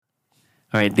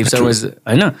Right, Deep Sir was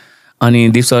होइन अनि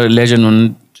Deep Sir legend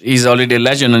हुनु is already a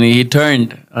legend and he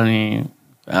turned and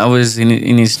I was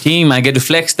in his team. I get to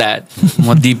flex that.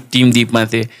 म team deep मा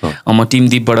थिएँ म team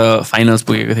deep बाट finals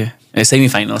पुगेको थिएँ semi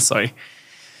finals sorry.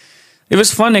 It was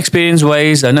fun experience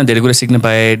wise होइन धेरै कुरा सिक्न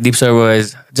पाएँ. Deep Sir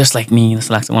was just like me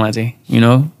जस्तो लाग्छ मलाई चाहिँ you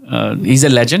know he's a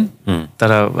legend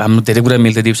तर हाम्रो धेरै कुरा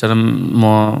मिल्थ्यो Deep Sir म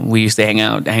we used to hang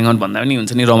out भन्दा पनि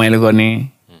हुन्छ नि रमाइलो गर्ने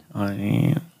अनि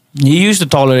he used to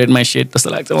tolerate my shit जस्तो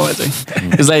लाग्छ मलाई चाहिँ.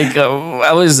 It's like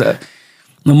I was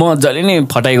म जहिले नै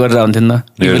फटाइ गरेर हुन्थेँ नि त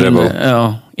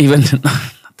even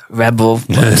rebel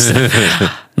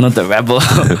not the rebel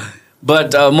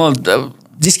but म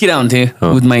जिस्किरा हुन्थेँ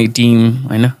with my team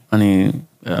होइन अनि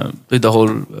with the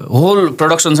whole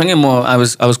production सँगै म I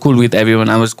was cool with everyone.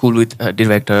 I was cool with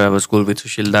director, I was cool with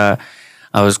Sushilda,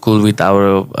 I was cool with our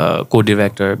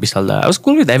co-director Bisalda. I was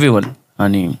cool with everyone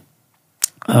अनि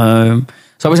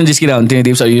सबैसँग जिस्किरा हुन्थेँ.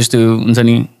 Deep Sir used to हुन्छ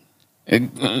नि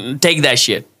take that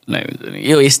shit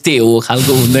यो यस्तै हो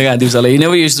खालको हुँदै गएको Deep Sir. He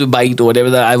never used to bite or whatever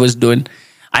that I was doing.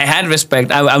 I had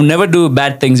respect. I would never do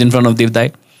bad things in front of Deep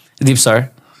Sir.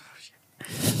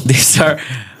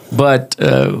 But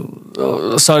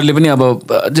सरले पनि अब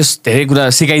just धेरै कुरा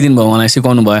सिकाइदिनु भयो मलाई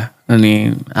सिकाउनु भयो अनि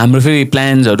हाम्रो फेरि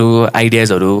प्लान्सहरू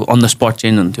आइडियाजहरू अन द स्पट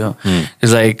चेन्ज हुन्थ्यो.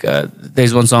 It's like there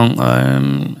is one song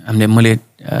मैले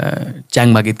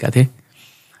च्याङमा गीत गाएको थिएँ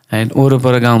एन्ड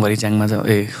वरपर गाउँभरि च्याङमा छ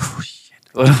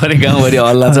वरपरि गाउँभरि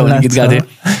हल्ला छ भन्ने गीत गाएको थिएँ.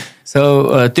 सो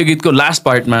त्यो गीतको लास्ट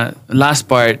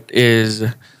पार्ट इज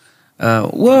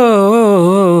वो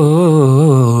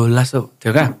लास्ट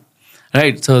थियो क्या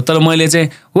राइट. सो तर मैले चाहिँ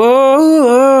वो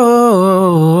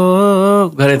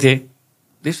गरेको थिएँ.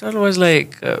 Deep Sir was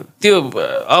like त्यो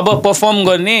अब पर्फर्म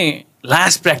गर्ने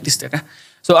लास्ट प्र्याक्टिस थियो क्या.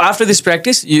 So after this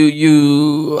practice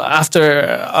you after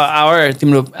our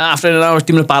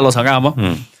तिम्रो पालो छ क्या अब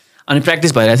अनि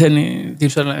प्र्याक्टिस भइरहेको थियो नि.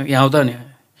 Deep Sir यहाँ आउँदा नि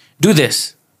डु दिस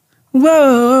वो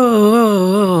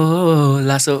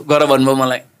लासो गर भन्नुभयो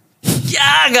मलाई.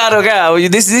 क्या गाह्रो क्या अब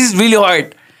this is really hard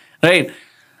right.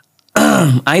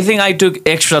 I think I took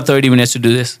extra 30 minutes to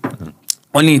do this.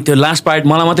 अनि त्यो लास्ट पार्ट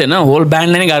मलाई मात्रै होइन होल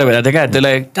ब्यान्डलाई नै गाह्रो भइरहेको थियो क्या.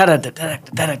 त्यसलाई ट्यारा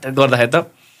गर्दाखेरि त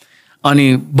अनि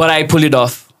but I pull it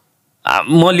off.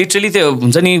 म लिटरली त्यो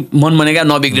हुन्छ नि मन भनेको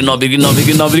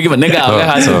नबिग्री भन्ने गएको क्या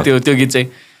खास त्यो गीत चाहिँ.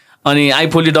 अनि आई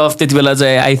पुल इट अफ. त्यति बेला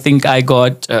चाहिँ I think I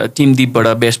gut Tim दिपबाट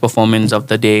best performance of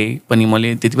the day पनि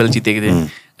मैले त्यति बेला जितेको थिएँ.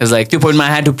 इट्स लाइक त्यो पोइन्टमा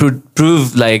I had to प्रुभ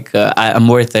like I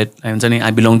am worth it हुन्छ नि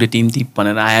आई बिलोङ टु टिम दिप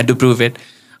भनेर आई ह्याड टु प्रुभ इट.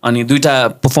 अनि दुईवटा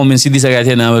पर्फर्मेन्स सिधिसकेको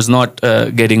थिएन. I was not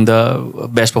getting the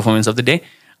best performance of the day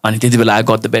अनि त्यति बेला आई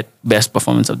got the best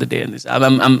performance of the day.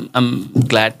 आम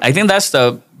glad. I think that's the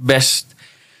best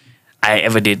I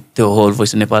ever did त्यो whole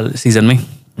voice of Nepal सिजनमै.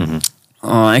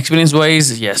 Experience wise,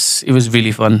 yes, it was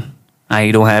really fun.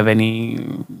 I don't have any.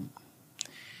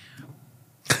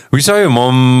 We saw your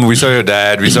mom, we saw your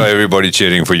dad, we saw everybody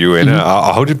cheering for you. And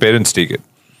how did parents take it?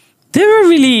 They were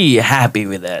really happy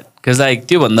with that because like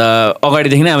त्योभन्दा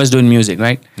अगाडिदेखि नै I was doing music,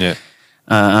 right? Yeah.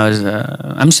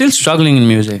 I'm still struggling in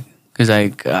music because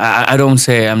like I don't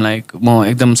say I'm like म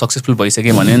एकदम successful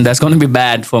भइसकेँ भने that's going to be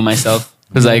bad for myself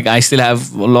because like I still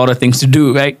have a lot of things to do,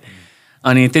 right?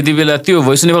 अनि त्यति बेला त्यो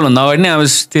voice Nepal भन्दा अगाडि नै I was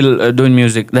still doing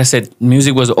music. That's it.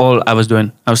 Music was all I was doing.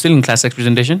 I was still in class X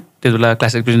presentation. त्यति बेला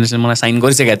class X presentation मलाई sign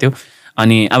गरिसकेको थियो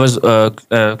अनि I was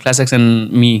class x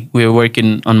and me we were working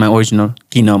on my original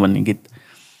किन भन्ने गीत.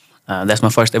 That's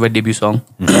my first ever debut सङ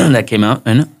that came out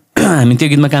होइन. हामी त्यो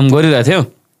गीतमा काम गरिरहेको थियो.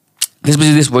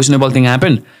 त्यसपछि this voice Nepal thing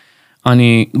happen अनि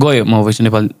गयो म भोइस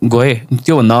नेपाल गएँ.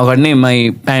 त्योभन्दा अगाडि नै my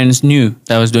parents knew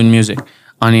that was doing music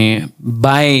अनि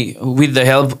with the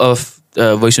help of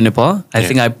Voice of Nepal, I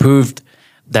think I proved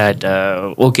that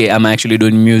okay, I'm actually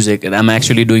doing music and I'm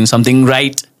actually doing something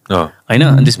right. I know.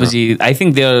 And this was, I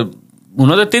think they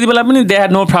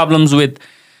had no problems with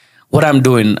what I'm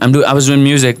doing. I was doing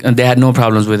music and they had no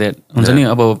problems with it.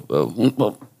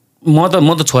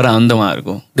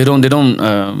 They don't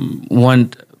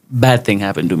want bad thing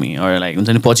happen to me or like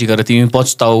पछि गएर तिमी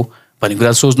पछताऊ भन्ने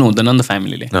कुरा सोच्नु हुँदैन नि त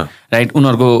फ्यामिलीले right.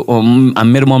 उनीहरूको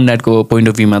मेरो मम ड्याडको पोइन्ट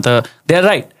अफ भ्यूमा त they are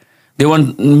right. They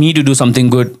want me to do something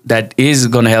good that is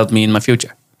going to help me in my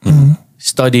future.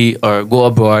 Study or go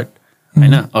abroad,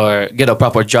 or get a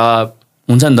proper job.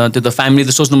 हुन्छ नि त त्यो त family त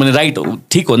सोच्नु पनि right हो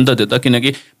ठिक हो नि त त्यो त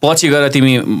किनकि पछि गएर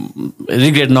तिमी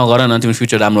रिग्रेट नगर न तिम्रो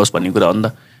फ्युचर राम्रो होस् भन्ने कुरा हो नि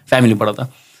त फ्यामिलीबाट त.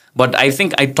 But I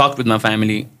think I talk with my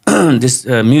family this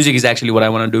music is actually watt I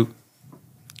want do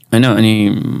होइन. अनि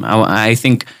आई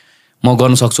थिङ्क म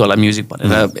गर्न सक्छु होला म्युजिक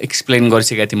भनेर एक्सप्लेन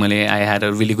गरिसकेको थिएँ मैले. I had a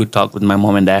really good talk with my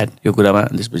मम एन्ड ड्याड यो कुरामा.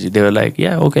 त्यसपछि दे वर लाइक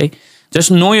या okay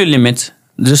just know your limits,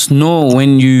 just know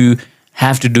when you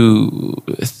have to do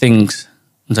things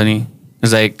हुन्छ नि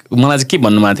इट्स लाइक मलाई चाहिँ के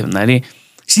भन्नुभएको थियो भन्दाखेरि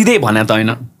सिधै भने त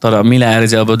होइन तर मिलाएर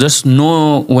चाहिँ अब just know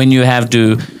when you have to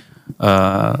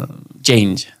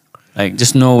change like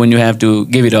just know when you have to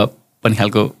give it up पनि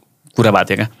खालको कुरा भएको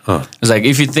थियो क्या it's like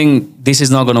if you think this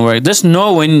is not gonna work just know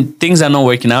when things are not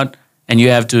working out and you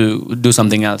have to do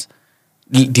something else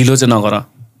ढिलो चाहिँ नगर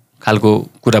खालको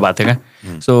कुरा भएको थियो क्या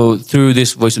सो through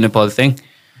this voice of Nepal thing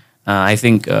I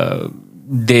think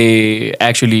they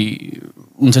actually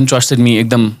हुन्छ नि trusted me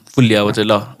एकदम फुल्ली अब चाहिँ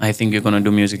ल I think you gonna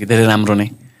do music धेरै राम्रो नै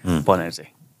भनेर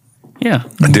चाहिँ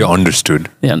And they understood.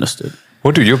 They understood.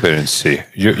 What do your parents say?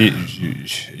 You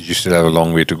still have a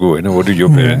long way to go. You know, what do your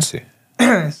parents say?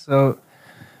 So,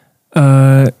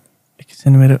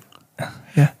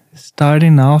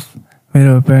 starting off,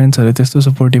 my parents are just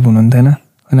supportive when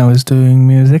I was doing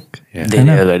music.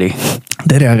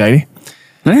 Very agadi.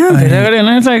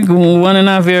 It's like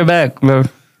 1.5 years back, bro.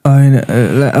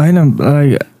 I know,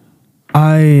 like,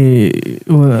 I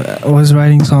was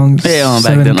writing songs. Yeah,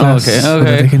 back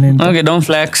then. Okay, don't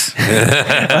flex.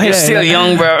 You're still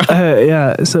young, bro.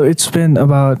 Yeah, so it's been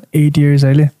about 8 years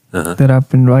that I've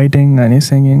been writing and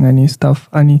singing and stuff.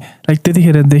 And like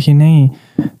त्यतिखेरदेखि नै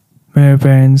मेरो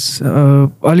parents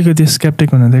अलिकति skeptic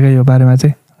हुनुहुन्थ्यो क्या यो बारेमा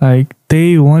चाहिँ. Like they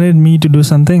wanted me to do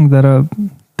something that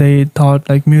they thought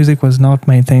like music was not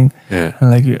my thing.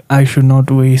 And like I should not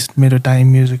waste मेरो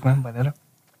time music मा भनेर.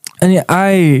 अनि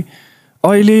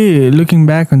अहिले looking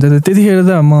back हुन्छ त त्यतिखेर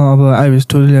त म अब I was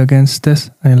totally against this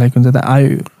अनि like हुन्छ त I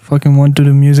fucking want to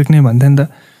do music नै भन्थेँ नि त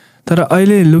तर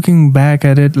अहिले looking back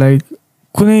at it like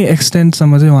कुनै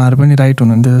एक्सटेन्टसम्म चाहिँ उहाँहरू पनि राइट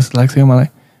हुनुहुन्थ्यो जस्तो लाग्छ कि मलाई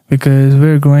because we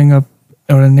are growing up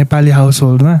एउटा नेपाली हाउस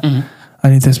होल्डमा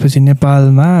अनि त्यसपछि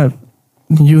नेपालमा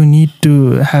you need to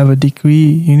have a degree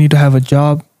you need to have a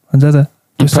job हुन्छ त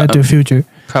to set your future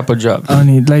proper job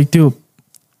अनि लाइक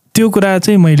त्यो कुरा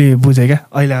चाहिँ मैले बुझेँ क्या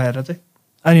अहिले आएर चाहिँ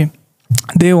अनि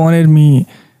they wanted me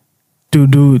to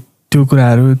do त्यो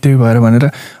कुराहरू त्यही भएर भनेर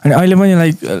अनि अहिले पनि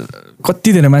लाइक कति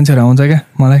धेरै मान्छेहरू आउँछ क्या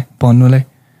मलाई भन्नुलाई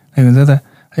लाइक हुन्छ त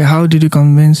how did you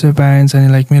convince your parents अनि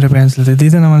लाइक मेरो प्यारेन्ट्सले चाहिँ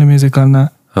दिँदैन मलाई म्युजिक गर्न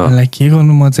लाइक के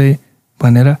गर्नु म चाहिँ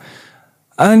भनेर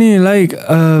अनि लाइक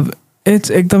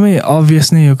इट्स एकदमै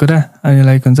अभियस नै यो कुरा अनि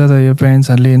लाइक हुन्छ त यो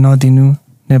प्यारेन्ट्सहरूले नदिनु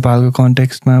नेपालको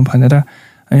कन्टेक्स्टमा भनेर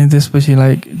अनि त्यसपछि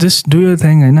like just do your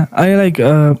thing होइन अनि लाइक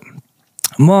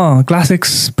म क्लास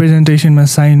 6 प्रेजेन्टेसनमा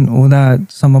साइन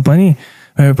हुँदासम्म पनि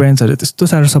मेरो प्यारेन्ट्सहरू त्यस्तो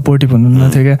साह्रो सपोर्टिभ हुनुहुन्न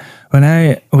थियो क्या when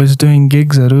I was doing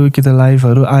gigsहरू कि त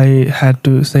लाइभहरू I had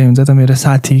to say हुन्छ त मेरो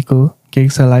साथीको गिग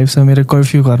छ लाइभ छ मेरो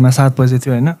कर्फ्यू घरमा 7 बजे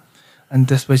थियो होइन अनि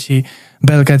त्यसपछि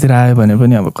बेलुकातिर आयो भने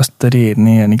पनि अब कसरी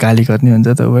हेर्ने अनि गाली गर्ने हुन्छ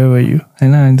त वे वे यु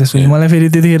होइन अनि त्यसपछि मलाई फेरि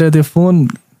त्यतिखेर त्यो फोन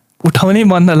उठाउनै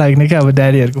मन नलाग्ने क्या अब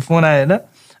ड्याडीहरूको फोन आयो होइन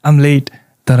आम लेट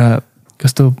तर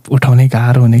कस्तो उठाउनै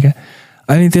गाह्रो हुने क्या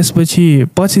अनि त्यसपछि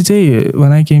पछि चाहिँ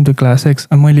when I came to class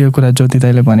 6 मैले यो कुरा ज्योति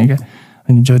दाइले भने क्या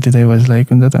अनि ज्योति दाइ वाज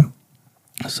लाइक हुन्छ त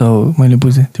सो मैले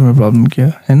बुझेँ तिम्रो प्रब्लम के हो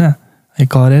होइन आई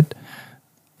गट इट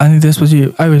अनि त्यसपछि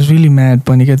आई वाज रियली म्याड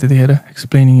पनि क्या त्यतिखेर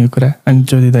एक्सप्लेनिङ यो कुरा अनि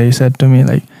ज्योति दाइ सेड टु मी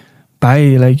लाइक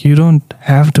भाइ like you don't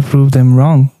have to प्रुभ them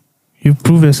रङ यु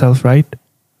प्रुभ यर सेल्फ राइट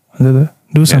हुन्छ त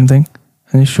डु समथिङ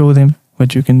अनि सो them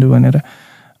watt you can do भनेर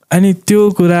अनि त्यो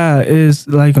कुरा इज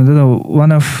लाइक हुन्छ त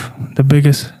one of the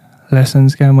biggest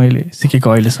lessons क्या मैले सिकेको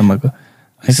अहिलेसम्मको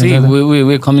See,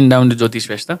 we're coming down to Jyoti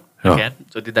Shrestha.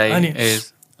 Jyoti Dai is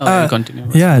continue.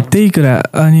 Yeah, त्यही कुरा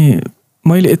अनि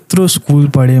मैले यत्रो स्कुल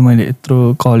पढेँ मैले यत्रो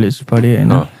कलेज पढेँ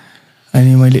होइन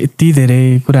अनि मैले यति धेरै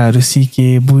कुराहरू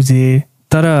सिकेँ बुझेँ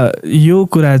तर यो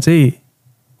कुरा चाहिँ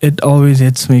इट अलवेज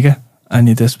हिट्स मी क्या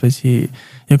अनि त्यसपछि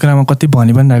यो कुरामा कति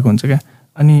भनि पनि रहेको हुन्छ क्या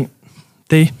अनि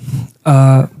त्यही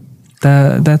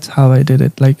that's how I did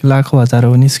it like लाखौँ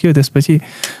हजारौँ निस्क्यो त्यसपछि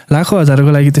लाखौँ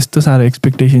हजारको लागि त्यस्तो साह्रो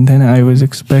एक्सपेक्टेसन थिएन I was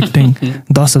expecting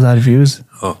 10,000 views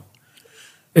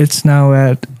it's now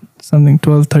at something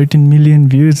 12-13 million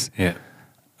views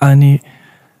अनि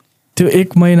त्यो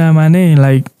 1 महिनामा नै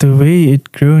like the way it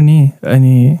grow नि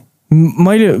अनि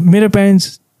मैले मेरो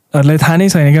प्यारेन्ट्सहरूलाई थाहा नै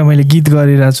छैन क्या मैले गीत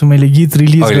गरिरहेको छु मैले गीत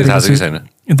रिलिज गरेको छु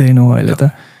त्यही हो अहिले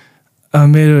त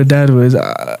मेरो dad was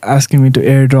asking me to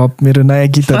air drop मेरो नयाँ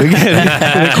गीतहरू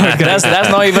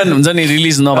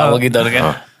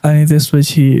अनि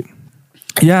त्यसपछि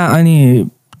या अनि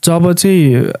जब चाहिँ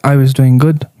आई वाज डुइङ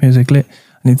गुड म्युजिकले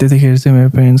अनि त्यतिखेर चाहिँ मेरो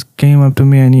parents came up to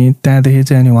me अनि त्यहाँदेखि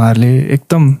चाहिँ अनि उहाँहरूले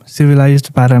एकदम civilise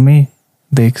पारामै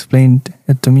they explained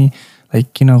it to me like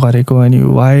किन गरेको अनि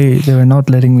वाइ दे वर नट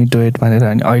लेटिङ मी डु इट भनेर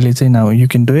अनि अहिले चाहिँ now you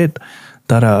can do it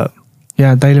तर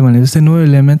या दाइले भने जस्तै नो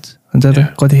लिमिट्स हुन्छ त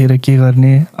कतिखेर के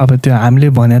गर्ने अब त्यो हामीले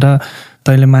भनेर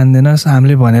तैँले मान्दैनस्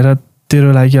हामीले भनेर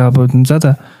तेरो लागि अब हुन्छ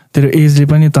त तेरो एजले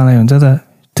पनि तँलाई हुन्छ त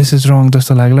दिस इज रङ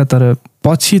जस्तो लाग्ला तर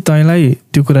पछि तैँलाई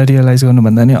त्यो कुरा रियलाइज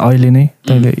गर्नुभन्दा नि अहिले नै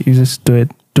तैँले you just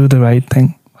do the right thing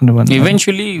भन्नु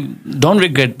इभेन्चुली डोन्ट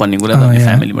रिग्रेट भन्ने कुरा त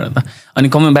फ्यामिलीबाट त अनि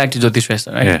कमिङ ब्याक टु ज्योतिष श्रेष्ठ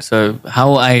right so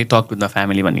how I talk to the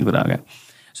family भन्ने कुरा हो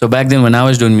सो back then when I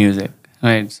was doing music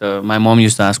right so my mom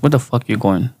used to ask what the fuck you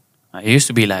going I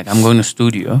used to be like I'm going to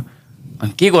studio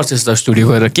अनि के गर्छस् त studio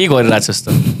गएर के गरिरहेछस्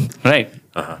त right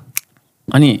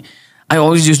अनि I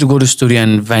always used to go to studio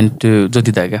and vent to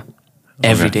Jyoti da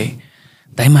every day.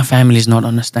 That my family is not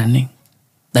understanding.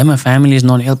 That my family is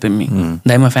not helping me.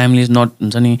 That my family is not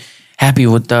happy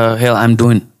with the hell I'm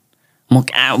doing.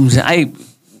 I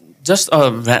just a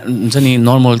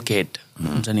normal kid.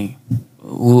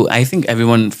 Who I think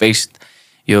everyone faced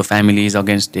your family is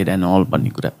against it and all भन्ने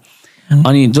कुरा.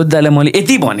 अनि जोद्धालाई मैले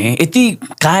यति भने यति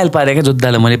कायल पारे क्या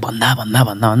जोद्धालाई मैले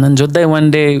भन्दा Jodha one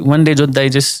day Jodha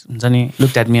just हुन्छ नि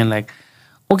looked at me and like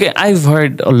okay I've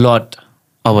heard a lot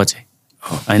अब चाहिँ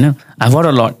हैन I've heard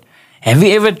a lot have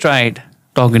you ever tried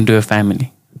talking to your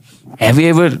family have you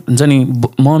ever हुन्छ नि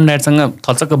mom dad सँग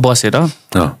थचक्क बसेर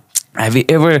have you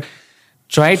ever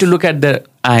tried to look at their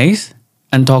eyes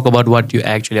and talk about what you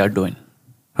actually are doing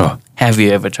have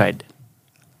you ever tried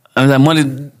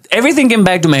मैले everything came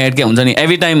back to my head के हुन्छ नि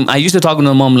every time I used to talk to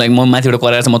my mom like म माथिबाट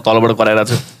कराएर म तलबाट कराएर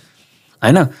छु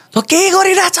हैन त के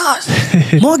गरिरहेछस्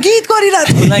म गीत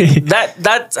गरिरहेछु like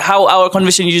that's how our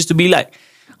conversation used to be like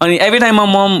अनि every time my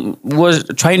mom was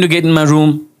trying to get in my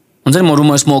room हुन्छ नि म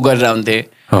रुममा स्मोक गरेर हुन्थे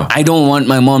I don't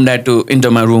want my mom dad to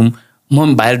enter my room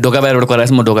म बाहिर ढोका बाहिरबाट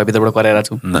कराएर म ढोका भित्रबाट कराएर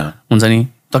छु हुन्छ नि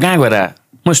त कहाँ गएर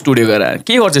म स्टुडियो गएर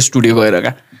के गर्छ स्टुडियो गएर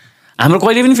का हाम्रो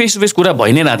कहिले पनि फेस टु फेस कुरा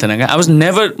भइ नै रहेको थिएन क्या आई वाज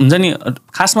नेभर हुन्छ नि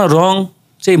खासमा रङ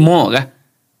चाहिँ म हो क्या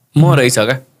म रहेछ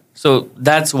क्या सो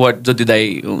द्याट्स वाट ज्योति दाई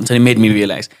हुन्छ नि made me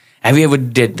realise have you ever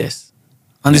dead this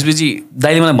अनि त्यसपछि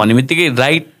दाइले मलाई भन्ने बित्तिकै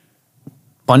राइट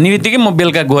भन्ने बित्तिकै म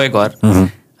बेलुका गएँ घर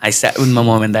आई स्याट विथ माई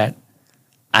मम end dad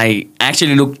I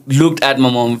actually looked at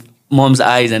my mums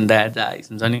eyes end dads eyes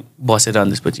हुन्छ नि बसेर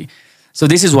अनि त्यसपछि सो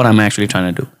दिस इज वाट आइम एक्चुली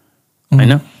ट्राइन टु डु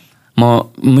होइन म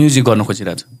म्युजिक गर्न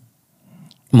खोजिरहेको छु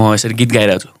म यसरी गीत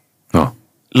गाइरहेको छु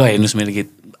ल हेर्नुहोस् मेरो गीत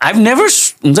आई नेभर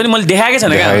हुन्छ नि मैले देखाएकै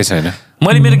छैन क्या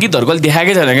मैले मेरो गीतहरू कहिले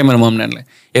देखाएकै छैन क्या मेरो मम ड्याडलाई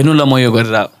हेर्नु ल म यो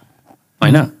गरेर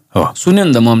होइन सुन्यो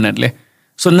नि त मम ड्याडले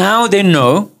so now they know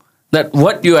that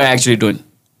what you are actually doing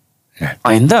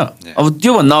होइन त अब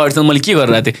त्योभन्दा अगाडि त मैले के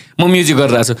गरिरहेको थिएँ म म्युजिक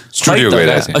गरिरहेको छु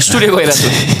स्टुडियो गइरहेको छु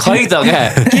खै त क्या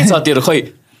के छ त्यो खै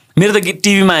मेरो त गीत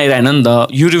टिभीमा आइरहेन नि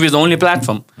त YouTube is the only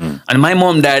platform अनि माई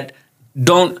मम ड्याड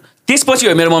डोन्ट त्यसपछि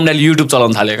हो मेरो मम ड्याडले युट्युब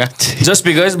चलाउनु थाल्यो क्या just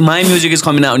because my music is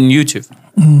coming out in YouTube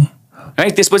है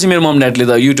त्यसपछि मेरो मम ड्याडले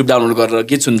त युट्युब डाउनलोड गरेर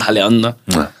गीत सुन्नु थाल्यो नि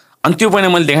त अनि त्यो पहिला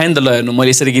मैले देखाएँ नि त ल हेर्नु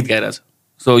मैले यसरी गीत गाइरहेको छु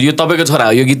सो यो तपाईँको छोरा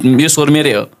हो यो गीत यो स्वर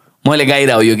मेरै हो मैले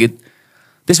गाइरहेको हो यो गीत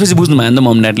त्यसपछि बुझ्नु भयो नि त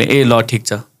मम ड्याडले ए ल ठिक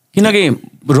छ किनकि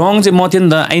रङ चाहिँ म थिएँ नि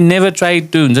त आई नेभर ट्राई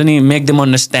टु हुन्छ नि make them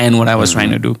understand what I was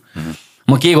ट्राइन to do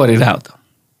म के गरिरहेको त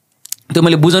त्यो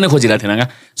मैले बुझ्नै खोजिरहेको थिएन क्या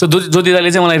सो ज्योति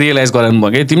दाइले चाहिँ मलाई रियलाइज गराउनु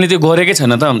भयो कि तिमीले त्यो गरेकै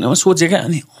छैन त म सोचेँ क्या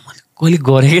अनि मैले कहिले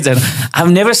गरेकै छैन आई हेभ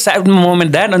नेभर स्याट माई मम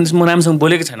एन्ड ड्याड अनि म राम्रोसँग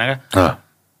बोलेकै छैन क्या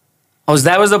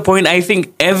that was the point I think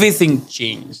everything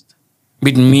change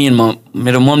between me and मम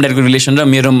मेरो मम ड्याडको रिलेसन र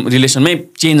मेरो रिलेसनमै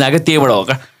चेन्ज आएको त्यहीबाट हो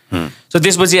क्या सो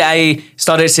त्यसपछि I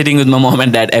started sitting with my मम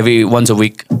end dad every once a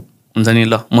week हुन्छ नि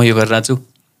ल म यो गरिरहेको छु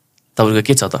तपाईँको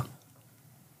के छ त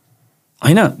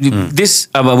होइन दिस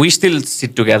अब वी स्टिल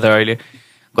सिट टुगेदर अहिले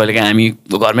कहिलेकाहीँ हामी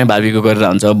घरमै बार्बीक्यू गरेर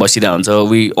हुन्छ बसिरहेको हुन्छ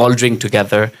वी अल ड्रिङ्क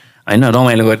टुगेदर होइन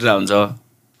रमाइलो गरिरहेको हुन्छ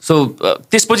सो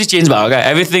त्यसपछि चेन्ज भयो क्या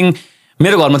एभ्रिथिङ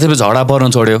मेरो घरमा चाहिँ झगडा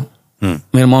पर्न छोड्यो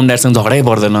मेरो मम ड्याडसँग झगडै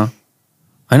पर्दैन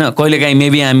होइन कहिलेकाहीँ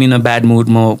मेबी आइम इन अ ब्याड मुड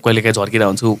म कहिलेकाहीँ झर्किरहेको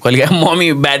हुन्छु कहिलेकाहीँ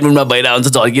मम्मी ब्याड मुडमा भइरहेको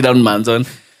हुन्छ झर्किरहनु भन्छन्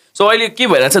सो अहिले के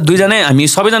भइरहेको छ दुईजना हामी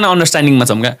सबैजना अन्डरस्ट्यान्डिङमा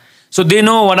छौँ क्या so they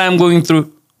know what I am going through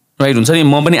right हुन्छ नि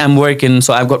म पनि I'm working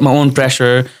so I got my own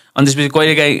pressure अनि त्यसपछि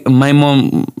कहिलेकाहीँ माई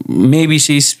मम मेबी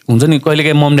सिस हुन्छ नि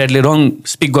कहिलेकाहीँ मम ड्याडले रङ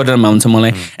स्पिक गरेरमा हुन्छ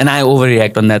मलाई and I over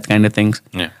react on that kind of things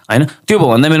होइन त्यो भयो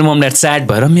भन्दा मेरो मम ड्याड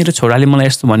स्याड भएर मेरो छोराले मलाई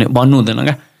यस्तो भन्नु हुँदैन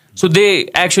क्या so they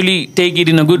actually take it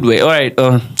in a good way right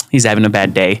is having a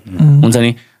bad day हुन्छ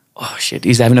नि set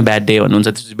is having a bad day भन्नुहुन्छ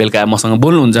त्यसपछि बेलुका मसँग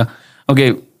बोल्नुहुन्छ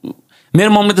ओके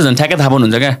मेरो ममले त झन् ठ्याक्कै थाहा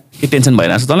पाउनुहुन्छ क्या के टेन्सन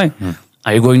भइरहेको छ तँलाई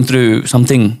are you going through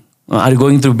something are you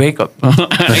going through breakup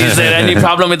is there any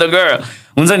problem with the girl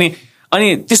हुन्छ नि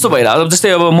अनि त्यस्तो भइरहेको अब जस्तै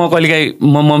अब म कहिलेकाहीँ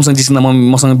म ममसँग जिस्किँदा मम्मी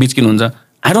मसँग बिच्किनु हुन्छ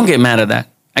I don't care matter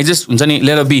that I just हुन्छ नि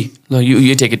late a B L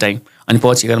you take it time अनि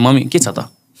पछि गएर मम्मी के छ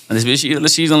त अनि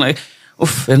त्यसपछि सिजन लाइक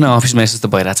उफ हेर्न अफिसमा यस्तो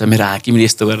भइरहेछ मेरो हाकिमले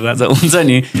यस्तो गरिरहेछ हुन्छ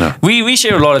नि we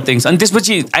share lot of things अनि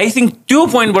त्यसपछि आई थिङ्क त्यो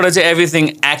पोइन्टबाट चाहिँ एभ्रिथिङ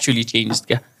एक्चुली चेन्ज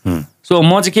क्या सो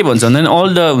म चाहिँ के भन्छु भन्दा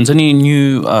अल द हुन्छ नि new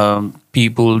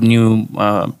people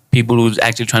who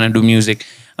actually trying to do music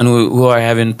अनि हु आर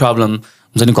ह्याभिङ प्रब्लम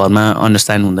हुन्छ नि घरमा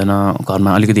अन्डरस्ट्यान्ड हुँदैन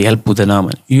घरमा अलिकति हेल्प हुँदैन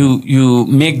यु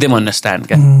मेक देम अन्डरस्ट्यान्ड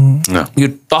क्या यु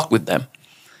टक विथ देम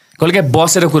कहिले काहीँ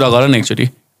बसेर कुरा गर न एकचोटि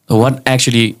वाट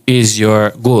एक्चुली इज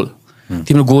यर गोल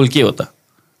तिम्रो गोल के हो त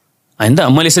होइन त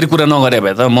मैले यसरी कुरा नगरे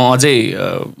भए त म अझै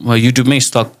युट्युबमै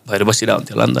स्टक भएर बसिरहेको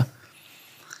हुन्थ्यो होला नि त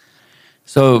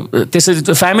सो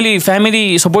त्यसरी family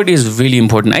support is really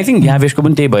important I think यावेशको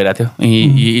पनि त्यही भइरहेको थियो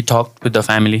हि टक विथ द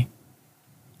फ्यामिली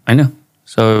होइन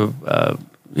सो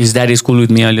हिज ड्याड इज कुल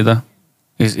विथ मी अहिले त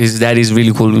हिज ड्याड इज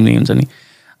रियली कुल विथ मी हुन्छ नि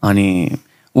अनि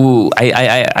ऊ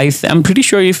I am pretty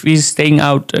sure if is staying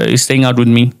out with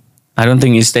me I don't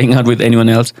think is staying out with any one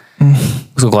else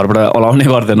उसको घरबाट अलाउनै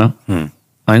गर्दैन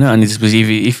होइन अनि त्यसपछि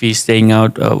if is staying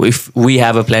out if we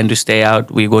have a plan to stay out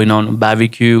we going on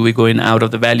barbecue we going out of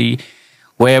the valley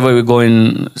wherever we going,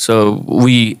 so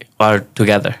we are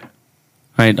together,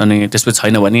 right? And त्यसपछि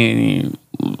छैन भने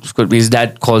his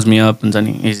dad calls me up and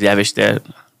is Yavesh there?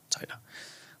 छैन,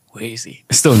 where is he?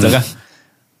 यस्तो हुन्छ क्या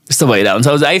यस्तो भइरहेको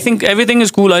हुन्छ I think everything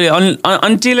is cool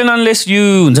until and unless you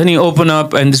हुन्छ नि open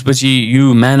up and त्यसपछि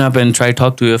you man up and try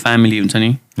talk to your family हुन्छ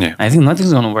नि I think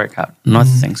nothing's gonna work out.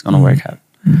 Nothing's gonna work out.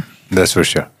 That's for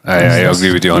sure. I agree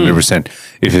with you 100%.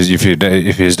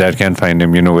 If his dad can't find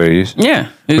him, you know where he is. Yeah,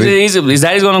 his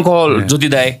dad is gonna call Jyoti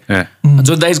Dai.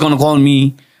 Jyoti Dai is gonna call me.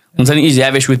 And then is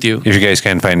Yavesh with you. If you guys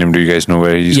can't find him, do you guys know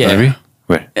where he's gonna be?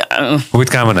 Where?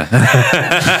 With Kamana.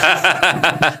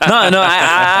 No.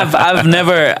 I've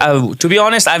never. To be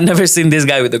honest, I've never seen this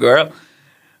guy with a girl.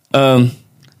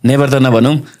 Never त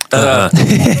नभनौँ तर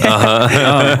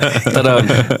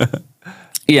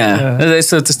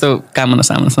यस्तो त्यस्तो कामना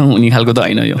सामना हुने खालको त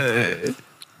होइन यो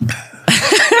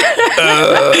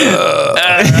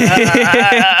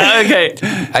Okay.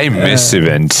 I miss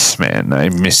events, man. I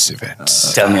miss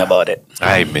events. Tell me about it.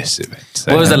 I miss events.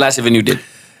 What was the last event you did?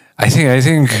 I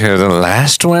think the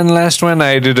last one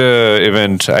I did a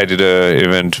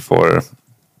event for,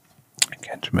 I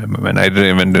can't remember, man. I did an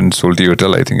event in Sulti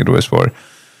Hotel. I think it was for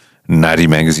Nari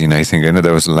magazine, I think.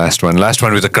 That was the last one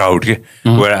with the crowd,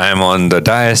 where I'm on the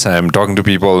dais, I'm talking to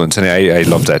people, and I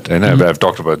love that. And I've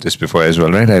talked about this before as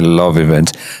well, right? I love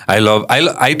events. I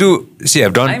do. See, I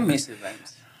miss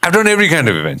events. I've done every kind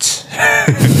of events.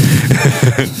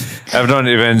 I've done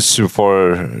events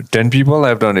for 10 people.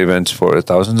 I've done events for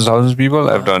thousands of people.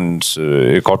 I've done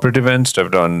corporate events.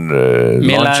 I've done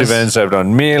launch events. I've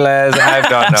done melas. I've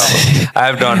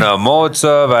done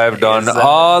Mahotsav. I've done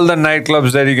all the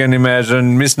nightclubs that you can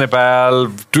imagine. Miss Nepal,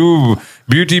 to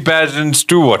beauty pageants,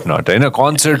 to whatnot.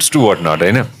 Concerts, to whatnot.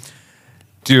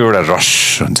 त्यो एउटा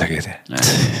rush हुन्छ के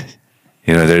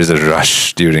there is a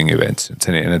rush during events.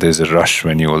 There's a rush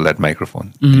when you hold that microphone.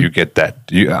 You get that.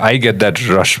 I get that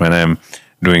rush when I'm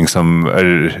doing some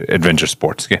adventure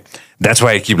sports. Okay? That's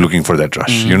why I keep looking for that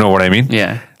rush. You know what I mean?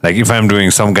 Yeah. Like if I'm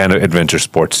doing some kind of adventure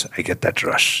sports, I get that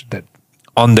rush. That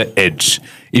on the edge.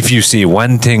 If you see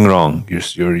one thing wrong,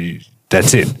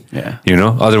 that's it. Yeah.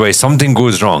 Otherwise something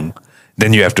goes wrong.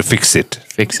 Then you have to fix it.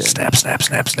 Snap.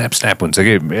 Once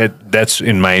again, that's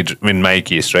in my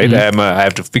case, right? I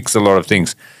have to fix a lot of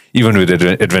things. Even with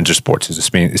adventure sports, it's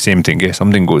the same thing. Yeah?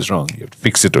 Something goes wrong, you have to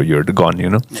fix it or you're gone.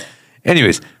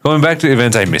 Anyways, going back to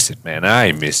events, I miss it, man.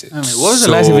 I miss it. What was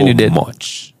the last event you did?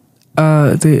 Much.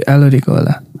 The LOD-को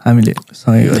होला हामीले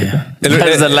सँगै गरेको.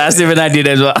 That's the last event I did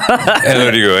as well.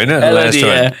 LOD-को होइन? Last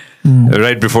one.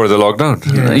 Right before the lockdown.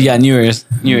 Yeah, New Year's,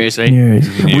 right? New Year's.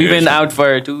 We went out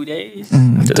for 2 days.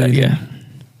 Yeah.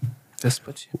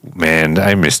 Man,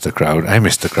 I miss the crowd. I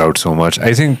miss the crowd so much.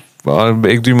 I think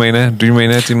 1-2 महिना 3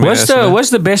 महिना.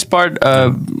 What's the best part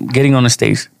getting on a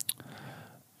stage?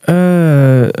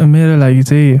 मेरो लागि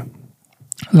चाहिँ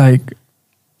like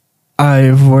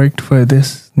I've worked for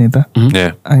this नि त.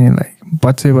 Yeah. I mean like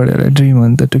बच्चैबाट एउटा dream हो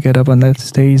नि त to get up on that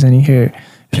stage and you hear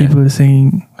people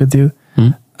singing with you.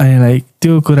 अनि like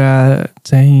त्यो कुरा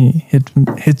चाहिँ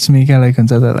hits me क्या like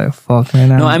हुन्छ त like fuck man.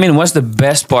 No, I mean what's the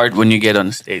best part when you get on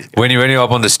the stage? When you're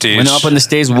up on the stage. When you're up on the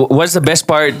stage, what's the best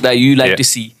part that you like to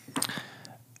see?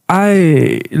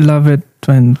 I love it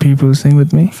when people sing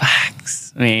with me.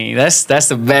 Facts. I mean, that's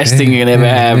the best thing you can ever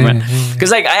have, man.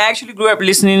 Because like I actually grew up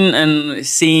listening and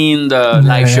seeing the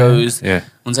live shows. Yeah.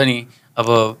 हुन्छ नि अब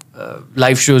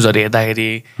live shows-हरु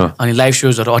हेर्दाखेरि अनि live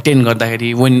shows-हरु attend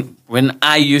गर्दाखेरि when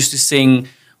I used to sing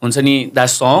हुन्छ नि that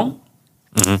song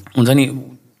हुन्छ नि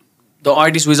the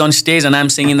artist was on stage and I'm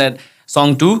singing that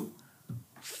song too,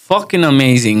 fucking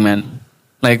amazing, man.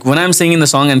 Like when I'm singing the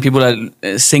song and people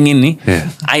are singing me,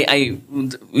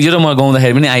 you don't want to go on the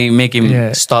head. I make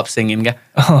him stop singing.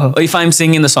 If I'm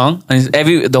singing the song and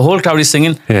the whole crowd is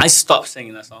singing, I stop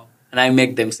singing the song and I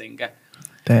make them sing.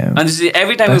 Damn. And this is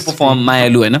every time we perform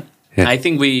Mayalu, I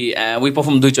think we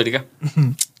perform duichoti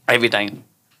every time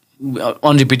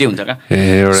on repeat हुन्छ का.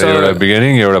 एउटा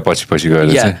beginning एउटा पछि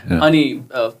गएर चाहिँ. अनि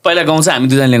पहिला गाउँछ हामी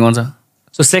दुईजनाले गाउँछ.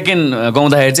 So second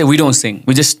गाउँदाखेरि चाहिँ we don't sing,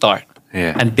 we just start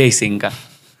and they sing का.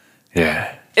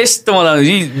 यस्तो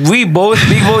मलाई we both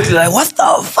like what the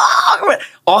fuck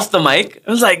off the mic.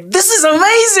 I was like this is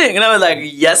amazing and I was like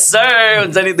yes sir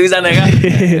हुन्छ नि दुईजना का.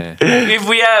 If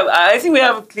we have I think we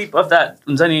have a clip of that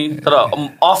हुन्छ नि तर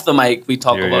off the mic we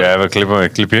talk about. You have a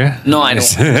clip here? No, I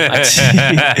don't.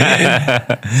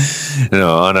 No,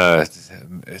 on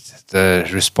the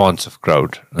response of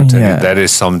crowd. That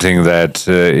is something that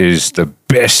is the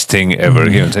best thing ever.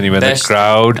 When the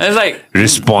crowd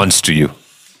responds to you.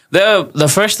 The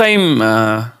first time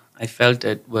I felt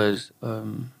it was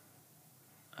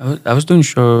I was doing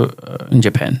show in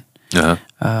Japan.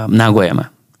 Nagoya.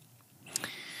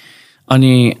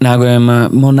 अनि Nagoya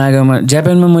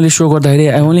Japan मैले show गर्दाखेरि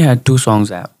I only had 2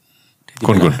 songs out.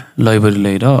 कुन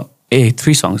लैबरलै र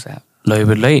 3 songs out.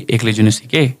 लैबरलै एक्लै जुन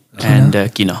सिके and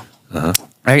किन.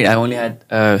 Right, I only had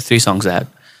 3 songs out.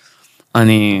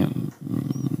 अनि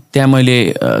त्यहाँ मैले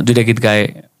 2 गीत गाएँ.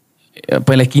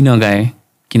 पहिला किन गाएँ.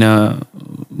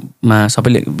 किनमा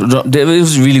सबैले it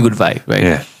was really good vibe,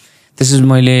 right? This is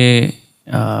मैले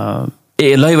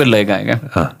लैबरलै गाएँ क्या.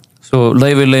 So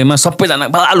लैबरलैमा सबैजना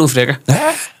बालु उफ्रे क्या.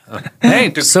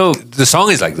 Right, so the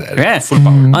song is like that. Yeah, full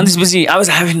power. अनि त्यसपछि I was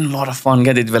having a lot of fun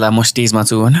क्या त्यति बेला म स्टेजमा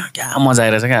छु होइन क्या मजा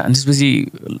आइरहेछ क्या. अनि त्यसपछि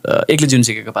एक्लै जुन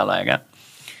सिकेको पालो आयो क्या.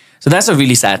 So that's a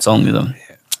really sad song,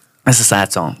 That's a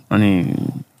sad song. अनि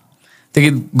त्यो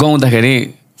गीत गाउँदाखेरि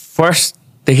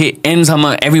फर्स्टदेखि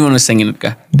एन्डसम्म everyone was singing it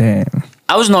क्या. Damn.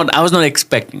 I was not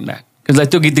expecting that. Because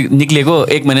like त्यो गीत निक्लेको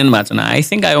 1 महिना पनि भएको छैन. I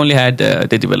think I only had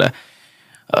त्यति बेला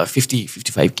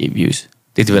 55K views.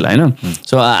 त्यति बेला होइन.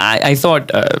 So I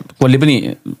thought कसले पनि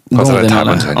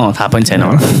थाहा पनि छैन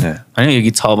होइन यो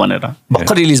गीत छ भनेर.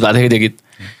 भर्खर रिलिज भएको थियो त्यो गीत.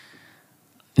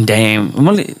 Damn.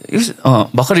 मैले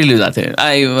भर्खर रिलिज भएको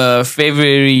थियो.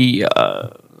 February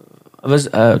was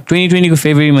 2020 को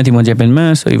February मा थिएँ म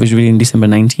जापानमा. So it was released in December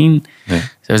 19. So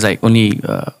it was like only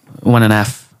 1.5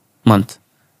 month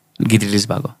गीत रिलिज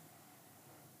भएको.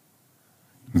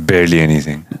 Barely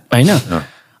anything. होइन.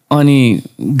 अनि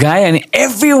गाएँ अनि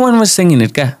everyone was singing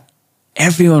it क्या.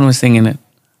 Everyone was singing it.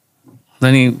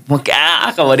 अनि म क्या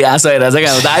आँखाभरि आँसु आइरहेछ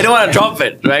क्या. I don't want to drop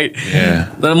it, right?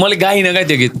 तर मैले गाइनँ क्या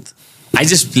त्यो गीत. I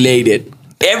just played it.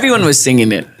 Everyone was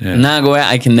singing it. Nagoya,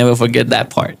 I can never forget that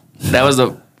part. That was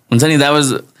हुन्छ नि that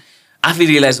was आफै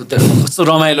रियलाइज कस्तो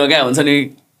रमाइलो क्या हुन्छ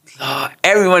नि.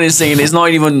 Everyone is singing. It's not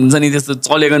even हुन्छ नि त्यस्तो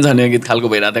चलेको नि छैन यो गीत खालको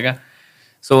भइरहेको थियो क्या.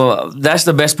 So that's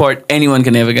the best part anyone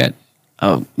can ever get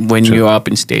when you are up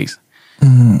in stage.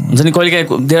 हुन्छ नि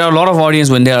कहिलेकाहीँ there are a lot of audience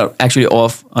when they are actually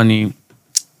off अनि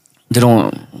they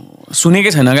don't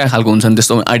सुनेकै छैन क्या खालको हुन्छ नि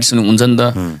त्यस्तो आर्टिस्ट हुन्छ नि त.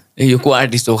 यो को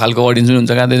आर्टिस्ट हो खालको अडियन्स पनि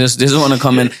हुन्छ क्या. They just want to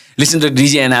come and listen to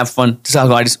DJ and have fun. त्यस्तो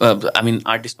खालको आर्टिस्ट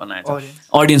आर्टिस्ट बनाएर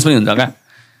अडियन्स पनि हुन्छ क्या.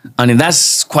 अनि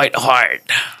that's quite hard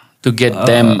to get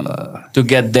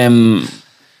them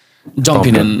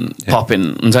jumping and popping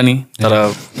हुन्छ नि. तर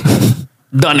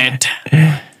done it.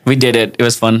 We did it. It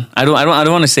was fun. I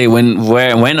don't want to say when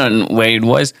and where it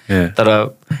was. But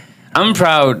I'm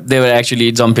proud they were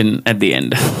actually jumping at the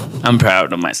end. I'm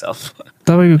proud of myself.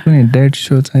 तपाईको कुनै date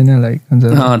show छैन like हुन्छ.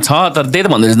 छ तर त्यही त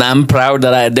भन्दैछु. I'm proud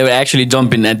that they were actually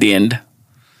jumping at the end.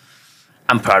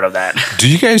 I'm proud of that.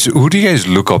 Who do you guys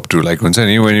look up to? Like when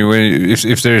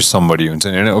if there is somebody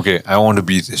okay, I want to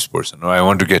be this person or I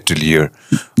want to get to here.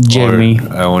 Jeremy.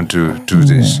 Or I want to do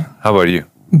this. How about you?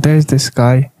 There's this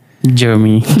guy.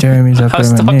 Jeremy's I was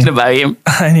talking about him.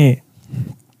 अनि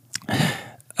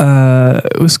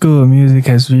उसको music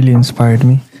has really inspired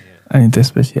me. अनि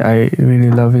त्यसपछि I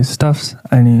really love his stuffs.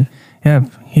 अनि yeah,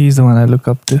 he's the one I look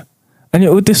up to. अनि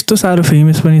ऊ त्यस्तो साह्रो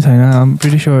famous पनि छैन. I'm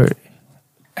pretty sure.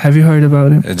 Have you heard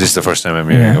about him? This is the first time I'm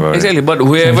hearing about exactly, it. But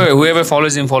whoever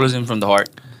follows him from the heart.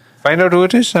 Find out who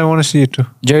it is. I want to see it too.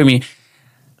 Jeremy.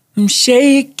 I'm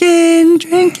shaking,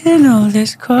 drinking all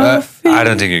this coffee. I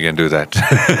don't think you can do that.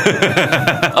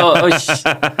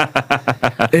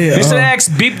 Mr. X,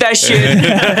 beep that shit.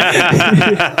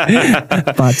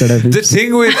 The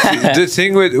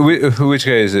thing with which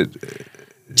guy is it?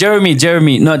 Jeremy,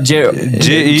 not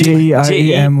Jeremy.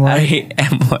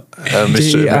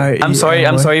 I'm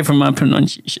sorry for my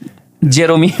pronunciation.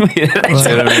 Jeremy.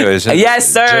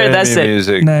 Yes, sir. Jeremy that's it.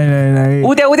 Music. नहीं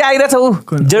उता आइरहेछ ऊ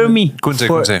Jeremy. कुन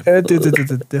चाहिँ त्यो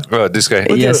this guy.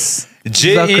 Yes.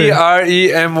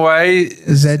 JEREMY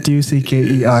ZUCKER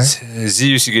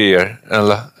ZUCKER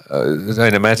ल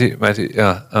होइन माथि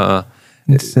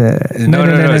no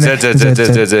Z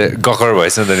Gawker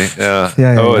भएछ नि त नि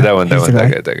oh that one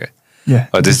that guy yeah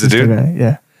oh this is the dude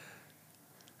yeah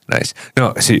nice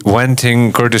no see one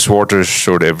thing Curtis Waters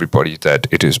showed everybody that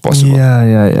it is possible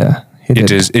yeah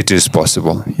it is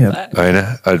possible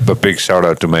yeah a big shout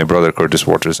out to my brother Curtis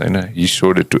Waters he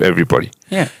showed it to everybody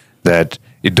that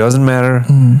it doesn't matter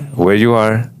where you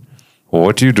are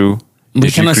what you do we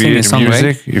cannot sing a song music,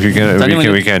 right if you can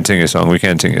we can't sing a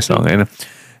song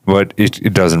but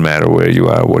it doesn't matter where you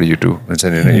are what you do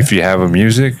if you have a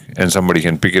music and somebody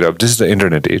can pick it up this is the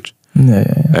internet age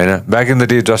back in the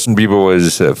day Justin Bieber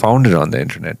was founded on the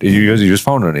internet he was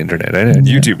founded on the internet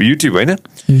YouTube right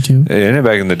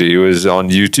back in the day he was on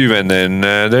YouTube and then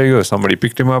there you go somebody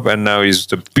picked him up and now he's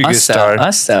the biggest star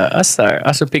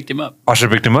Usher picked him up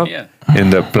in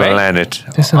the planet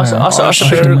Usher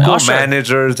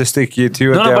manager त्यस्तै के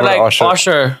थियो no but like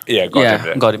Usher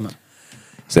got him up.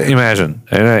 So imagine,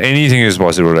 anything is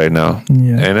possible right now.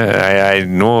 And I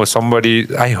know somebody,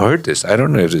 I heard this, I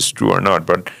don't know if it's true or not,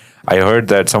 but I heard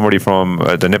that somebody from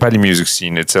the Nepali music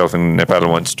scene itself in Nepal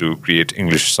wants to create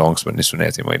English songs. I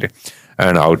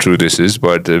don't know how true this is,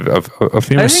 but a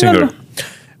famous singer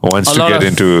wants to get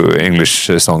into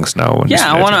English songs now.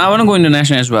 Yeah, I want to go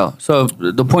international as well. So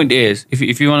the point is,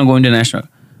 if you want to go international,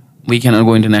 we cannot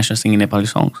go international singing Nepali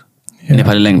songs,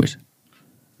 Nepali language.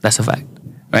 That's a fact,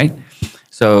 right?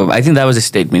 So I think that was a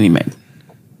statement he made.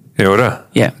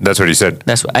 Yeah, that's what he said.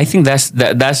 I think that's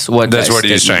what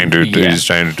he's trying to do. He's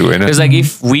trying to do. Because like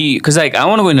because like I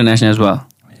want to go international as well.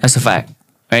 That's a fact,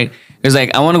 right? Because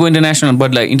like I want to go international,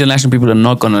 but like international people are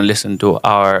not gonna listen to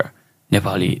our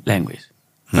Nepali language,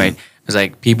 right? Because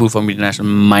like people from international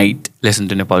might listen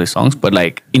to Nepali songs, but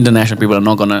like international people are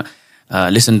not gonna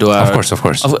listen to our. Of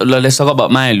course. Let's talk about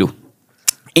Mayalu.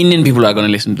 Indian people are going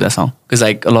to listen to that song because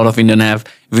like a lot of Indian have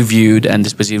reviewed and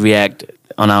especially react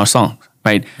on our songs,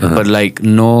 right? But like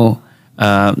no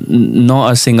a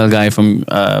single guy from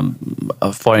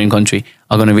a foreign country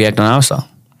are going to react on our song.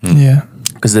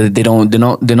 Because they're not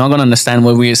going to understand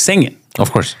what we're singing.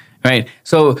 Of course, right?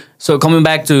 So coming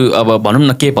back to भनौँ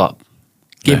न K-pop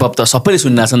त सबैले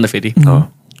सुन्नुहुन्छ नि त फेरि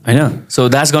हैन so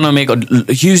that's going to make a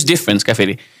huge difference क्या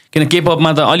फेरि किन K-pop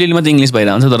मा त अलिअलि मात्र इङ्ग्लिस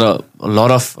भइरहेको हुन्छ तर a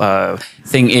lot of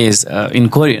thing is in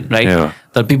Korean, right?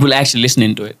 That people actually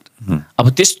listening to it. अब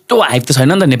त्यस्तो हाइप त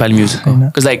छैन नि त नेपाली म्युजिकको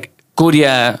because like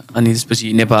कोरिया अनि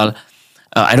त्यसपछि Nepal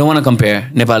I don't want to compare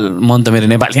Nepal मन त मेरो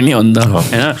नेपाली नै हो नि त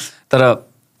हैन तर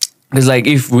it's like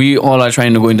if we all are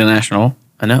trying to go international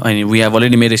and we have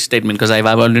already made a statement because I've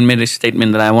already made a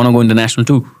statement that I want to go international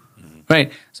too, right?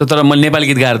 So तर मैले नेपाली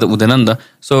गीत गाएर त हुँदैन नि त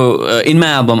so in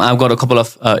my album I've got a couple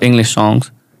of English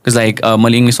songs because like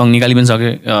मैले English song निकालि पनि सके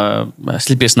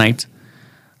Sleepless Nights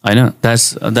Hahn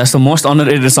that's the most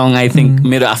underrated song I think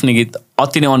मेरो आफ्नै गीत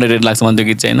अति नै underrated लाग्छ मलाई त्यो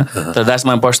गीत चाहिँ हैन तर that's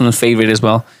my personal favorite as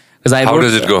well because I how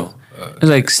does it go?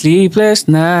 It's like sleepless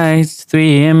nights, 3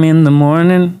 a.m. in the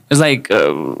morning. It's like,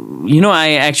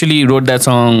 I actually wrote that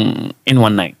song in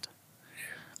one night.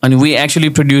 And we actually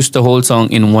produced the whole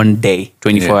song in one day,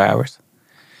 24 hours.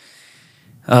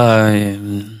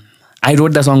 I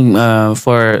wrote that song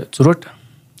for Surut.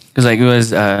 Because like it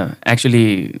was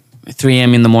actually 3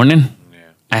 a.m. in the morning.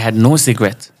 I had no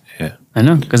cigarettes. Yeah. I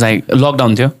know, because I locked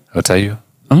down too. I'll tell you.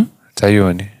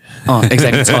 Ani. Oh,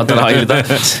 exactly.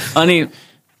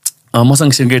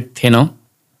 मसँग cigarette थिएन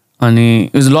अनि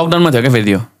it was लकडाउनमा थियो क्या फेरि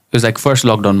त्यो it was like first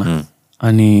लकडाउनमा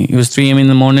अनि it was 3 AM in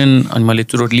the morning अनि मैले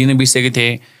चुरोट लिन बिर्सेको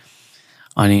थिएँ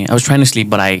अनि I was trying to slip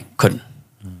but I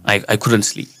couldn't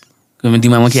slip मेरो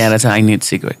दिमागमा के आएर छ आई निड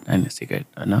सिगरेट होइन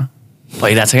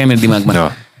भइरहेको छ क्या मेरो दिमागमा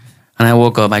and I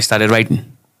woke up I started writing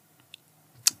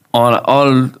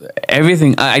all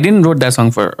everything I didn't wrote that song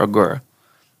for a girl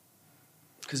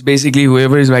because basically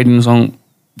whoever is writing the song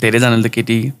धेरैजनाले त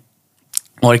केटी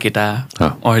or keta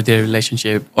or their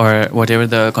relationship or whatever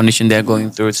the condition they're going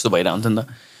through it's so by down and I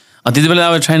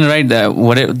was trying to write that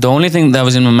whatever the only thing that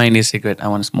was in my mind is cigarette I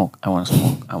want to smoke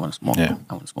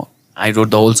I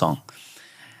wrote the whole song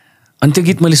and त्यो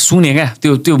गीत मैले सुने क्या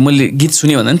त्यो मैले गीत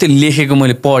सुने भन्दा नि त्यो लेखेको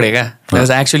मैले पढे क्या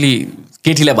because actually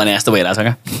केटीलाई भने जस्तो भइरहेछ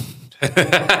क्या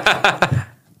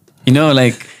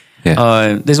like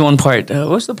there's one part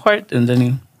what's the part and then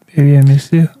baby I miss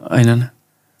you I know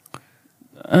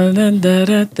Can't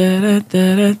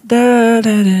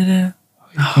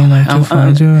like to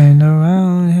find you ain't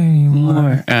around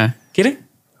anymore. Get it?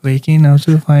 Waking up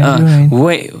to find you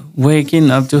ain't.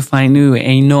 Waking up to find you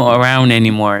ain't no around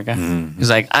anymore. It's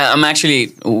like I'm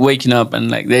actually waking up and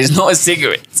like there's no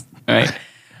cigarettes, right?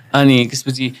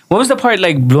 What was the part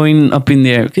like blowing up in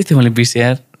there?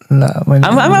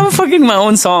 I'm fucking my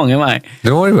own song, am I?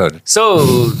 Don't worry about it.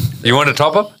 So You want to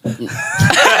top up?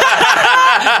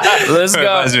 let's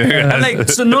go. Like,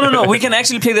 so no. We can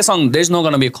actually play the song. There's not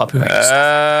gonna be a copyright.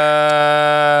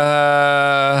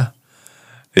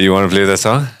 You want to play that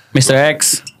song? Mr.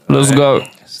 X, let's go.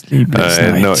 Sleepless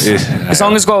nights. The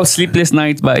song is called "Sleepless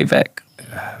Nights" by Vec.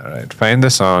 All right, find the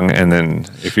song, and then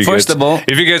if you First of all,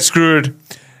 if you get screwed,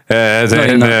 then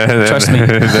trust me.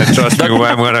 then trust me. Who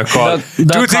I'm gonna call? The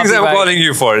Two things I'm copyright. calling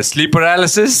you for: sleep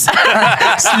paralysis,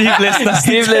 Sleepless nights.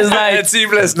 Sleepless and nights.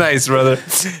 sleepless nights, brother.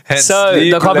 And So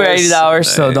the copyright is sleepless ours,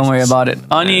 so don't worry nights. about it.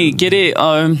 Ani, get it.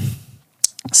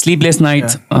 Sleepless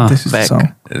Nights. This is the Vec.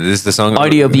 song. This is the song.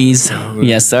 Audio, please.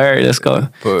 Yes, sir. Let's go.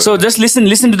 So just listen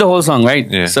to the whole song, right?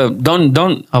 Yeah. So don't.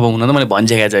 अब हुन त मैले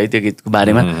भनिसकेको छु है त्यो गीतको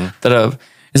बारेमा. तर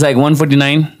it's like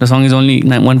 149. The song is only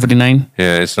 149.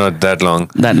 Yeah, it's not that long.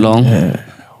 That long.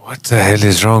 What the hell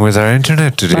is wrong with our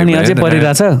internet today, पानी अझै man?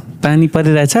 परिरहेछ. पानी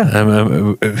परिरहेछ.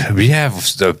 We have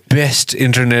the best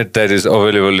internet that is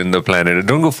available in the planet.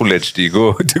 Don't go full HD.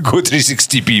 Go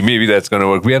 360p. Maybe that's gonna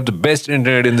work. We have the best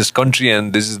internet in this country,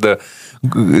 and this is the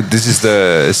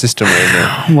system right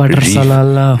now. Water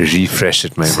salala. Refresh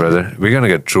it, my brother. We're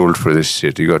gonna get trolled for this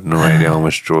shit. You got no idea how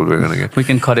much troll we're gonna get. We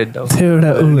can cut it though.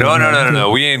 No.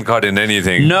 We ain't cutting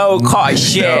anything. No cut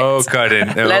shit. No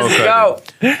cutting. No Let's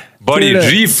cutting. go. Buddy,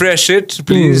 refresh it,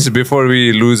 please, before we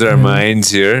lose our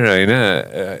minds here.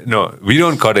 No, we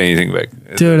don't cut anything back.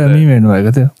 त्यो एउटा meme हेर्नु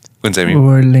भएको थियो कुन चाहिँ meme?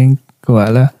 Word लिङ्कको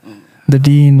वाला the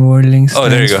D in word link Oh,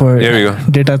 there you go. There we go.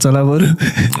 Data चला बरु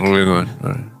We're going. All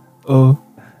right. O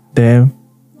dam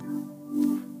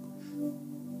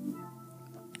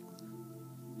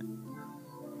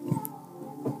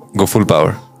Go full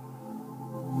power.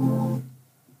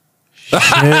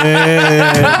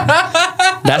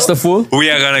 That's the full. We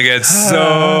are gonna get so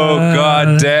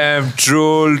goddamn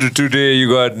trolled today. You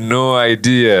got no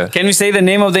idea. Can we say the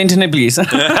name of the internet, please? Are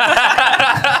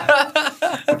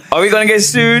we gonna get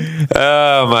sued?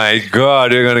 Oh my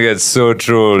god, we're gonna get so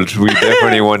trolled. We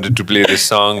definitely wanted to play this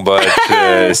song, but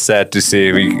sad to say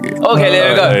we. Okay, there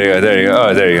you go. There you go.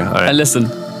 Oh, there you go. All right. And listen.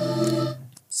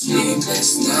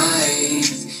 Sleepless nights,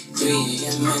 3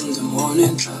 a.m. in the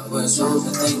morning. I was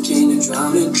overthinking and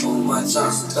drowning. All my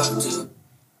thoughts stuck to.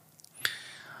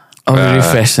 Oh,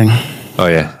 refreshing. Oh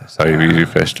yeah, sorry, we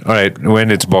refreshed. All right,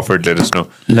 when it's buffered, let us know.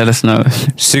 Let us know.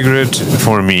 Cigarette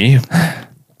for me,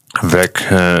 Vec.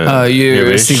 You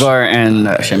wish. cigar and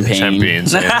champagne.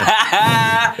 Champagnes.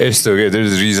 It's okay.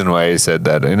 There's a reason why I said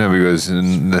that, because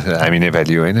हामी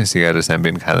नेपाली हो होइन cigar र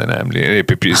champagne खाँदैन हामीले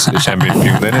champagne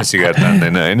पिउँदैन cigar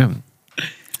तान्दैन होइन.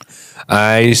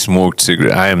 I smoked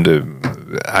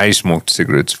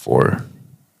cigarettes for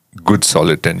good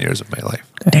solid 10 years of my life.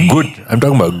 Good. I'm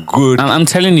talking about good. I'm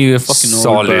telling you, you're fucking old,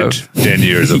 solid bro. 10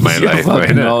 years of my You're life.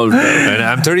 fucking होइन? old, bro. And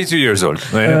I'm 32 years old.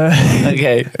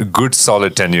 Okay. Good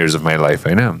solid 10 years of my life.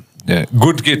 होइन? Yeah.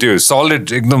 Good के त्यो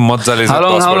solid एकदम मजाले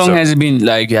How long has it been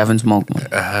like you haven't smoked?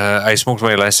 I smoked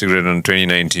my last cigarette in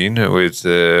 2019 with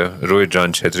Rohit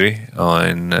John Chetri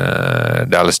in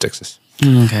Dallas, Texas.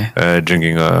 Okay.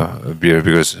 Drinking a beer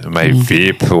because my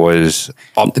vape was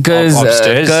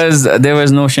Because there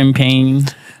was no champagne.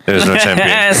 There was no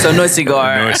champagne. So no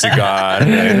cigar. No cigar.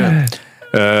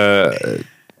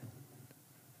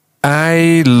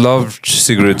 I loved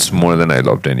cigarettes more than I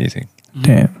loved anything.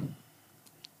 Damn.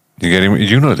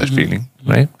 You know that feeling,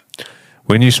 right?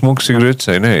 When you smoke cigarettes,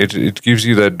 I know it gives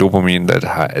you that dopamine, that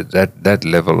high, that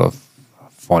level of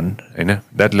fun,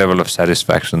 that level of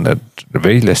satisfaction that the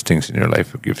very less things in your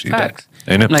life gives you. Facts.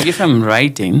 That. I know. Like if I'm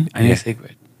writing, I need a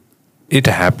cigarette. It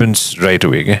happens right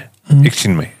away.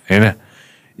 एकछिनमै होइन.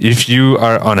 If you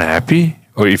are unhappy,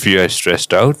 or if you are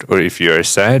stressed out, or if you are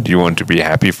sad, you want to be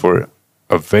happy for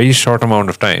a very short amount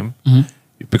of time,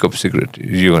 you pick up a cigarette,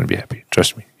 you're going to be happy.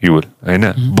 Trust me, you will.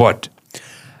 But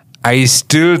I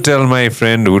still tell my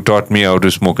friend who taught me how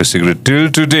to smoke a cigarette till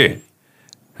today,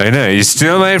 he's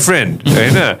still my friend.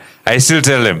 I still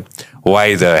tell him,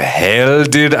 why the hell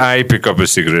did I pick up a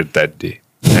cigarette that day?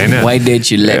 Why did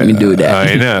you let me do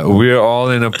that? We're all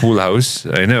in a pool house.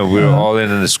 We're all in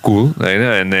a school.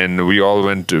 And then we all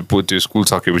went to school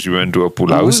soccer, which we went to a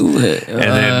pool house.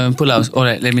 Pool house. All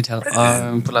right, let me tell.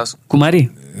 Pool house. Kumari.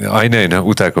 होइन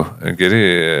उताको के अरे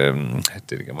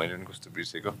त्यतिकै मैले पनि कस्तो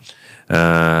बिर्सेको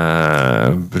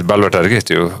बालुवाटार के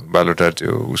त्यो बालुवाटार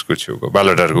त्यो उसको छेउको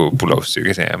बालुवाटारको पुल हाउस थियो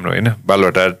कि त्यहाँ हाम्रो होइन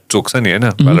बालुवाटार चोक छ नि होइन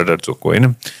बालुवाटार चोकको होइन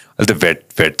अहिले त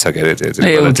भेट छ के अरे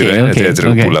त्यहाँतिर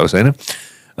पुल हाउस होइन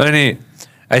अनि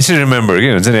आई स्टिल रिमेम्बर के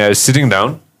हुन्छ नि I was sitting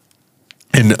down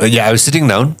and I was sitting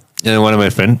down and one of my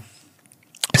friend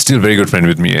still very good friend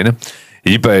with me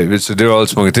so they're all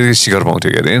smoking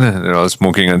they're all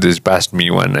smoking and this passed me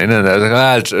one and I was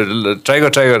like try go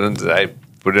and I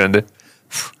put it on the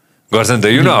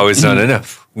गर्छ you know how it's done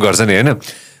गर्छ नि होइन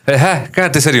कहाँ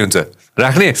त्यसरी हुन्छ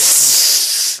राख्ने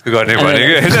गर्ने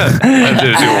भनेको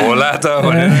होइन होला त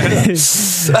भनेर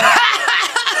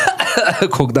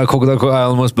खोक्दा I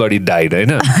almost bloody died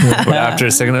होइन but after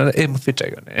a second I was like म फेरि try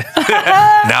गर्ने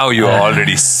now you're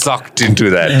already sucked into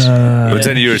that but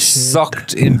then you're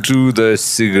sucked into the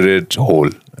cigarette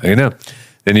hole होइन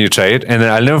then you try it and then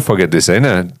I'll never forget this होइन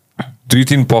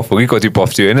 2-3 puff हो कि कति puff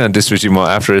थियो होइन त्यसपछि म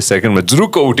after a second म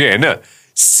जुरुक्क उठेँ होइन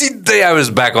सिधै I was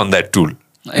back on that tool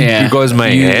because my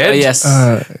head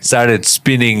started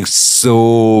spinning so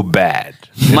bad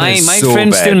my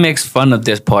friend still makes fun of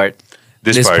this part.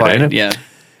 This part, yeah.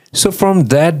 So from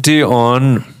that day on,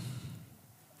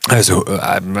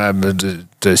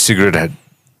 the cigarette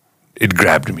it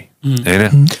grabbed me.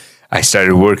 I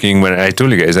started working when I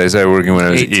told you guys I started working when I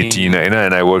was 18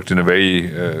 and I worked in a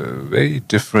very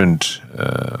different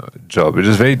job. It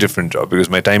was a very different job because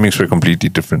my timings were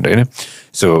completely different.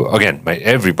 So again,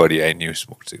 everybody I knew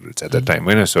smoked cigarettes at that time.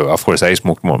 So of course I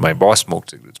smoked more. My boss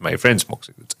smoked cigarettes. My friends smoked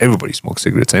cigarettes. Everybody smoked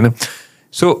cigarettes.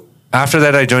 So after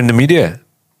that, I joined the media.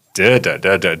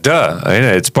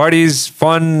 It's parties,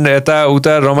 fun, eta,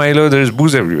 uta, ramailo. There's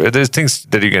booze everywhere. There's things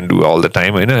that you can do all the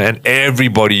time, and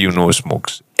everybody you know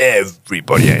smokes.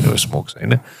 Everybody I know smokes,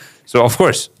 So of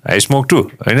course, I smoke too.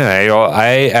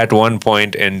 I at one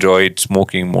point enjoyed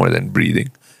smoking more than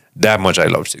breathing. That much I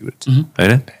love cigarettes.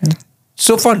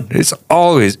 So fun.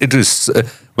 It is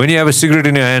when you have a cigarette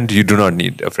in your hand, you do not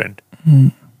need a friend.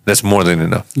 That's more than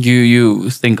enough. You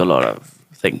think a lot of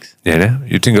things. Yeah,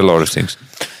 you think a lot of things.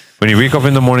 When you wake up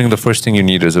in the morning, the first thing you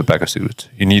need is a pack of cigarettes.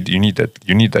 You need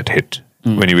that hit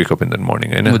when you wake up in the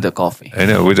morning. With the coffee.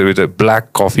 With a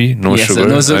black coffee, no sugar.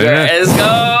 No sugar. Let's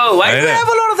go. Why do we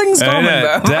have a lot of things common,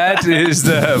 bro? That is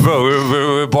bro.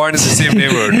 We're born in the same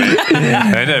neighborhood.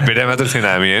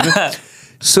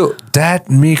 So that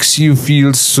makes you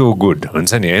feel so good. And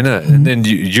then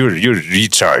you're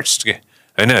recharged.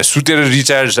 होइन सुतेर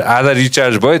recharge आधा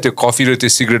recharge भयो त्यो coffee र त्यो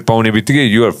cigarette पाउने बित्तिकै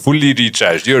you are fully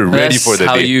recharge you are ready for the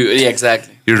day you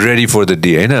are ready for the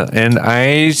day होइन and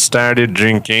I started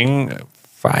drinking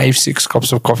 5-6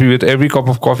 cups of coffee. With every cup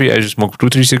of coffee I just smoke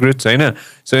 2-3 cigarettes.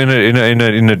 So in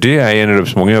a day I ended up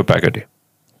smoking a pack a day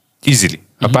easily.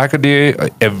 A pack a day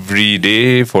every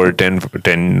day for 10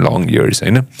 long years.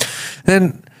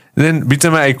 Then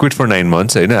बिचमा I quit for 9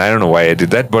 months. I don't know why I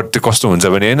did that, but त्यो कस्तो हुन्छ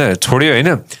भने होइन छोड्यो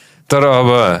होइन तर अब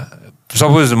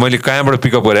सपोज मैले कहाँबाट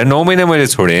पिकअप गरेँ 9 महिना मैले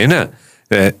छोडेँ होइन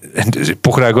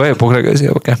पोखरा गएपछि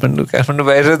अब काठमाडौँ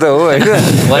बाहिर त हो होइन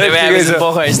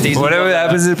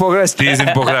पोखरा स्टेज इन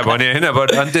पोखरा भने होइन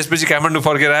बट अनि त्यसपछि काठमाडौँ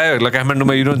फर्केर आयो ल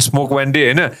काठमाडौँमा you don't smoke one day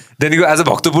होइन त्यहाँदेखिको आज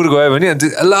भक्तपुर गयो भने अनि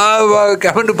ल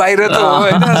काठमाडौँ बाहिर त हो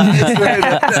होइन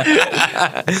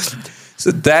So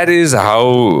that is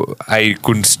how I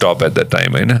couldn't stop at that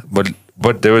time,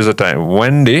 but there was a time.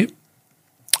 One day,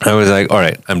 I was like, all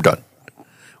right, I'm done.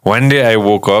 One day I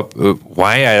woke up.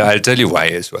 Why? I'll tell you why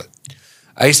as well.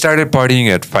 I started partying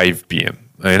at 5 p.m.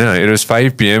 It was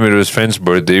 5 p.m. It was friend's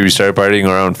birthday. We started partying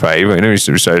around 5. We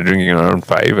started drinking around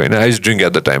 5. I used to drink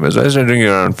at the time as well. I started drinking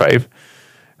around 5.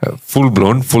 Full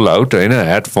blown, full out.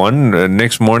 Had fun.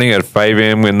 Next morning at 5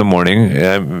 a.m. in the morning,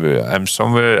 I'm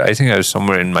somewhere. I think I was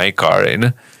somewhere in my car,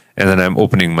 and then I'm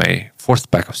opening my 4th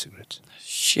pack of cigarettes.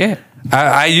 Shit.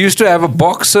 I used to have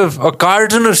a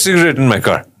carton of cigarette in my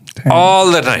car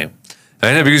all the time.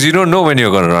 Because you don't know when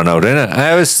you're going to run out.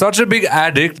 I was such a big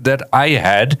addict that I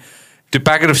had the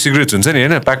packet of cigarettes.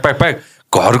 Pack.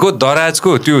 घरको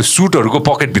दराजको त्यो सुटहरूको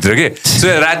पकेटभित्र के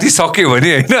राति सक्यो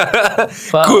भने होइन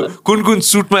कुन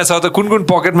सुटमा छ त कुन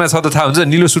पकेटमा छ त थाहा हुन्छ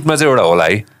निलो सुटमा चाहिँ एउटा होला है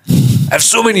I have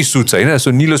so many suites होइन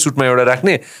सो निलो सुटमा एउटा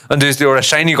राख्ने अनि त्यसपछि एउटा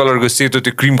साइनी कलरको सेतो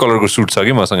त्यो क्रिम कलरको सुट छ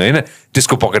कि मसँग होइन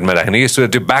त्यसको पकेटमा राख्ने कि सो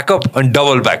त्यो ब्याकअप अनि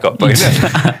डबल ब्याकअप होइन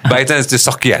बाई चान्स त्यो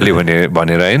सकिहाल्यो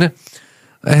भनेर होइन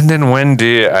and then one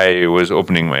day I was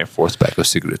opening my 4th pack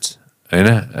of cigarettes. I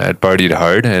had partied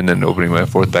hard and then opening my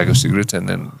 4th pack of cigarettes and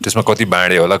then त्यसमा कति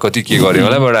बाँडे होला कति के गरे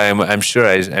होला but I'm sure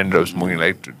I ended up smoking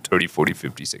like 30, 40,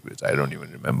 50 cigarettes. I don't even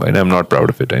remember and I'm not proud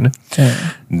of it.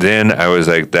 Then I was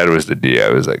like, that was the day I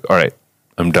was like, all right,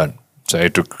 I'm done. So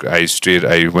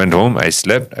I went home, I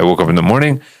slept, I woke up in the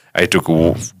morning, I took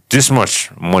this much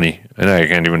money, and I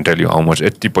can't even tell you how much.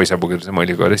 यति पैसा बोकेर चाहिँ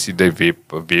मैले गरेँ सिधै vape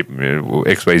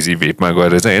XYZ भेपमा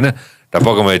गएर चाहिँ होइन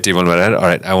टपक्क मैले टेबलमा राखेर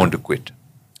alright, I want to quit.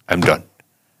 I'm done.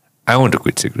 I want to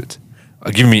quit cigarettes.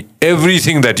 Give me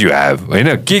everything that you have. होइन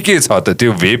के छ त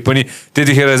त्यो भेप पनि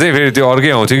त्यतिखेर चाहिँ फेरि त्यो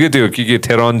अर्कै आउँथ्यो कि त्यो के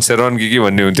थेरन सेरन के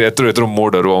भन्ने हुन्थ्यो यत्रो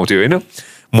मोडहरू आउँथ्यो होइन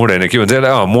मोड होइन के भन्छ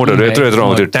मोडहरू यत्रो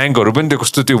आउँथ्यो ट्याङ्कहरू पनि त्यो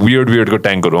कस्तो त्यो वियर्डको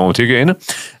ट्याङ्कहरू आउँथ्यो कि होइन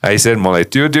आइसेड मलाई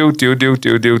त्यो देऊ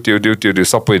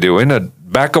सबै देऊ होइन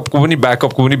ब्याकअपको पनि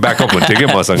ब्याकअप हुन्थ्यो कि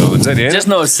मसँग हुन्छ नि just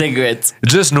no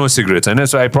cigarettes होइन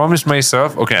सो आई promise my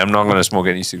self okay I am not gonna smoke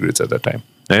any cigarettes at the time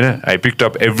होइन I picked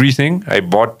up everything I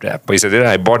but पैसा दिएर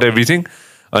आई बट एभ्रिथिङ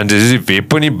अनि त्यसपछि भेप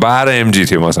पनि 12 mg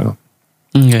थियो मसँग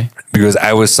because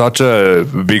I was such a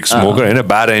big smoker होइन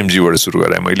 12 mgबाट सुरु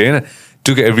गरेँ मैले होइन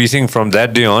took everything from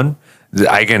that day on.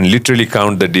 I can literally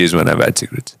count the days when I've had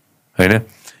cigarettes. Right?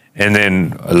 And then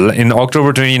in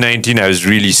October 2019, I was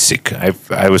really sick.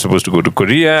 I was supposed to go to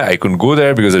Korea. I couldn't go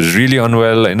there because I was really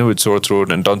unwell, with sore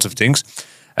throat and tons of things.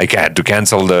 I had to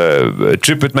cancel the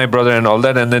trip with my brother and all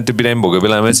that. And then to Bilam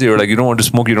Bogabila, you're like, you don't want to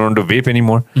smoke, you don't want to vape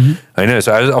anymore. I know.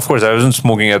 So of course, I wasn't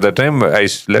smoking at that time. I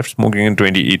left smoking in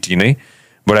 2018,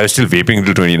 but I was still vaping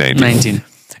till 2019.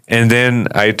 And then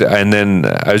I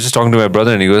was just talking to my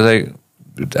brother, and he goes like,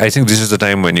 "I think this is the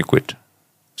time when you quit.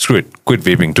 Screw it, quit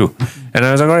vaping too." And I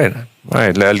was like, "All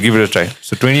right, I'll give it a try."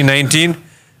 So 2019,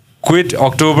 quit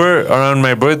October around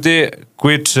my birthday,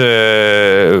 quit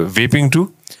vaping too.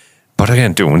 But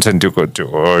again, त्यो हुन्छ नि त्यो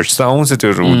ours त आउँछ त्यो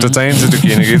रु त चाहिन्छ त्यो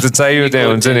केही न केही त चाहियो त्यहाँ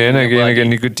हुन्छ नि होइन केही न केही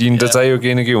निकोटिन त चाहियो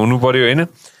केही न केही हुनु पर्यो होइन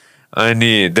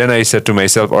अनि then I said to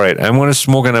myself, all right, I'm going to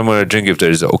smoke and I'm going to drink if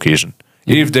there is an occasion.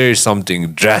 If there is something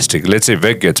drastic, let's say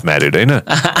Vec gets married,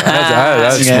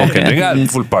 I'll smoke and drink, I'll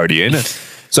full party,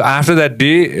 So after that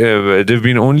day, there have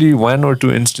been only 1 or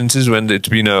 2 instances when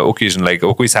it's been an occasion, like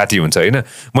कोही साथी हुन्छ होइन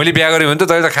मैले बिहा गरेँ भने त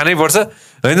तैँले त खानै पर्छ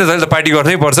होइन तैँले त पार्टी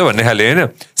गर्नै पर्छ भन्ने खाले होइन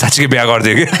साँच्चीकै बिहा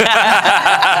गरिदियो कि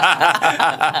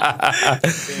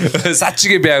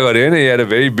साँच्चीकै बिहा गरेँ होइन यहाँ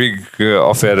भेरी बिग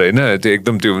अफेयर होइन त्यो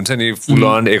एकदम त्यो हुन्छ नि फुल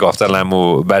अन 1 हप्ता लामो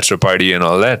bachelor party and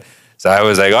all that So I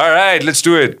was like, all right, let's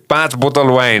do it. 5 bottle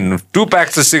wine, 2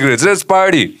 packs of cigarettes, let's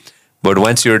party. But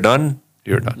once you're done,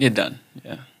 you're done. You're done,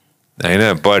 yeah. I know,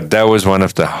 but that was one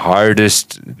of the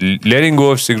hardest, letting go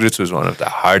of cigarettes was one of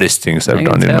the hardest things I've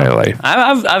done in my life.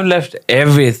 I've left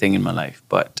everything in my life,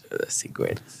 but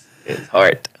cigarettes is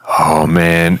hard. Oh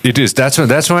man, it is.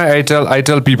 That's why I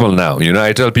tell people now,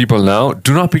 I tell people now,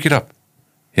 do not pick it up.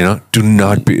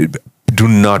 Do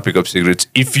not pick up cigarettes.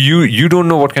 If you don't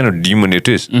know what kind of demon it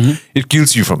is, it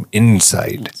kills you from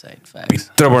inside. Facts.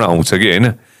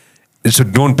 So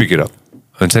don't pick it up.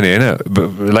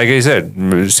 Like I said,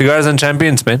 cigars and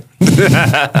champagnes, man.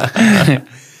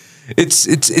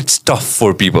 It's tough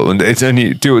for people. It's only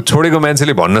छोडेको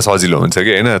मान्छेले भन्न सजिलो हुन्छ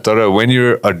कि हैन तर when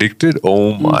you're addicted,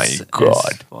 oh my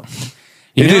god.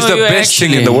 It is the best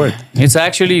thing in the world. It's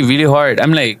actually really hard.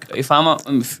 I'm like if I'm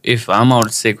out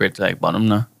of cigarettes, like bottom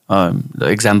na. The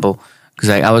example, because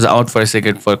I was out for a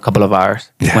cigarette for a couple of hours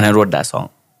when I wrote that song.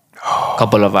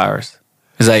 Couple of hours.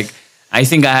 It's like, I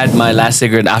think I had my last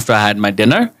cigarette after I had my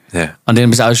dinner. Yeah. And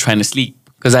then I was trying to sleep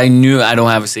because I knew I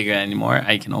don't have a cigarette anymore.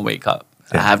 I cannot wake up.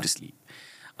 So I have to sleep.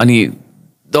 And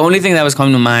the only thing that was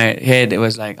coming to my head, it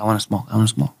was like, I want to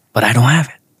smoke. But I don't have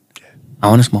it. I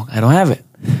want to smoke. I don't have it.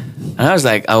 And I was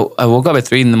like, I woke up at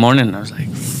 3 in the morning. And I was like,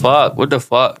 fuck, what the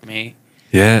fuck, mate?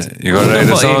 Yeah, you gotta write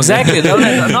a song. Exactly.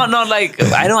 Not like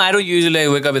I don't usually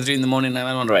wake up at 3 in the morning and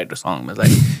I want to write a song. But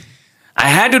like I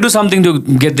had to do something to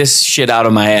get this shit out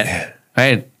of my head.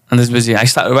 Right? And this busy. I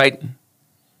started writing.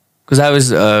 Because I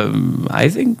was I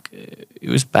think it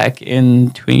was back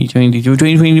in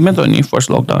 2020 first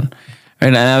lockdown. Right?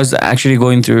 And I was actually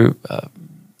going through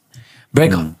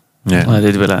breakup.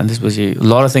 And this was a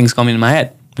lot of things coming in my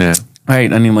head. Yeah.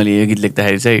 Right? And मैले यो गीत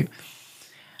लेख्दाखेरि चाहिँ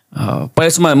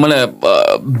पहिलासम्म मलाई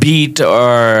bit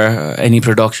or any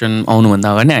production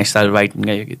आउनुभन्दा अगाडि नै I started writing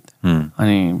यो गीत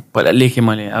अनि पहिला लेखेँ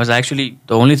मैले I was actually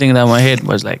the only thing that in my head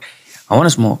was like I want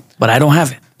to smoke but I don't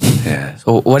have it.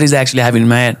 So what is actually happening in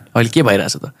my head? अहिले के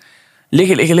भइरहेछ त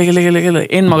लेखेँ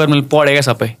end मगर मैले पढेँ क्या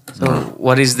सबै so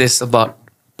what is this about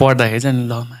पढ्दाखेरि चाहिँ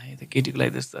ल केटीको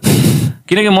लागि त्यस्तो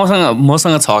किनकि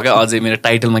मसँग छ क्या अझै मेरो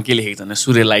टाइटलमा के लेखेको छ भने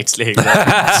सूर्य लाइट्स लेखेको छ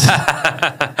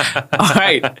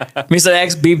Alright, Mr.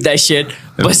 X beep that shit,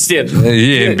 but still he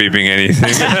ain't beeping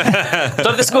anything.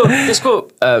 तर त्यसको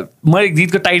मैले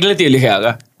गीतको टाइटलै त्यो लेखेको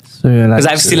क्या because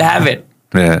I still have it.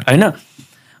 Yeah. होइन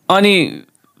अनि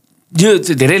यो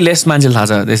चाहिँ धेरै लेस मान्छेले थाहा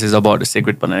छ दिस इज अबाउट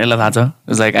सिक्रेट भनेर यसलाई थाहा छ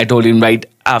it's like I told him right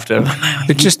after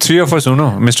It's just 3 of us,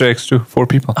 Mr. X2, 4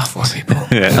 people.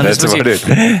 Yeah, that's about it.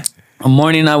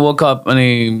 Morning I woke up and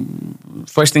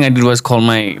first thing I did was call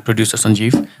my producer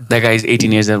Sanjeev. That guy is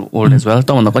 18 years old as well.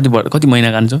 त भन्दा कति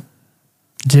महिना कान्छ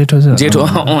जेठो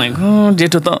oh my god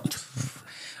जेठो त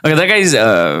okay that guy is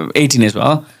 18 as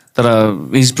well तर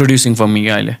he's producing for me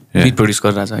अहिले beat produce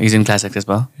गरिरहेछ he's in class as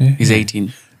well he's 18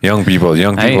 young people यो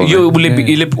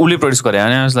उसले produce गरे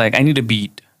and I was like I need a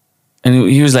beat and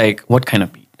he was like what kind of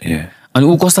beat अनि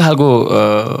ऊ कस्तो खालको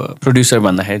producer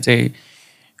भन्दाखेरि चाहिँ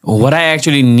what I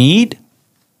actually need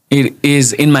it is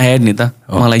in my head नि त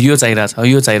मलाई यो चाहिरहेछ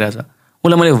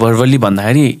उसलाई मैले verbally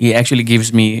भन्दाखेरि he actually gives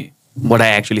me what I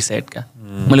actually said का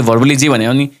मैले verbally जे भने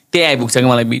अनि त्यही आइपुग्छ कि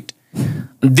मलाई beat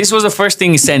this was the first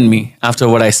thing he sent me after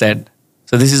what I said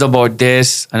so this is about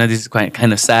this and this is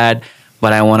kind of sad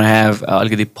but I want to have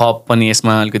अलिकति pop पनि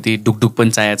यसमा अलिकति डुक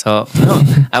पनि चाहिएको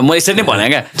छ म यसरी नै भने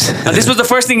क्या this was the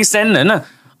first thing he sent हैन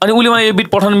अनि उसले मलाई यो बिट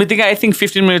पठाउनु बित्तिकै आई थिङ्क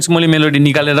 15 मिनट्स मैले मेलोडी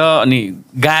निकालेर अनि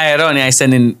गाएर अनि आई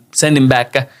सेन्ड हिम ब्याक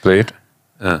का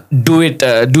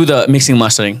डु द मिक्सिङ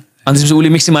मास्टरिङ अनि त्यसपछि उसले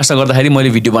मिक्सिङ मास्टर गर्दाखेरि मैले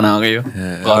भिडियो बनाएको यो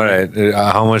Alright,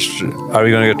 how much are we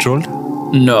going to get trolled?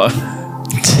 No.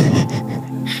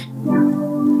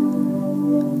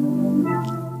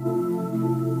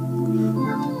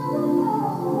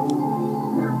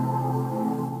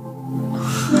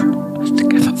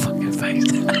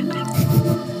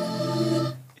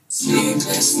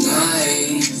 Sleepless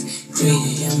nights, 3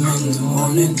 a.m. in the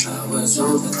morning, I was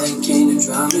overthinking and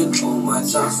drowning. All my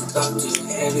thoughts about to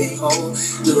heavy hole,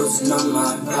 losing on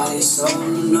my body, so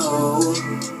no.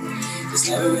 This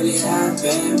never really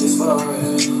happened before.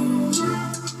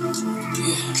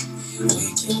 Yeah,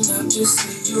 waking up to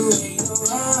see you ain't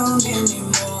around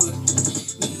anymore.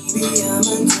 Maybe I'm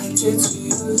addicted to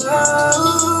your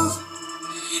love.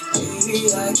 Baby,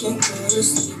 I can't go to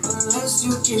sleep unless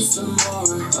you give some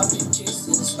more of your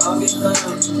kisses, of your love,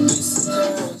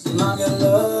 whispers, and all your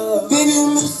love. Baby, I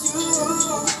miss you.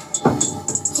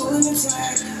 Holding it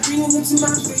tight, breathing into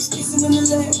my face, kissing in the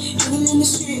left, running in the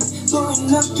street,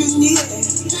 blowing up in the air.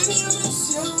 Baby, I miss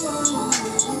you.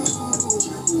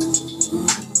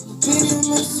 Baby, I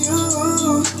miss you.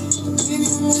 Baby,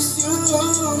 I miss you.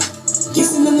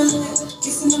 Kissing in the left,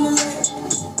 kissing in the left.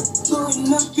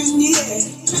 Blowing up in the air.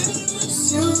 Baby, I miss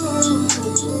you.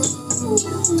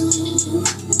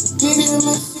 Baby, I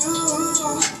miss you.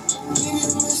 Baby,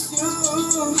 I miss you.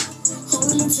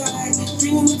 Holding it tight,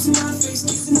 breathing into my face,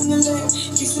 kissing in the left,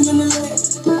 kissing in the left.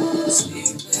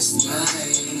 Sleepless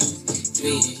night, 3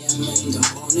 a.m. in the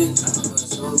morning, I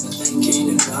was overthinking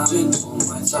and drowning. All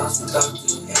my thoughts without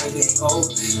you, heavy hole,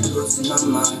 losing on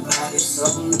my body, so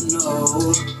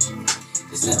no.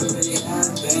 This never really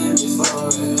happened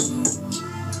before.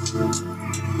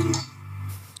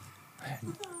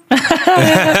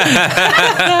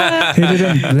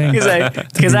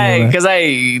 Because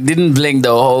I didn't blink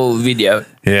the whole video.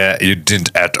 Yeah, you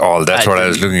didn't at all. That's what I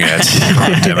was looking at.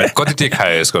 God damn it. Kati take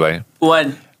high यसको लागि?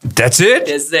 1. That's it?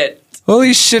 That's it.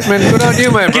 Holy shit, man. Good on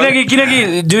you, man.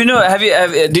 किनकि do you know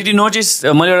did you notice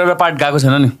मैले एउटा part गाएको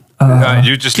छैन नि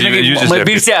You just leave it. You just my left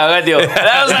beat it. say I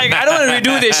was like I don't want to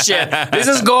redo this shit.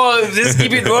 Let's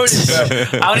keep it rolling.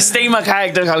 I want to stay in my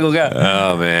character खालको क्या.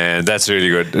 Oh man, that's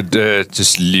really good.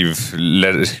 Just leave.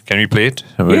 Can we play it?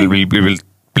 We will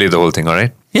play the whole thing. All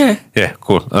right. Yeah. Yeah.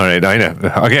 Cool. All right. I know.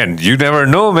 Again, you never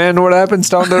know, man. What happens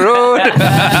down the road?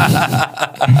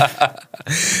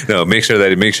 No. Make sure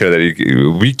that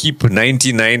we keep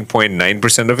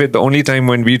 99.9% of it. The only time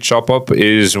when we chop up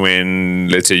is when,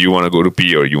 let's say, you want to go to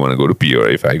pee, or you want to go to pee, or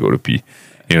if I go to pee,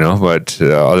 But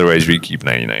otherwise, we keep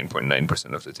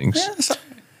 99.9% of the things. Yeah,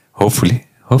 Hopefully.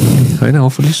 I know.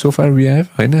 Hopefully, so far we have.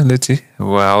 I know. Let's see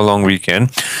how long we can.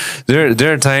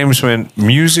 There are times when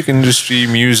music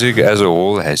as a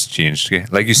whole has changed. Okay?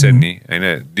 Like you said, I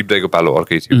know. Deep Daigo Palo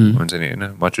orkai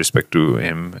थियो. Much respect to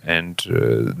him and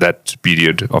that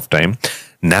period of time.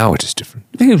 Now it is different.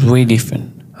 I think it's way different.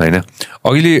 I know.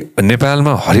 अहिले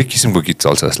नेपालमा हरेक किसिमको गीत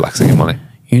चल्छ जस्तो लाग्छ कि मलाई.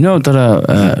 तर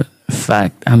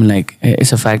fact, I'm like,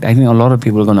 it's a fact. I think a lot of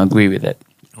people are gonna agree with it.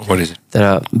 What is it?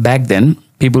 Back then,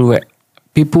 people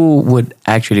would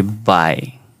actually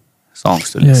buy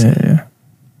songs to listen. Yeah.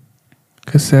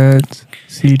 Cassettes,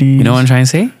 CDs. You know what I'm trying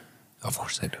to say? Of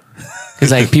course I do.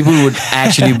 It's like people would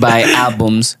actually buy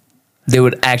albums. They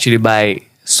would actually buy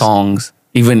songs,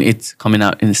 even it's coming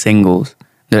out in singles.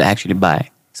 They would actually buy.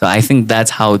 So I think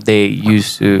that's how they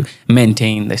used to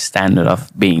maintain the standard of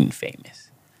being famous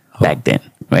back then,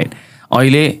 right?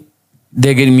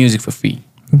 They're getting music for free.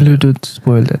 Bluetooth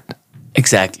spoiled it.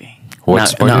 Exactly.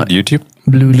 What's Now- it? YouTube?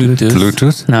 Bluetooth.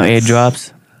 Bluetooth? Now airdrops.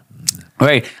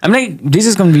 Right. I'm like, this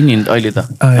is convenient. अहिले त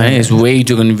yeah. It's way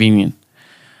too convenient.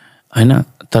 होइन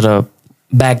तर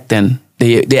back then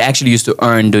they actually used to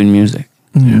earn doing music.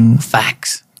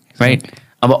 Facts. Right.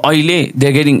 अब अहिले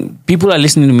they're getting, people are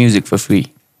listening to music for free.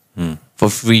 For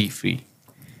free.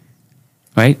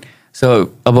 Right.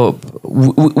 So about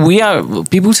we are,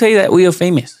 people say that we are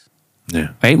famous. Yeah.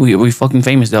 Right. We're fucking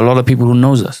famous. There are a lot of people who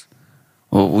knows us.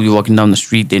 Or you're walking down the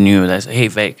street, they knew that, hey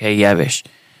Vek, hey Yavish,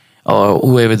 or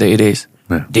whoever it is.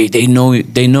 Yeah. They know you.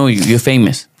 You're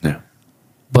famous. Yeah.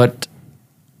 But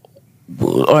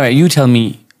all right, you tell me,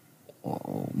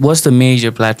 what's the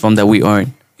major platform that we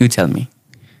earn? You tell me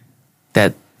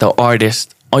that the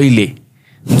artist अहिले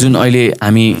जुन अहिले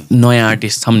हामी नयाँ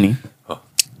artist छौँ नि,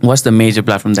 what's the major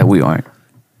platform that we earn?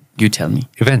 You tell me.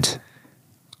 Events.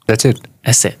 That's it.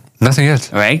 That's it. Nothing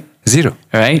else. Right? Zero.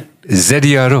 Right?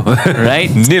 ZERO. Right?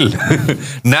 Nil.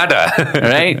 Nada.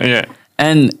 Right? Yeah.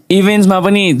 And events ma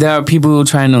पनि there are people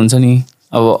trying हुन्छ नि,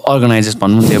 अब organizers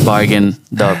भन्नु they bargain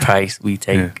the price we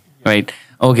take. Yeah. Right?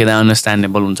 Okay, that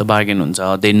understandable हुन्छ, bargain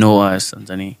हुन्छ, they know us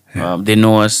हुन्छ नि, they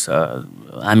know us,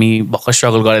 हामी भर्खर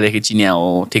struggle गरेदेखि चिन्या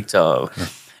हो, ठिक छ,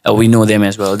 we know them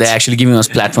as well, they're actually giving us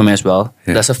platform as well.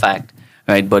 Yeah. That's a fact,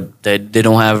 right? But they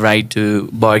don't have right to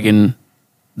bargain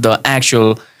the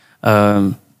actual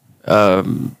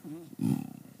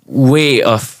way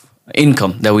of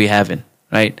income that we have in,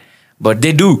 right? But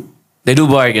they do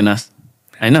bargain us,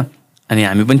 I know. अनि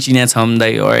हामी पनि चिनेका छौँ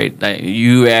दाइ, alright,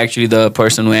 you were actually the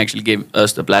person who actually gave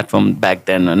us the platform back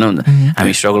then, होइन,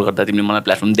 हामी struggle गर्दा तिमीले मलाई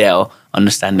platform दियो,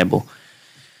 अन्डरस्ट्यान्डेबल.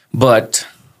 बट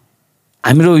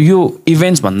हाम्रो यो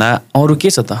इभेन्ट्स भन्दा अरू के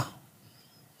छ त?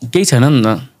 केही छैन नि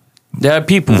त. There are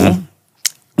people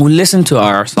who listen to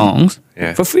our songs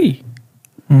for free.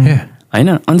 Yeah. होइन,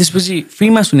 अनि त्यसपछि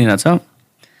फ्रीमा सुनिरहेछ,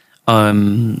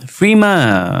 फ्रीमा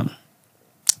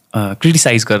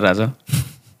क्रिटिसाइज गरिरहेछ,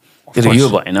 त्यो यो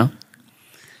भएन.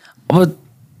 अब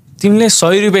तिमीले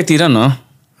 100 रुपियाँ तिर न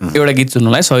एउटा गीत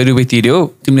सुन्नुलाई, 100 रुपियाँ तिर्यो,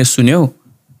 तिमीले सुन्यौ,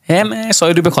 हेमे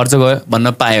 100 रुपियाँ खर्च गयो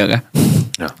भन्न पायो क्या,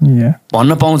 Yeah.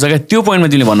 भन्न पाउँछ क्या, त्यो पोइन्टमा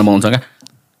तिमीले भन्न पाउँछ क्या.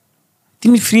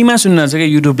 तिमी फ्रीमा सुन्नुहुन्छ क्या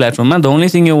युट्युब प्लेटफर्ममा, the only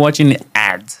thing you watching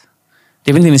ads,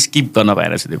 त्यो पनि तिमीले स्किप गर्न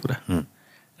पाइरहेछ त्यो कुरा,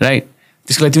 राइट?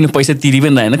 त्यसको लागि तिमीले पैसा तिरि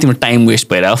पनि रहेन, तिम्रो टाइम वेस्ट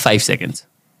भइरहेको 5 seconds,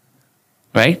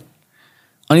 राइट?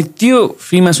 अनि त्यो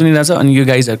फ्रीमा सुनिरहेछ, अनि you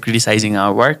guys are criticising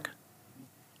our work.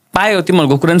 पायो,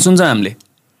 तिमीहरूको कुरा नि सुन्छ हामीले.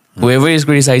 Whoever is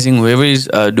criticizing, whoever is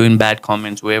doing bad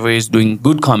comments, whoever is doing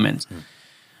good comments,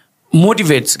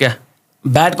 motivates क्या.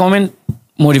 Bad comment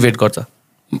मोटिभेट गर्छ.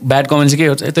 ब्याड कमेन्ट चाहिँ के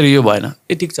गर्छ, तर यो भएन,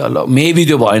 ए ठिक छ ल, मेबी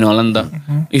त्यो भएन होला नि त.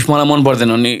 इफ मलाई मन पर्दैन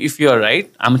भने, if you are right,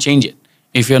 I'm change it,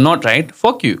 if you are not right,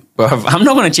 fuck you, I'm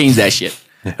not gonna change that shit,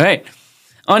 right?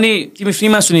 अनि तिमी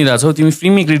फ्रीमा सुनिरहेछौ, तिमी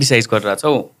फ्रीमै क्रिटिसाइज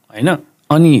गरिरहेछौ, होइन?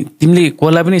 अनि तिमीले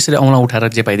कसलाई पनि यसरी औँला उठाएर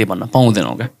जे पाइदिए भन्न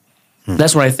पाउँदैनौ क्या.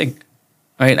 That's what I think,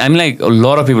 right? I'm like, a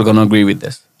lot of people gonna agree with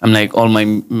this. I'm like, all my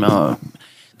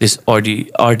this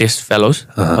artist fellows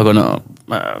are gonna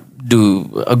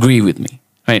agree with me,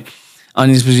 right?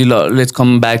 And let's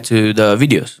come back to the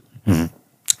videos.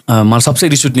 मलाई सबसे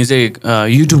रिस उठ्ने चाहिँ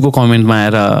युट्युबको कमेन्टमा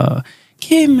आएर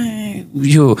केमा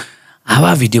यो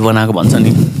हावा video बनाएको भन्छ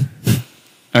नि,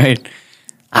 राइट?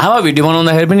 हावा भिडियो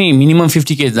बनाउँदाखेरि पनि मिनिमम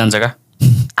 50K जान्छ क्या,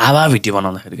 हावा भिडियो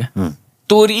बनाउँदाखेरि क्या.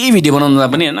 तोरी भिडियो बनाउँदा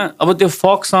पनि होइन, अब त्यो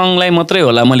फक सङलाई मात्रै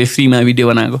होला मैले फ्रीमा भिडियो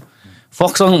बनाएको.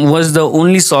 फक सङ वाज द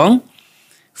ओन्ली सङ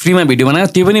फ्रीमा भिडियो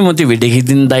बनाएको, त्यो पनि म त्यो भिडियो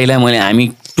खिचिदिनु दाइलाई मैले, हामी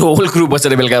होल क्रू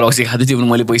बसेर बेलुका रक्सी खाँदै, त्यो पनि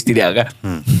मैले पैसा तिरेको क्या,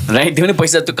 राइट? त्यो पनि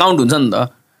पैसा, त्यो काउन्ट हुन्छ नि त,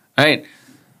 राइट?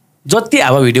 जति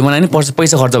हावा भिडियो बनायो नि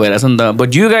पैसा खर्च भइरहेछ नि त.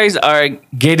 But you guys are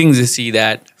getting to see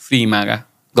that फ्रीमा क्या,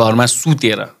 घरमा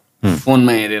सुतेर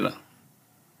फोनमा हेरेर,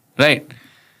 राइट?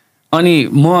 अनि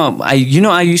म I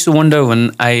use to wonder when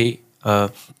I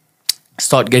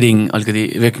start getting अलिकति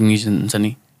रेकग्निसन हुन्छ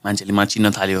नि, मान्छेले मलाई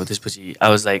चिन्न थाल्यो, त्यसपछि आई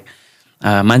वाज लाइक,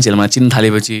 मान्छेहरूले मलाई चिन्न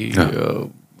थालेपछि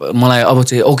मलाई अब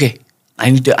चाहिँ okay,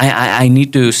 I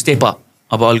need to step up,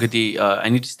 अब अलिकति I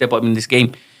need to step up in this game,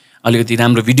 अलिकति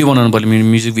राम्रो भिडियो बनाउनु पऱ्यो, मेरो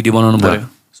म्युजिक भिडियो बनाउनु पऱ्यो.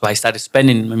 So I start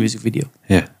spending my music video,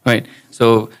 right? So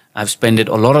I have spended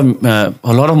a lot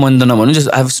of money त नभनौँ, just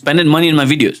I have spended money in my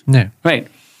videos, right?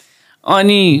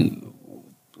 अनि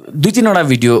 2-3वटा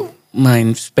भिडियोमा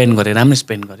स्पेन्ड गरेँ, राम्रो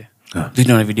स्पेन्ड गरेँ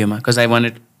 2-3वटा भिडियोमा, because I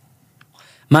wanted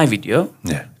my video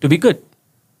to be good,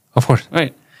 of course,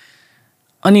 right?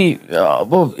 अनि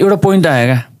अब एउटा पोइन्ट आयो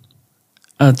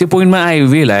क्या, त्यो पोइन्टमा आई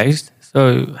रियलाइज, सो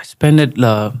आई स्पेन्डेड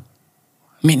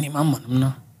मिनिमम भनौँ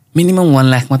न, मिनिमम 1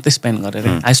 लाख मात्रै स्पेन्ड गरेर,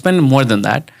 I spend more than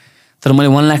that, तर मैले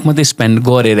 1 लाख मात्रै स्पेन्ड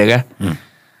गरेर क्या.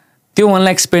 त्यो 1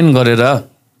 लाख स्पेन्ड गरेर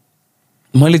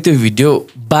मैले त्यो भिडियो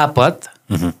बापत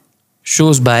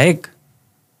सोज बाहेक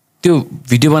त्यो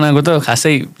भिडियो बनाएको त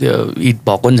खासै हिट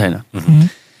भएको पनि छैन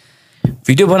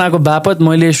भिडियो बनाएको बापत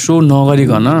मैले सो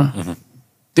नगरिकन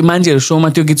त्यो मान्छेहरू सोमा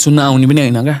त्यो गीत सुन्न आउने पनि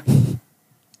होइन क्या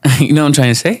किन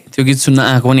छैन है त्यो गीत सुन्न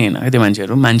आएको पनि होइन क्या त्यो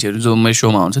मान्छेहरू जो मेरो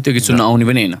सोमा हुन्छ त्यो गीत सुन्न आउने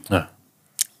पनि होइन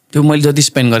त्यो मैले जति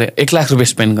स्पेन्ड गरेँ 1 लाख रुपियाँ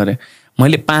स्पेन्ड गरेँ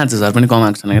मैले 5,000 पनि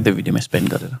कमाएको छैन क्या त्यो भिडियोमा स्पेन्ड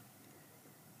गरेर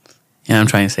I'm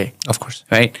trying to say of course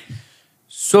right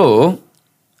so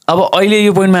अब अहिले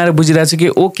यो पोइन्टमा आएर बुझिरहेको छु कि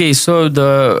okay so the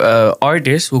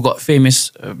artist who got famous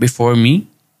before me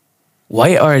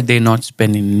why are they not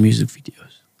spend in music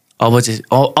videos अब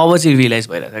चाहिँ रियलाइज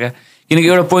भइरहेको छ क्या किनकि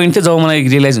एउटा पोइन्ट थियो जब मलाई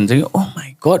रियलाइज हुन्छ कि oh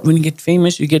my god when you get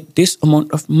famous you get this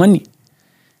amount of money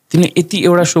तिमीले यति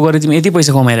एउटा सो गरेर तिमी यति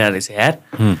पैसा कमाइरहेको रहेछ यार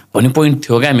भन्ने पोइन्ट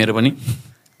थियो क्या मेरो पनि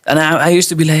And I used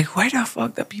to be like, why the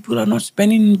fuck the people are not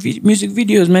spending music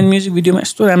videos, man? Music video मा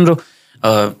यस्तो राम्रो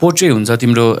पोर्ट्रे हुन्छ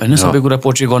तिम्रो होइन सबै कुरा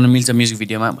पोर्ट्रे गर्न मिल्छ म्युजिक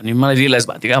भिडियोमा भन्ने मलाई रियलाइज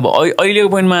भएको थियो अब अहिलेको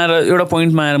पोइन्टमा आएर एउटा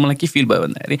पोइन्टमा आएर मलाई के फिल भयो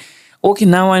भन्दाखेरि okay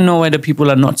now I know why the people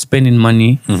are not spending money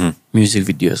music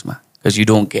भिडियोजमा because you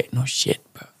don't get no shit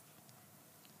bro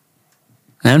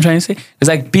I'm trying to say it's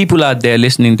like people out there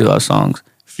listening to our songs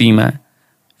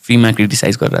फ्रीमा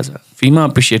criticise गरिरहेछ फ्रीमा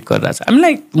appreciate गरिरहेछ हामी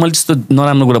like मैले त्यस्तो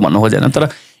नराम्रो कुरा भन्नु खोजेन तर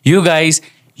यु गाइज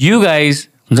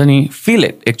हुन्छ नि फिल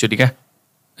इट एक्चुअली क्या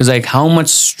it's like how much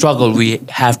struggle we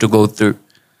have to go through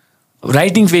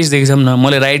writing phase देखेछौँ न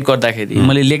मैले राइट गर्दाखेरि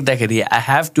मैले लेख्दाखेरि I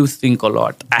have to think a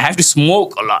lot I have to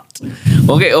smoke a lot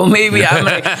okay oh maybe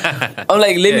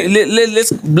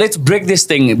let's break this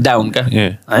thing down क्या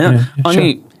होइन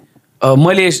अनि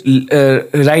मैले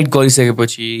राइट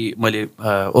गरिसकेपछि मैले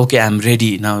okay I am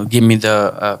ready now give me the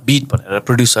beat भनेर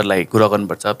प्रड्युसरलाई कुरा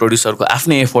गर्नुपर्छ प्रड्युसरको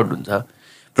आफ्नै एफोर्ट हुन्छ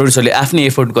प्रड्युसरले आफ्नै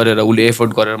एफोर्ट गरेर उसले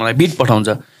एफोर्ट गरेर मलाई बिट पठाउँछ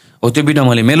हो त्यो बिटमा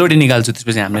मैले मेलोडी निकाल्छु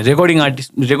त्यसपछि हामीले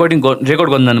रेकर्ड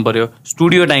गर्न जानु पऱ्यो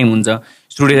स्टुडियो टाइम हुन्छ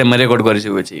स्टुडियो टाइममा रेकर्ड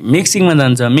गरिसकेपछि मिक्सिङमा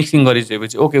जान्छ मिक्सिङ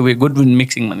गरिसकेपछि okay we good with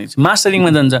mixing भनेपछि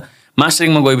मास्टरिङमा जान्छ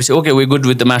मास्टरिङमा गएपछि okay we good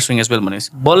with the mastering as well भनेपछि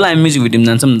बल्ल हामी म्युजिक भिडियोमा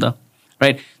जान्छौँ नि त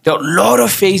राइट त्यो लट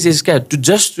अफ फेजेस क्या to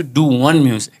do one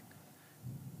music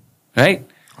right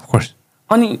of course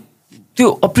अनि त्यो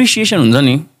अप्रिसिएसन हुन्छ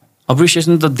नि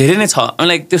अप्रिसिएसन त धेरै नै छ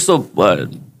लाइक त्यस्तो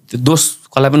दोष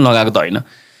कसलाई पनि लगाएको त होइन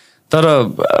तर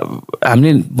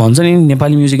हामीले भन्छ नि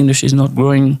Nepali music industry is not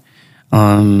growing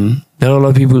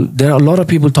there are lot of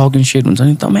people talking shit हुन्छ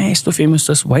नि तपाईँ यस्तो फेमस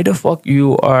छस् why the fuck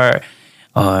you are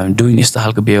doing यस्तो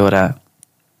खालको बेहोरा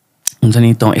हुन्छ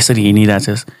नि त यसरी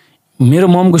हिँडिरहेछस् मेरो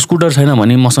ममको स्कुटर छैन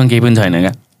भने मसँग केही पनि छैन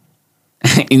क्या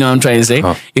you know what I'm trying to say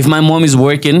if my mom is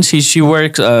working she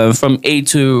works from 8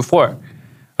 to 4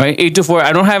 right 8 to 4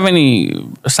 I don't have any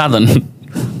sadhan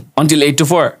until 8 to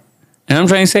 4 you know what I'm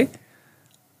trying to say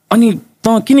अनि त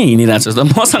किन हिँडिरहेको छ त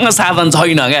मसँग साधन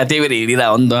छैन क्या त्यही भएर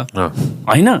हिँडिरहेको हो नि त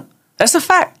होइन द्याट्स द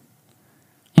फ्याक्ट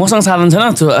मसँग साधन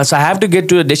छैन so I have to get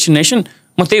to a destination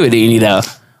म त्यही भएर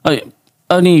हिँडिरहेको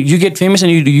अनि you get famous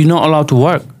and you not allowed to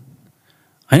work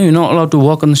होइन you not allowed to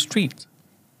work on the street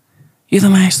यो त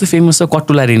मलाई यस्तो फेमस छ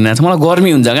कट्टु लगाएर हिँडिरहेको छ मलाई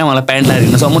गर्मी हुन्छ क्या मलाई प्यान्ट लगाएर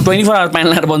हिँड्नु म 24 आवर प्यान्ट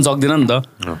लगाएर बस्नु सक्दिनँ नि त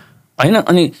होइन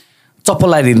अनि चप्पल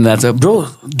लगाएर हिँडिरहेको छ bro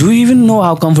do you even know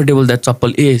how comfortable that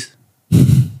chappal is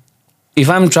if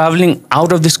I'm traveling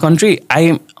out of this country, I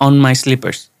am on my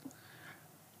slippers.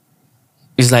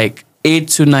 It's like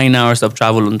 8 to 9 hours of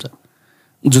travel.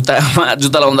 Juta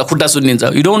launda khutta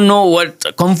sunnincha. You don't know what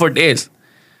comfort is.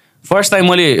 First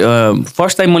time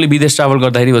मैले विदेश travel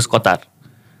गर्दाखेरि was Qatar.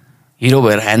 Hero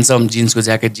भएर handsome jeans को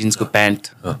jacket, jeans को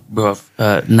pant,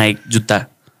 Nike जुत्ता.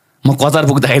 म कतार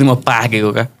पुग्दाखेरि म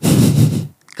पाकेको क्या.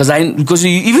 Because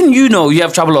even you know you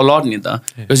have traveled a lot नि त.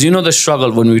 Because you know the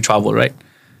struggle when we travel, right?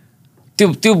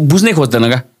 त्यो बुझ्नै खोज्दैन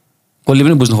क्या कसले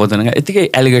पनि बुझ्नु खोज्दैन क्या यत्तिकै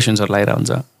एलिगेसन्सहरू लगाइरहेको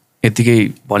हुन्छ यत्तिकै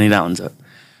भनिरहेको हुन्छ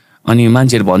अनि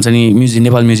मान्छेहरू भन्छ नि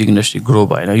नेपाल म्युजिक इन्डस्ट्री ग्रो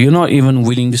भएन you not even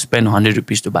willing to spend 100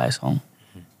 rupees to buy a song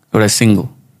एउटा सिङ्गल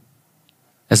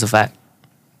एज अ फ्याक्ट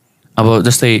अब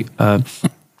जस्तै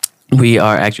we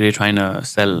are actually trying to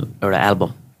sell एउटा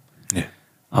एल्बम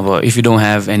अब if you don't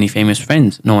have any famous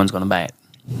friends no one's gonna buy it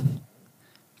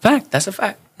fact that's a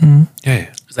fact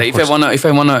if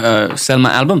I want sell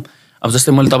my album अब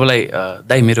जस्तै मैले तपाईँलाई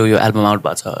दाइ मेरो यो album out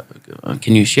भएको छ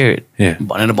क्यान you share it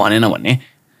भनेर भनेन भने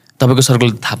तपाईँको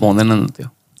सर्कल थाहा पाउँदैन नि त्यो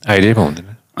आइडिया पाउँदैन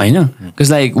होइन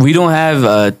because like we don't have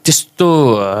त्यस्तो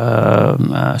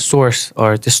सोर्स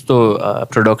अर त्यस्तो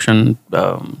production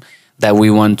that we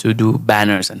want to do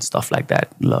banners and stuff like that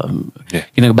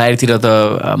किनकि बाहिरतिर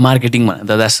त मार्केटिङ भनेर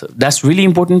त that's really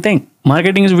important thing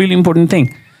marketing is really important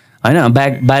thing होइन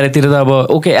बाहिरतिर त अब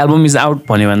ओके एल्बम इज आउट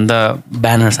भन्यो भने त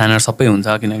ब्यानर स्यानर सबै हुन्छ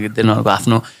किनकि तिनीहरूको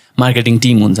आफ्नो मार्केटिङ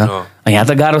टिम हुन्छ यहाँ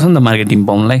त गाह्रो छ नि त मार्केटिङ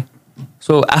पाउनुलाई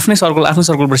सो आफ्नै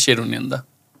सर्कलबाट सेयर हुने हो नि त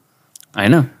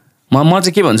होइन म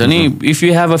चाहिँ के भन्छु नि if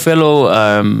you have a fellow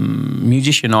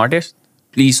musician artist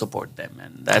please support them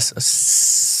and that's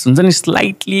हुन्छ नि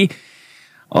स्लाइटली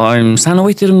सानो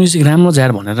वै तेरो म्युजिक राम्रो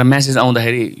झ्यार भनेर म्यासेज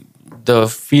आउँदाखेरि the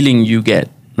feeling you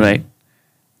get right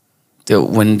त्यो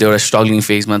वेन त्यो एउटा स्ट्रगलिङ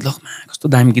फेजमा ल कस्तो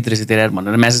दामी गीत रहेछ तेरो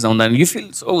भनेर म्यासेज आउँदा यु फिल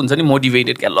सो हुन्छ नि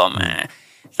मोटिभेटेड क्या ल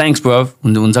थ्याङ्क्स ब्रो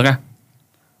हुन्छ क्या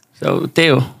सो त्यही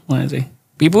हो मलाई चाहिँ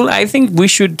people I think we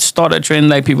should start a trend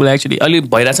like people actually Ali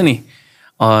bhaira cha ni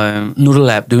Noodle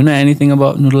app do you know anything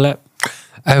about Noodle app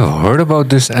I've heard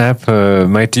about this app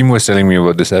my team was telling me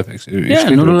about this app yeah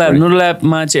Noodle app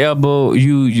ma chai abo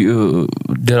you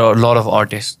there are a lot of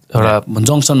artists or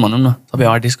junction bhanau na sabai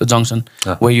artist ko junction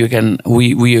where you can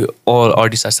we all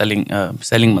artists are selling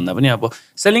bhanda pani abo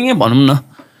selling ए भनौं न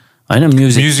हैन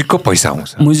music को पैसा आउँछ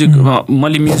music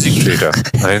मैले music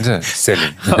हैन selling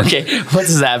okay what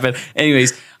is happen anyways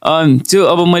त्यो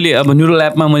अब मैले अब न्युरल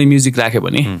एपमा मैले म्युजिक राखे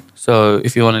भने so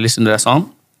if you want to listen to the सङ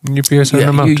you pay a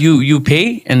certain amount you pay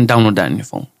and download that on your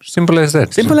phone simple as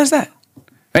that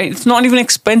right it's not even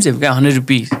expensive 100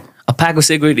 rupees a pack of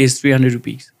cigarette is 300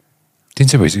 rupees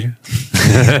 300 पैसा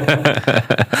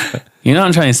you know what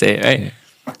I'm trying to say right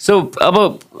so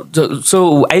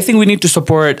I think we need to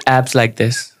support apps like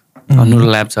this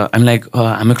Noodle app छ I'm like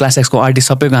हाम्रो class एक्सको artist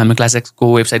सबैको हाम्रो class एक्सको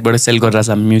वेबसाइटबाट cell गरेर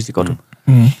छ म्युजिकहरू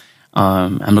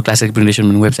हाम्रो class X presentation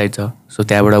भन्ने वेबसाइट छ सो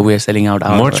त्यहाँबाट वी आर सेलिङ आउट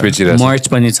मर्च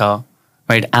पनि छ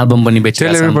राइट एल्बम पनि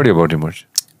बेचिरहेको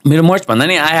छ मेरो मर्च भन्दा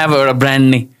नि आई हेभ एउटा ब्रान्ड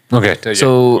नै okay so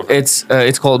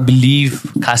it's called Believe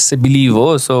खास चाहिँ Believe हो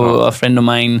so a friend of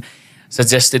mine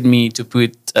suggested me to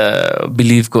put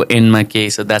Believe को end मा के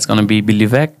so that's gonna be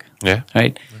Believec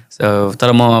right so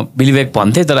तर म Believec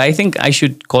भन्थे तर I think I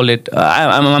should call it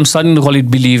I'm starting to call it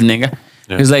Believe नै क्या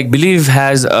because like Believe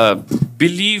has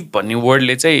Believe भन्ने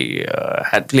wordले चाहिँ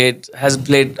has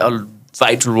played a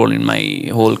vital role in my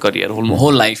whole career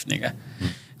whole life नै क्या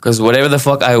because whatever the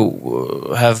fuck I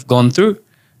have gone through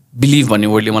Believe भन्ने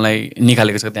wordले मलाई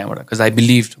निकालेको छ त्यहाँबाट because I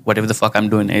believed whatever the fuck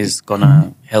I'm doing is gonna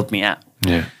help me out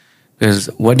because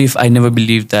what if I never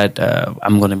believed that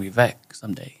I'm gonna be back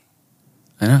someday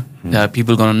you know there are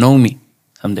people gonna know me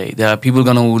someday there are people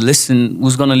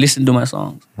who's gonna listen to my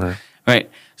songs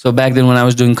right so back then when I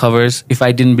was doing covers if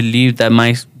I didn't believe that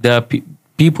there are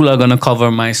people are gonna cover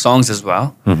my songs as well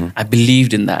I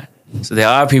believed in that so there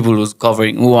are people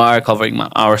who are covering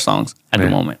our songs at the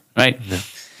moment right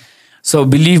so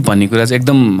Believe भन्ने कुरा चाहिँ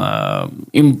एकदम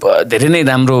धेरै नै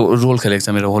राम्रो role खेलेको छ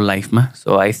मेरो होल लाइफमा so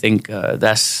I think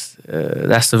that's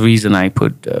the reason I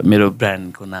put मेरो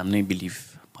ब्रान्डको नाम नै Believe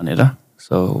भनेर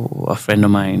so a friend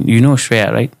of mine you know Shreya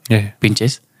right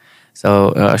Pinches so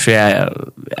Shreya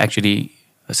actually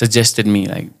suggested me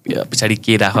like पछाडि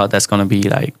के राख that's gonna be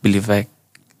like Believec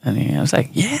and I was like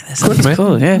yeah that sounds good,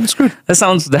 cool yeah that's good that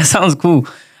sounds cool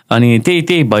अनि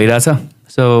त्यही भइरहेछ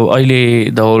so अहिले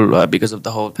the whole because of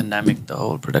the whole pandemic the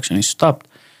whole production is stopped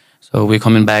so we're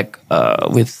coming back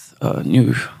with new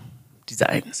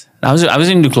designs I was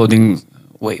into clothing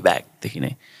way back देखि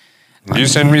नै you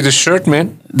sent me the shirt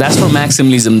man that's for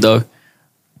maximalism though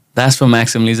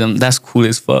that's cool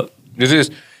as fuck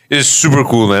It's super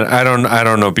cool, man. I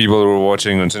don't know. People who are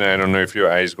watching and saying, I don't know if your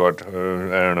eyes got. I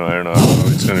don't know how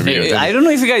it's gonna be. I don't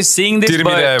know if you guys seeing this,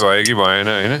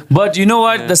 but you know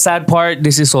what? The sad part,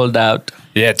 this is sold out.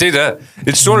 Yeah,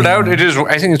 it's sold out. It is.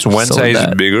 I think it's one sold size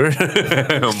out. Bigger.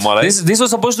 This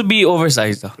was supposed to be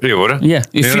oversized, though. Yeah, what? Yeah,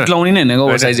 if you clone in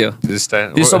oversized. This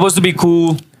time, it's supposed to be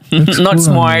cool, not cool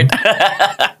smart.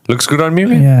 Looks good on me,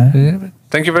 man. Yeah.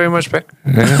 Thank you very much, Beck.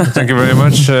 Thank you very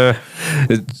much.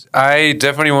 I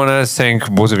definitely want to thank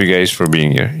both of you guys for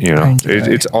being here. You know,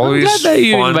 it's always I'm glad that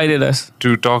you fun invited us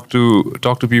to talk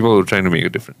to people who are trying to make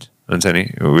a difference. And Sunny,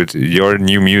 with your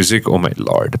new music, oh my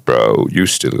lord, bro, you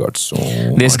still got so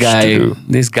much to do.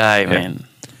 This guy, man.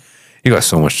 You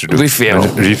got so much to do. Refill.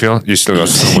 You still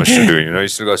got so much to do. You know,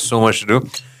 you still got so much to do.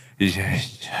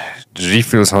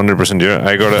 Refills 100% here.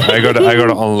 I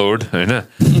gotta unload.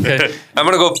 Okay. I'm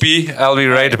gonna go pee. I'll be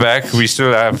right back. We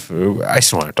still have. I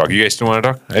still want to talk. You guys still want to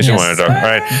talk? I still want to talk. All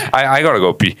right. I gotta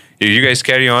go pee. You guys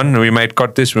carry on. We might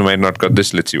cut this. We might not cut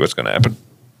this. Let's see what's gonna happen.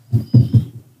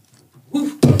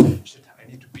 Shit! I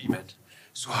need to pee, man.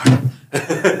 So hard,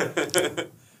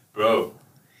 bro.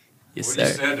 Yes, what sir.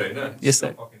 You said right now. Yes,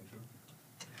 sir.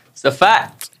 It's a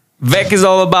fact. Vec is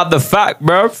all about the fact,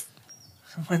 bro.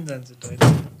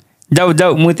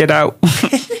 Dope, move it out.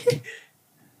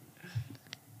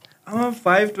 I'm on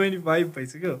 5:25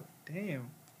 भइसक्यो. Damn.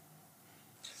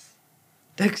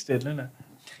 Text हेर्नु न.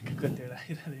 कतिवटा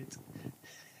आइरहेछ.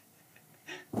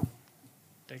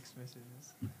 Text messages.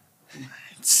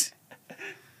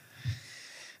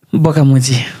 Boca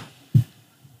muji.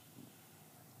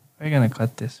 We're gonna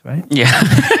cut this, right? Yeah.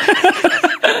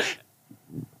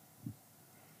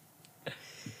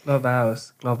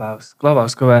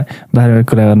 क्लबहाउसको बारेमा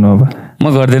कुरा गर्नु अब म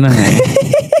गर्दैन नि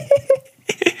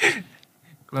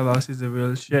Clubhouse is a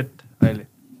real shit अहिले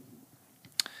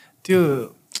त्यो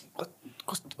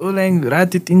कस्तो ल्याङ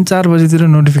राति 3-4 बजीतिर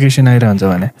नोटिफिकेसन आइरहन्छ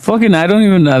भने Fucking, I don't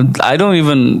even.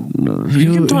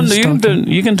 You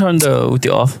can turn the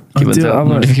off.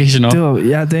 Notification off. त्यो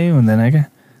यादै हुँदैन क्या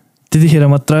त्यतिखेर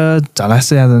मात्र झलास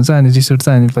याद हुन्छ अनि रिस उठ्छ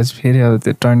अनि पछि फेरि अब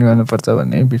त्यो टर्न गर्नुपर्छ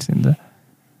भन्ने बिर्सिन्छ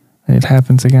it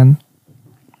happens again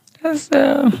That's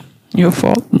your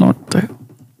fault, not the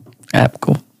app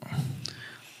को.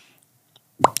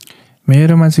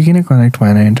 मेरोमा चाहिँ किन कनेक्ट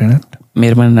भएन इन्टरनेट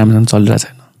मेरोमा राम्रोसँग चलिरहेको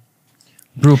छैन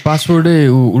ब्रो पासवर्डै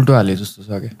उल्टो हाले जस्तो छ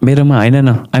क्या मेरोमा होइन न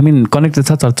आई मिन कनेक्टेड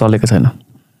छ तर चलेको छैन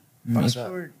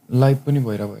लाइभ पनि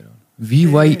भइरहेको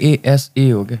VYASA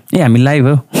हो क्या ए हामी लाइभ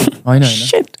हो होइन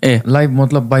Shit. ए लाइभ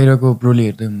मतलब बाहिरको ब्रोले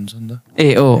हेर्दै हुनुहुन्छ नि त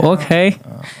ए ओ ओके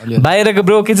बाहिरको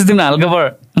ब्रो के चाहिँ तिम्रो हालको बर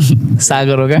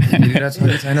सागर हो क्या हेरिरहेको छ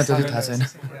कि छैन त्यो चाहिँ थाहा छैन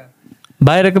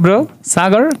बाहिरको ब्रो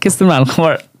सागर के चाहिँ तिम्रो हालको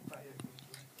बर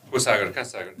Who's Sagar? Can't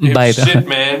Sagar. Bye. Shit,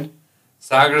 man.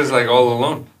 Sagar is like all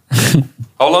alone.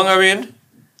 How long are we in?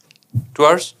 2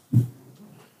 hours?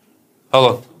 How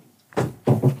long?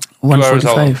 2 hours,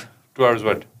 how long? 2 hours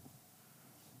what?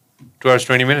 2 hours,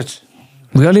 20 minutes.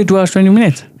 We only 2 hours 20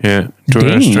 minutes. Yeah, 2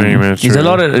 hours, 20 minutes. It's a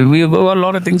lot of we have a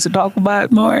lot of things to talk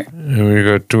about more. And we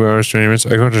got 2 hours, 20 minutes.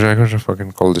 I got to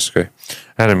fucking call this guy.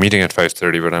 I had a meeting at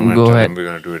 5:30, but I'm Go going to tell ahead. him we're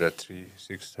going to do it at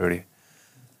 6:30.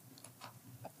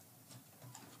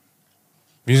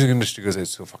 Music industry goes,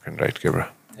 it's so fucking right, bro.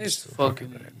 It's so fucking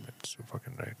right. It's so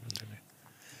fucking right.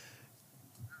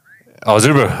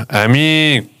 हजुर bro हामी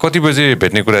कति बजे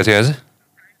भेट्ने कुरा थियो आज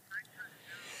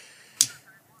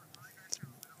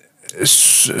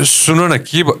सुन न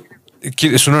के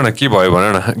भयो भन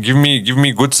न give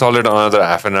me good solid another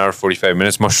half an hour 45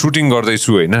 minutes म सुटिङ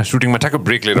गर्दैछु होइन सुटिङमा ठ्याक्क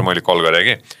ब्रेक लिएर मैले कल गरेँ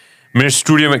कि मेरो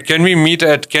स्टुडियोमा can we meet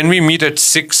at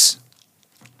 6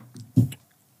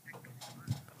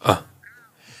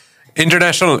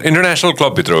 international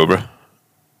क्लबभित्र हो ब्रो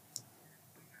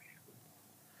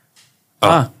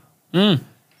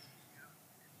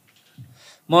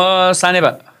म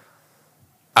सानेबा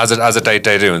आज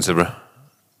टाइटै हुन्छ ब्रो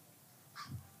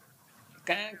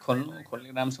कहाँ खोल्ने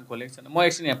राम्रोसँग खोलेको छैन म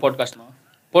एकछिन यहाँ पोडकास्टमा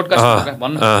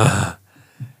भन्नु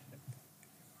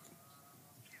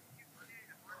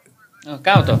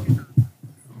कहाँ हो त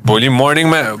भोलि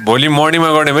मर्निङमा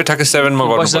गर्ने भए ठ्याक्कै 7 मा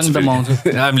बस्दैन त म आउँछु।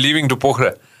 गर्नुपर्छ आइ एम लिभिङ टु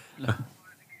पोखरा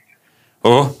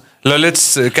हो ल लेट्स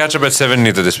क्याच अप एट 7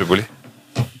 नि त त्यसपछि भोलि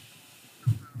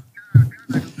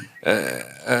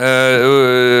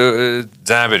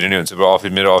जहाँ भेट्यो नि हुन्छ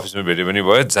मेरो अफिसमा भेट्यो पनि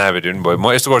भयो जहाँ भेट्यो पनि भयो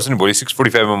म यस्तो गर्छु नि भोलि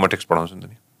 6:45 मा म टेक्स्ट पठाउँछु नि त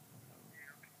नि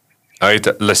है त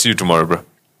ल see you tomorrow bro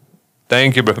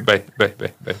thank you bro bye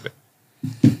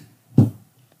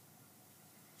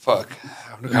फक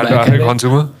आफ्नो खाना आफै खान्छु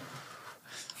म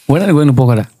When are you going to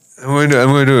Pokhara? I'm going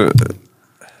to.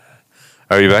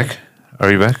 Are you back?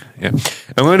 Yeah.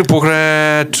 I'm going to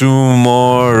Pokhara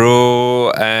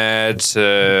tomorrow at.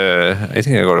 I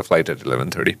think I got a flight at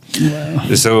 11:30.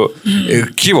 Wow. So,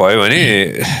 के भयो भने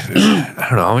I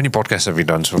don't know how many podcasts have we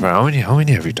done so far. How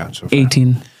many have we done so far?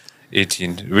 18.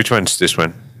 Which one's this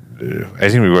one? I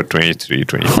think we got 23,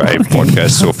 25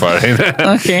 podcasts so far.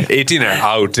 Okay. 18 are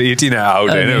out.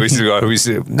 I know we still got.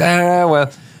 Well.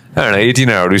 I don't know, 18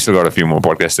 hours, we still got a few more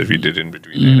podcasts that we did in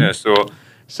between.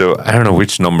 So I don't know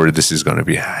which number this is going to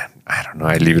be. I don't know.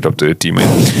 I leave it up to the team.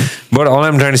 But all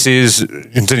I'm trying to say is,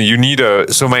 you need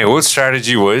so my whole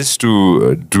strategy was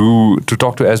to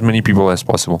talk to as many people as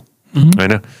possible. I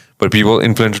know. But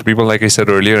influential people, like I said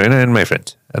earlier, and my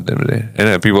friends at the end of the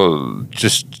day. People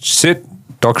just sit,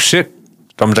 talk shit,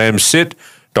 sometimes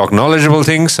talk knowledgeable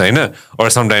things, or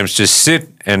sometimes just sit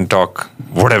and talk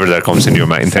whatever that comes in your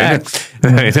mind.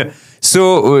 So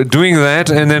doing that,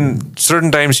 and then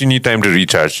certain times you need time to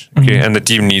recharge. Okay, and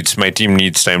my team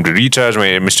needs time to recharge.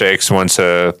 Mr. X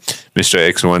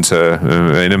wants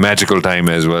in a magical time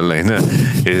as well.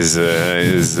 Is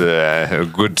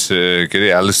good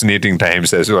hallucinating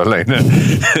times as well.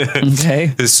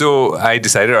 Okay. So I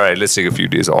decided, all right, let's take a few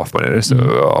days off. So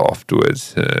off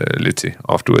towards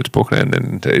Pokhara, and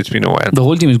then it's been a while. The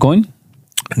whole team is going?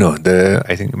 No,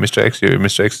 I think Mr. X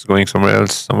is going somewhere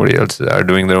else. Somebody else are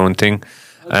doing their own thing.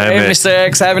 Hey, Mr.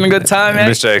 X having a good time, man.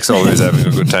 Mr. X always having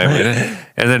a good time.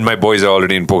 And then my boys are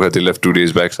already in Pokhara. They left 2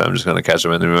 days back, so I'm just going to catch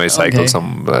them and then I cycle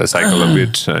cycle a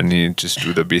bit and just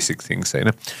do the basic things.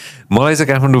 Malai is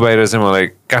Kathmandu virus.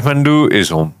 Kathmandu is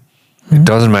home. It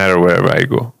doesn't matter wherever I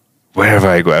go.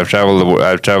 I've traveled.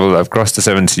 I've crossed the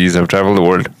 7 seas. I've traveled the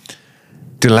world.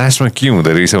 त्यो लास्टमा के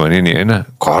हुँदो रहेछ भने नि होइन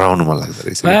घर आउनु मन लाग्दो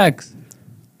रहेछ Facts.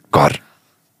 घर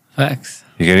Facts.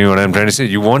 You get what I'm trying to say?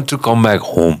 You want to come back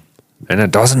home. And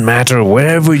it doesn't matter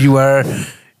wherever you are.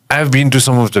 I've been to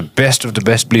some of the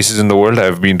best places in the world.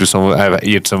 I've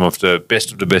ate some of the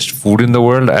best food in the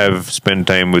world. I've spent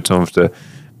time with some of the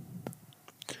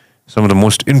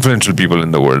most influential people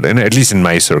in the world. And at least in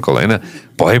my circle. And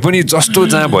भए पनि जस्तो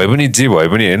जहाँ भए पनि जे भए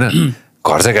पनि हैन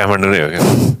घर चाहिँ काठमाडौँ नै हो क्या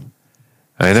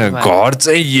हैन घर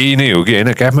चाहिँ यही नै हो कि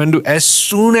हैन Kathmandu as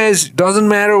soon as doesn't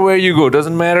matter where you go,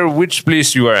 doesn't matter which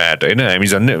place you are at हैन हामी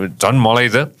झन् मलाई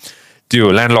त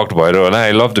त्यो ल्यान्डलक्ड भएर होला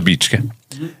आई लभ द बीच क्या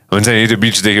हुन्छ नि त्यो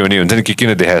बीच देख्यो भने हुन्छ नि के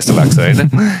किन देखाए जस्तो लाग्छ हैन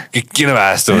के किन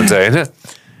भए जस्तो हुन्छ हैन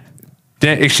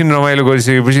त्यहाँ एकछिन रमाइलो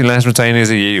गरिसकेपछि लास्टमा चाहिने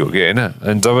चाहिँ यही हो कि होइन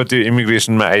अनि जब त्यो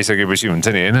इमिग्रेसनमा आइसकेपछि हुन्छ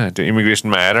नि होइन त्यो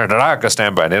इमिग्रेसनमा आएर ढडाक्क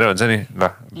स्ट्याम्प हानेर हुन्छ नि ल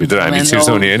भित्र हामी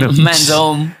छिर्छौँ नि होइन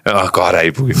घर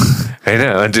आइपुग्यो होइन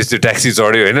अनि त्यो ट्याक्सी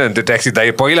चढ्यो होइन अनि त्यो ट्याक्सी दाइ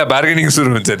पहिला बार्गेनिङ सुरु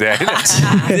हुन्छ त्यहाँ होइन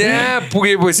त्यहाँ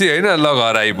पुगेपछि होइन ल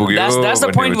घर आइपुग्यो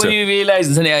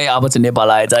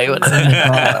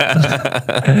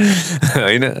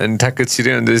होइन अनि ठ्याक्क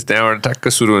छिर्यो अनि त्यहाँबाट ठ्याक्क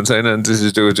सुरु हुन्छ होइन अनि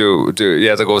त्यसपछि त्यो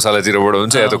या त गौशालातिरबाट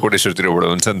हुन्छ या त कोटेश्वरतिर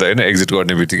हुन्छ नि त होइन एक्जिट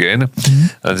गर्ने बित्तिकै होइन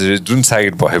अनि जुन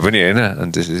साइड भए पनि होइन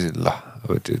अनि त्यसपछि ल अब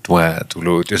त्यो धुवा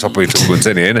ठुलो त्यो सबै थोक हुन्छ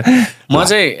नि होइन म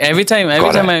चाहिँ every time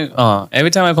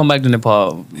I come back to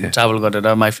Nepal travel गरेर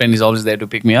my friend is always there to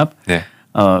pick me up.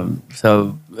 So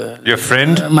your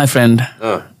friend? My friend.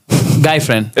 Guy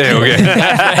friend. Hey, okay.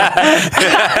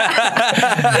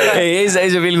 He's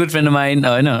a really good friend of mine.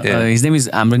 His name is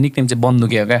हाम्रो nickname चाहिँ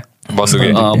बन्दुके हो क्या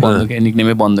बन्दुके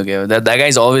nickname बन्दुके हो. That guy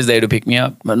is always there to pick me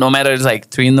up. No matter it's like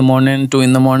 3 in the morning, 2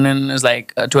 in the morning, it's like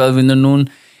 12 in the noon.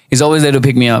 He's always there to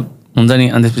pick me up. हुन्छ नि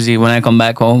अनि त्यसपछि when I come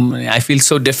back home, I feel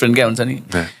so different क्या हुन्छ नि.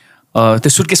 त्यो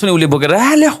suitcase पनि उसले बोकेर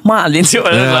ल्याउ म हालिदिन्छु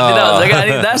भनेर भनिदिँदा हुन्छ क्या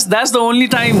अनि that's the only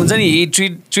time हुन्छ नि he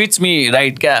treats me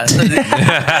right क्या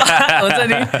हुन्छ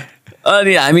नि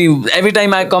अनि हामी every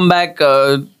time I come back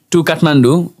to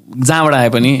Kathmandu जहाँबाट आए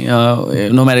पनि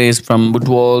no matter is from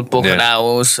Butwal, Pokhara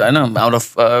House होइन out of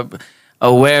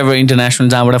wherever international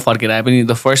जहाँबाट फर्केर आए पनि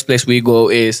the first place we go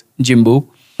is Jimbu.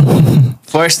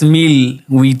 First meal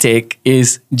we take is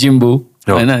Jimbu.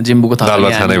 होइन जिम्बुको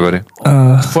Thakali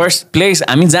first place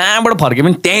हामी जहाँबाट फर्क्यो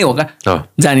पनि त्यहीँ हो क्या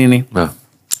जाने नै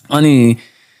अनि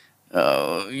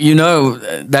you know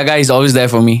that guy is always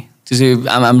there for me.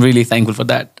 I'm really thankful for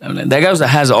that. That guy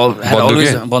had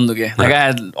always Banduke. That guy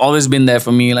had always been there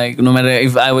for me. Like no matter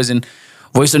if I was in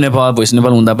Voice of Nepal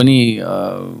hunda pani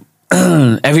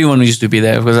everyone used to be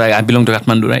there because I belong to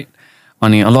Kathmandu, right?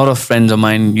 A lot of friends of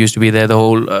mine used to be there. The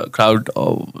whole crowd,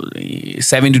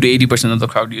 70 to 80% of the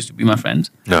crowd used to be my friends.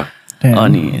 Yeah.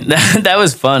 That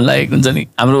was fun. Like,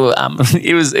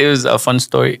 it was a fun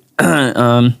story.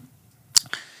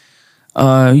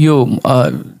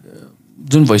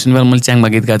 Jun voice in मैले च्याङमा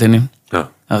गीत गाएको थिएँ नि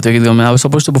अब त्यो गीत गाउनु I was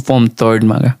supposed to perform third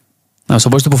मा क्या I was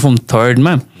supposed to perform third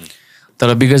मा तर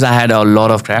because I had a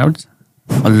lot of crowds,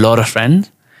 a lot of friends.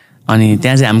 अनि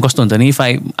त्यहाँ चाहिँ हामी कस्तो हुन्छ नि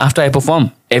after I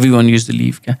perform everyone used to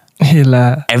leave क्या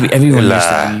everyone used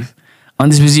to leave अनि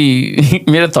त्यसपछि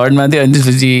मेरो थर्डमा थियो अनि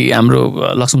त्यसपछि हाम्रो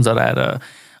लक्ष्मण सर आएर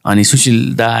अनि सुशील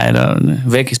दा आएर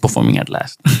Vek is performing at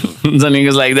last then he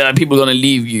was like there are people gonna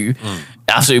leave you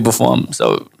after you perform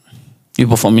so you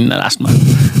perform in the last month.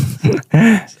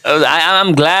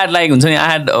 I'm glad like I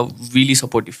had really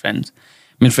supportive friends.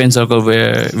 My friend circle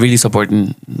were really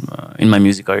supporting in my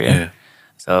music career. Yeah.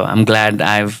 So I'm glad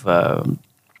I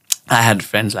had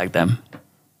friends like them.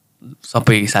 They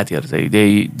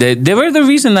were the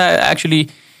reason I actually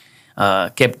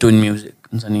kept doing music.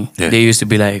 Yeah. They used to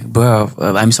be like, bro,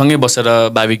 I'm सँगै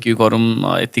बसेर barbecue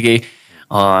गरौँ यतिकै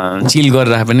chill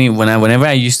गरेर पनि whenever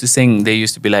I used to sing, they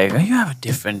used to be like, you have a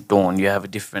different tone, you have a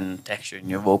different texture in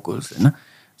your vocals, you know?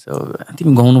 So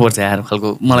तिमी गाउनुपर्छ यार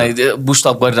खालको मलाई boost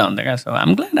up गरेर हुन्छ क्या. So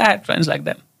I'm glad I had friends like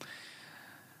them.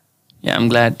 Yeah, I'm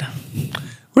glad.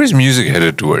 Where is music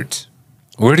headed towards?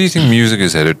 Where do you think music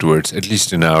is headed towards, at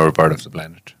least in our part of the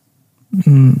planet?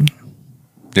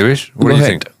 Devesh, what do you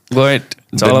think? Go ahead.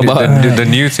 It's all about the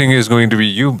new thing is going to be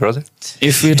you, brother.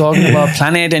 If we're talking about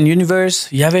planet and universe,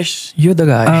 Yavesh, you're the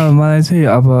guy. मलाई चाहिँ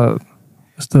अब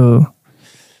जस्तो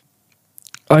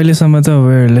अहिलेसम्म त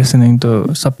we're listening to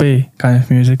सबै kind of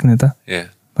music नि त. Yeah.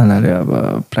 भन्नाले अब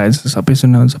प्रायः जस्तो सबै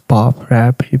सुन्नुहुन्छ pop,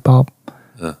 rap, hip hop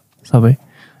सबै.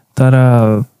 तर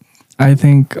I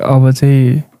think अब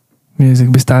चाहिँ म्युजिक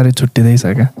बिस्तारै छुट्टिँदैछ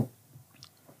क्या.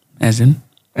 As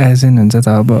in हुन्छ त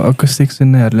अब अकुस्टिक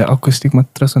सुन्नेहरूले अकुस्टिक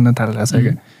मात्र सुन्न थालिरहेको छ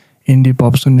क्या. इन्डी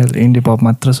पप सुन्नेहरूले इन्डी पप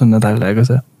मात्र सुन्न थालिरहेको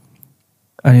छ.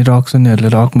 अनि रक सुन्नेहरूले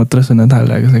रक मात्र सुन्न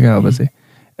थालिरहेको छ क्या. अब चाहिँ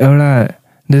एउटा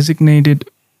डेजिग्नेटेड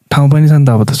ठाउँ पनि छ नि त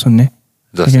अब त सुन्ने.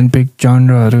 You can pick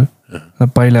genre-हरु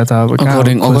पहिला त अब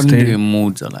according to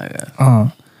mood होला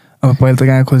अब पहिला त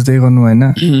कहाँ खोज्दै गर्नु हैन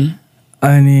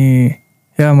अनि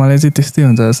या मलाई चाहिँ त्यस्तै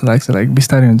हुन्छ जस्तो लाग्छ लाइक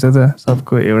बिस्तारै हुन्छ त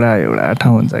सबको एउटा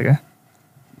ठाउँ हुन्छ क्या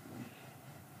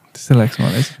त्यस्तै लाग्छ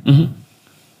मलाई चाहिँ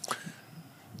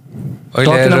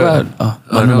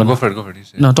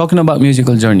talking about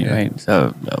musical journey, right?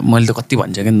 So मैले त कति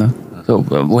भन्छ के नि त so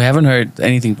we haven't heard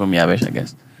anything from Yavesh, I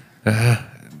guess.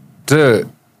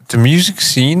 The music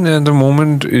scene at the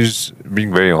moment is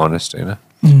being very honest, you know.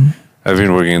 I've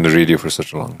been working in the radio for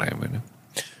such a long time, you know.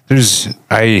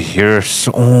 I hear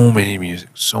so many music,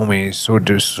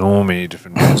 there's so many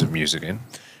different kinds of music in.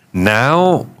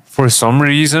 Now, for some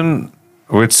reason,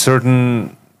 with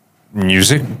certain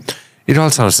music, it all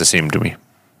sounds the same to me.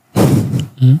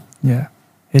 Yeah,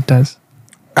 it does.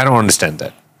 I don't understand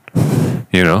that.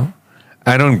 You know,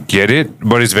 I don't get it,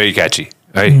 but it's very catchy.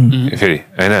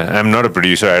 I'm not a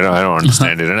producer. I don't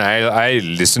understand it, and I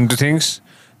listen to things.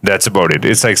 That's about it.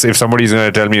 It's like if somebody's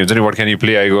gonna tell me, what can you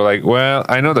play? I go like, well,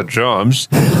 I know the drums,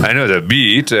 I know the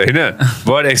beat,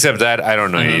 but except that, I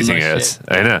don't know anything else.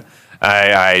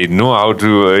 I know how to.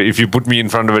 If you put me in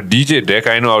front of a DJ deck,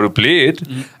 I know how to play it.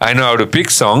 I know how to pick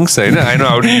songs. I know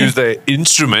how to use the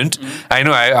instrument. I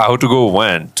know how to go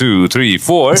 1, 2, 3,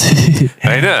 4.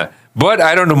 But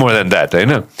I don't know more than that.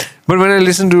 But when I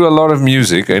listen to a lot of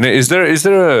music, is there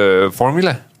a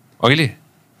formula? Okay.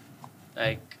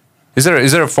 Like, is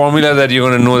there a formula that you're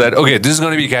gonna know that okay, this is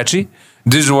gonna be catchy?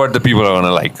 This is what the people are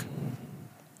gonna like.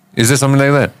 Is there something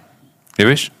like that?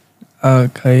 Yavesh?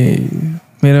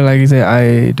 मेरो लागि चाहिँ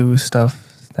I do stuff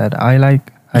that I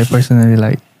like, I personally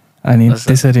like. अनि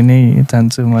त्यसरी नै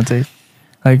चाहन्छु म चाहिँ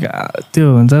like त्यो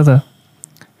हुन्छ त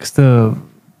कस्तो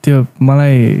त्यो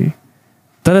मलाई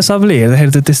तर सबले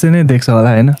हेर्दाखेरि त त्यस्तै नै देख्छ होला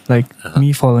हैन like me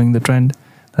following the trained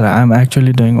तर I am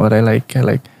actually doing what I like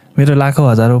like मेरो लाखौँ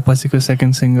हजारौँ पछिको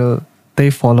सेकेन्ड सिङ्गल त्यही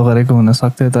फलो गरेको हुन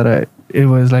सक्थ्यो तर इट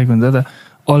वाज लाइक हुन्छ त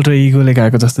अल्ट्रा इगोले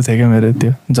गाएको जस्तो थियो क्या मेरो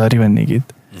त्यो झरी भन्ने गीत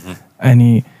अनि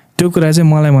त्यो कुरा चाहिँ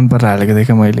मलाई मन परेर हालेको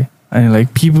देखेँ मैले अनि like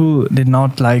people did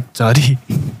not like झरी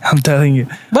आम telling you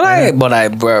but I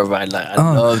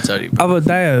love Zari. अब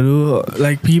दाइहरू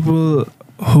like people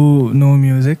who know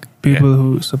music people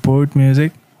who support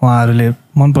music उहाँहरूले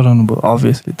मन पराउनु भयो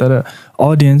अभियसली तर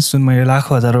अडियन्स जुन मैले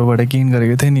लाखौँ हजारौँबाट गेन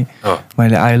गरेको थिएँ नि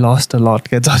मैले आई लस्ट अ लट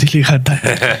क्या झरीले गर्दा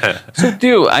So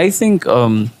त्यो I think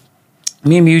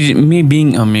me being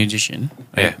a musician,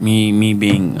 me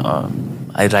being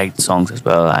I write songs as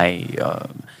well. I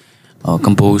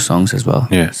compose songs as well.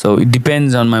 Yeah. So it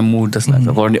depends on my mood. That's like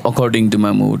according to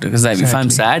my mood. Because like, if I'm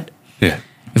sad,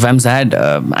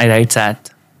 I write sad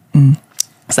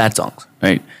songs,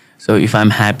 right? So if I'm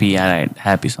happy, I write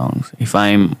happy songs. If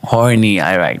I'm horny,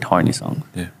 I write horny songs.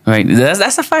 Yeah. Right?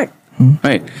 That's a fact.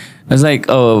 Right? It's like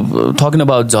talking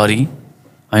about Zari.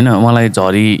 I know मलाई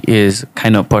Zari is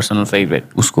kind of personal favorite.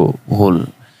 उसको whole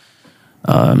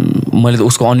मैले त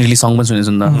उसको unreleased song पनि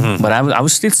सुनेछु नि त but I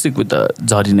would still stick with the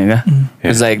Zari नै क्या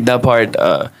it's like that part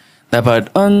that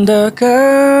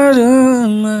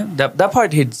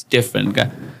part hits different क्या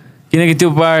किनकि त्यो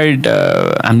part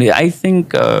हामीले I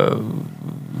think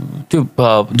त्यो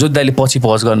जोत दाइले पछि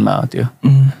पज गर्नुमा हो त्यो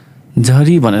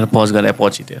झरी भनेर पज गरे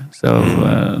पछि थियो so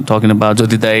talking about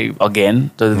Jyoti Dai again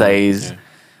Jyoti Dai is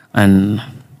an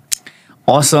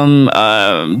awesome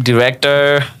director,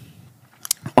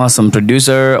 awesome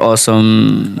producer, awesome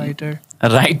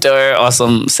writer,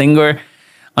 awesome singer.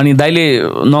 अनि दाइले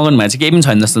नगर्नु भएको चाहिँ केही पनि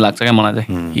छैन जस्तो लाग्छ क्या मलाई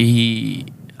चाहिँ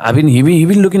he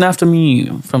been looking after me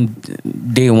from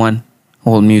day one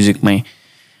whole music मै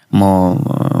म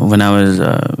when I was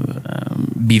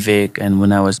Vivek and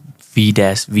when I was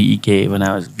VEK when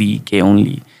I was VEK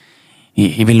only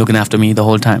he been looking after me the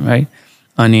whole time right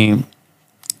अनि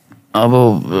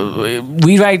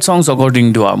we write songs according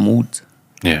to our moods.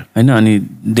 Yeah. And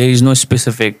there is no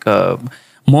specific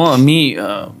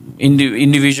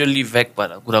individually vec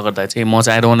भएर कुरा गर्दा चाहिँ म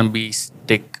चाहिँ I don't want to be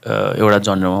stick एउटा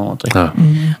genre-मा मात्रै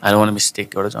I don't want to be stick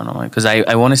एउटा genre-मा because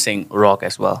I want to sing rock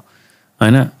as well. I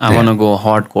want to go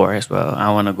hardcore as well.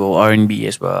 I want to go R&B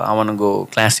as well. I want to go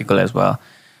classical as well.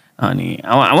 अनि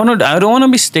I don't want to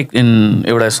be stick in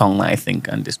एउटा song I think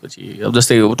and त्यसपछि अब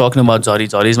जस्तै talking about Zari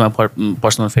is my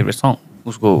personal favorite song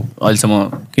उसको अहिलेसम्म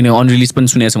किन unreleased पनि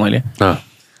सुनेको छु मैले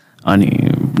अनि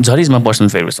Zari is my personal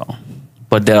favorite song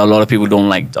but there are a lot of people who don't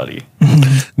like Zari.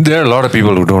 There are a lot of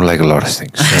people who don't like a lot of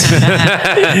things.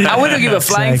 I wouldn't give a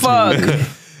flying fuck.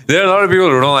 There are a lot of people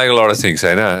who don't like a lot of things.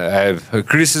 I know.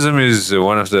 Criticism is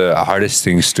one of the hardest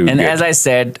things to and get. as I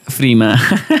said, free man.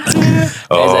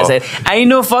 As I said, I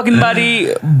know fucking buddy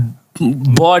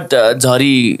bought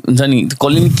Zari. हुन्छ नि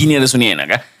कसले नि किनेर सुने हैन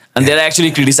क्या And they're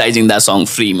actually criticizing that song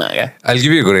free, man. I'll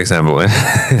give you a good example.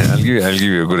 I'll give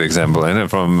you a good example.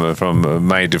 From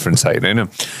my different side.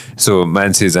 So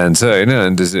मान्छे जान्छ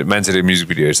and this मान्छेले म्युजिक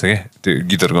भिडियो हेर्छ क्या त्यो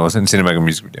गीतहरू गाउँछ अनि सिनेमाको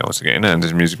म्युजिक भिडियो आउँछ क्या अनि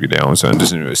त्यस म्युजिक भिडियो आउँछ अनि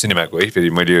त्यस सिनेमाको है फेरि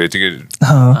मैले यतिकै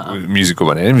म्युजिकको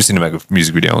भने सिनेमाको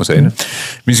म्युजिक भिडियो आउँछ होइन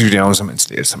म्युजिक भिडियो आउँछ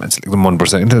मान्छेले हेर्छ मान्छेले एकदम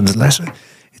मनपर्छ होइन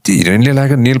त्यो हिरोइनले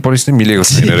लगाएको नेल पलिस नै मिलेको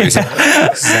छैन रहेछ.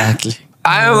 Exactly.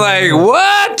 I'm like,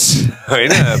 what?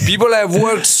 People have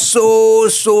worked so.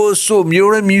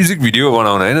 एउटा म्युजिक भिडियो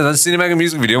बनाउन होइन सिनेमाको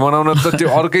म्युजिक भिडियो बनाउन त त्यो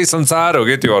अर्कै संसार हो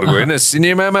क्या त्यो अर्को होइन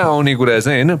सिनेमामा आउने कुरा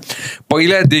चाहिँ होइन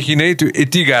पहिलादेखि नै त्यो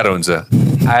यति गाह्रो हुन्छ.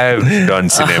 I have done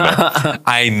cinema.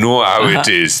 I know how it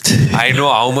is. I know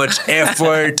how much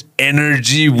effort,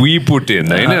 energy we put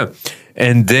in, होइन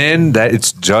and then that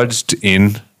it's judged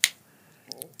in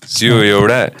त्यो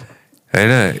एउटा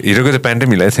होइन हिरोको त प्यान्टै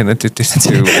मिलाएको थिएन त्यो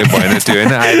त्यस्तो भएन त्यो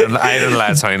होइन आइरन ला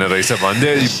छैन रहेछ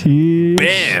भन्दै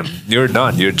bam you're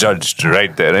done you're judged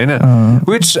right there होइन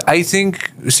which I think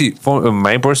see for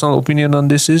my personal opinion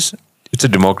on this is it's a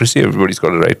democracy everybody's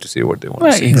got a right to say what they want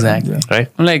to say Exactly. right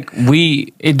Like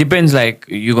it depends like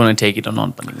you're gonna take it or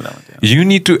not. you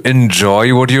need to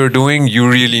enjoy what you're doing you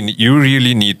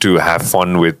really need to have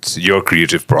fun with your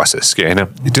creative process okay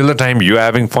till the time you're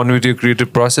having fun with your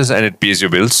creative process and it pays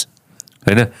your bills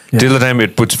till the time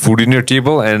it puts food in your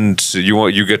table and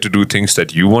you get to do things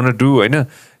that you want to do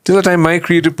till the time my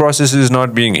creative process is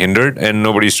not being hindered and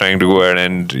nobody's trying to go ahead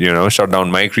and shut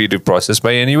down my creative process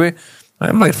by any way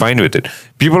I'm like fine with it.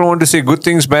 People want to say good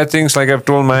things, bad things. Like I've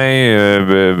told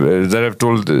that I've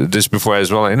told this before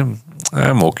as well.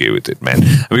 I'm okay with it, man,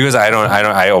 because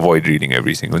I avoid reading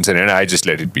everything. And I just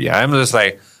let it be. I'm just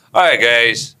like, all right,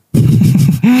 guys.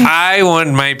 I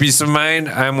want my peace of mind.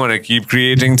 I'm gonna keep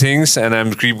creating things, and I'm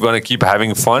gonna keep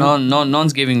having fun. No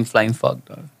one's giving flying fuck.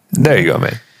 Dog. There you go,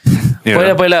 man.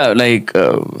 Paila, like,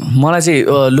 मलाई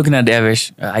चाहिँ looking at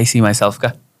Devesh, I see myself,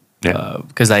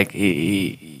 because like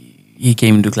he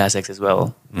came to Class X as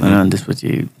well. And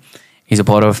he's a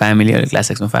part of a family, a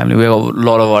Class X family. We have a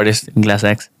lot of artists in Class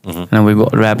X. And we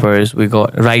got rappers, we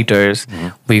got writers,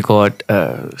 we got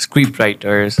script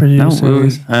writers,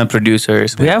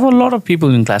 producers. We have a lot of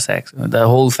people in Class X. The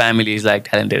whole family is like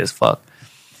talented as fuck.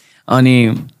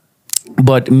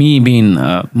 But me being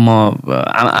more,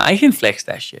 I can flex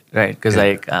that shit, right? Because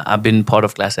like I've been part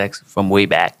of Class X from way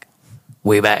back.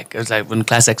 It was like when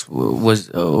Class X was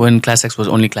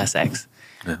only Class X.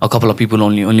 Yeah. A couple of people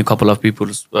only couple of people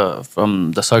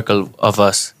from the circle of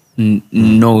us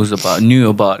knew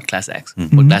about Class X.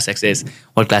 What Class X is,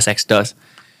 what Class X does.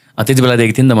 त्यति बेला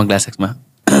देखेको थिएँ नि त म Class X मा.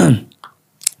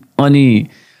 अनि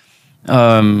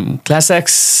Class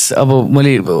X अब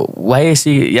मैले why I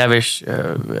see Yavesh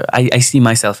I see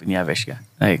myself in Yavesh,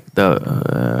 like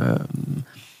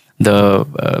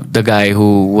the guy who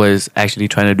was actually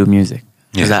trying to do music.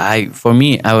 Because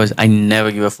I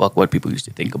never give a fuck what people used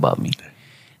to think about me.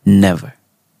 Never.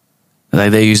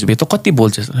 Like they used to be, "Kati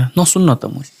bolchas no sunna ta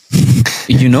mu."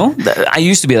 I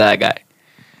used to be that guy.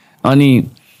 Ani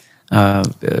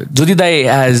Jodi Dai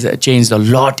has changed a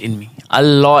lot in me.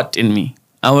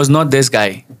 I was not this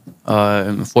guy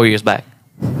 4 years back.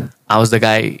 I was the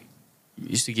guy who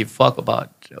used to give a fuck about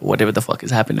whatever the fuck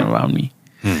is happening around me.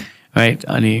 Right?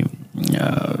 Ani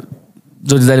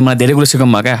Jodi Dai ma धेरै कुरा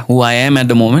सिकाउनु भयो क्या, who I am at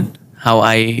the moment, how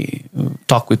I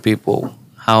talk with people,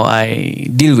 how I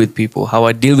deal with people, how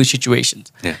I deal with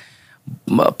situations. Yeah.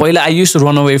 पहिला I used to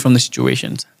run away from the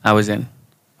situations I was in.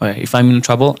 If I'm in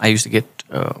trouble, I used to get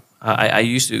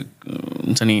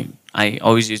I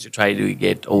always used to try to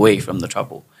get away from the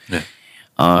trouble. Yeah.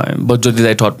 But Jodi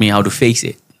Dai taught me how to face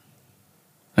it.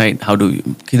 Right?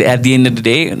 At the end of the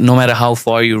day, no matter how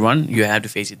far you run, you have to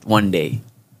face it one day.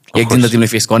 एक दिन त तिमीले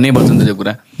face गर्नै पर्छ नि त्यो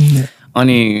कुरा.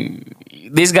 अनि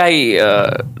this guy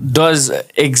does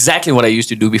exactly what I used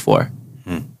to do before.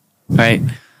 Right?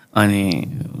 अनि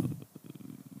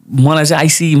मलाई चाहिँ I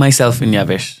see myself in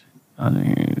Yavesh.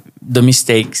 The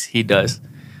mistakes he does.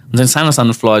 The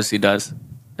सानो flaws he does.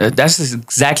 That's the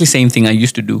exactly same thing I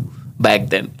used to do back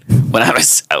then. When I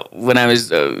was I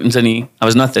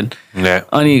was nothing. Yeah.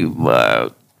 अनि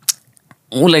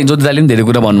उसलाई Jodi Dai ले धेरै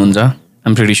कुरा भन्नुहुन्छ.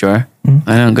 I'm pretty sure.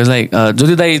 Because like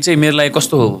Jodi Dai चाहिँ मेरो लागि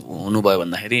कस्तो हुनुभयो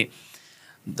भन्दाखेरि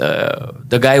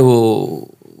the guy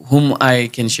whom I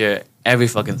can share every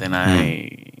fucking thing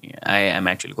I am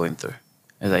actually going through.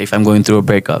 Like if I'm going through a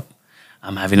breakup,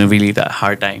 I'm having a really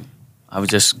hard time, I would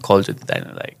just call Jodi Dai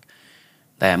like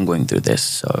that I'm going through this.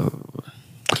 So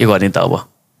के गर्ने त अब?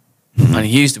 And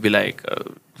he used to be like,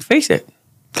 face it.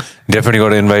 Definitely got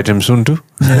to invite him soon too.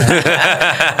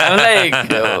 I'm like,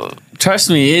 trust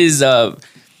me, he's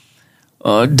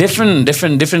different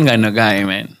kind of guy,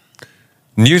 man.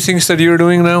 New things that you're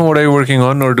doing now? What are you working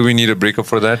on, or do we need a breakup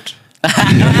for that?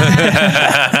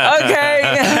 Okay.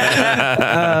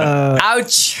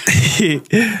 Ouch.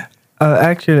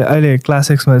 Actually, अहिले class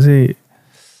 6 मा चाहिँ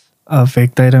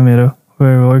भेक्ताइ र मेरो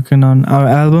we're working on our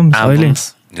albums अहिले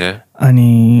Yeah.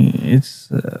 अनि it's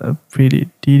a pretty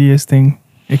tedious thing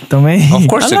एकदमै Of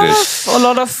course it is. A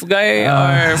lot of guys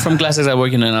are from classes are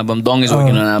working on an album. Dong is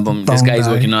working on an album. This Dong guy is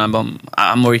guy. working on an album.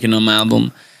 I'm working on my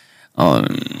album.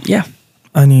 Yeah.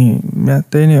 अनि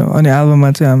त्यही नै हो अनि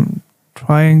एल्बममा चाहिँ I'm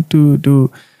trying to do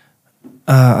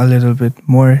a little bit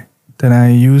more than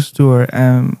I used to or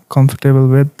am comfortable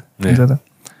with. Yeah.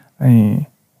 अनि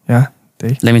yeah,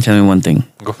 त्यही Let me tell you one thing.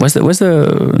 Go for What's the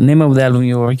name of the album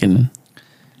you're working on?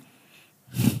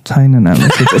 छैन नाम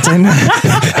छैन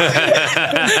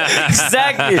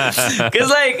Exactly. Because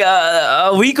like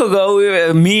a week ago,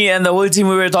 me and the whole team,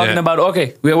 we were talking Yeah. about, okay,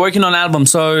 we are working on an album.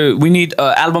 So we need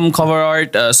album cover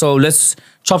art. So let's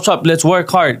chop, let's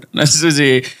work hard.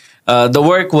 The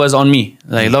work was on me.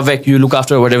 Like, Lovek, you look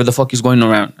after whatever the fuck is going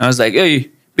around. I was like, hey,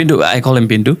 Pintu, I call him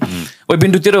Pintu. Wait,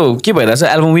 Pintu, tiro, ke bhayera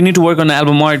cha album? We need to work on the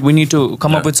album art. We need to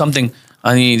come up with something.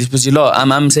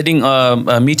 And I'm setting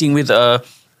a meeting with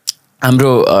हाम्रो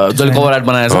जसले cover art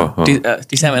बनाएर छ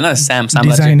T स्याम होइन स्याम सरी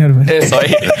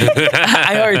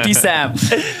I heard T स्याम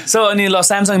so अनि ल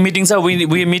स्यामसँग मिटिङ छ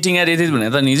वी मिटिङ एट एट भनेर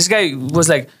त नि दिस गाई वाज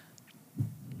लाइक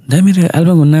दा मेरो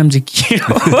एल्बमको नाम चाहिँ के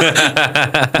हो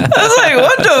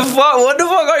what the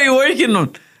fuck are you working on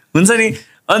हुन्छ नि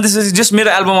अनि त्यसपछि जस्ट मेरो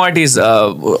album art is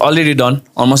already done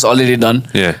almost already done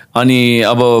अनि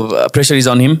अब pressure is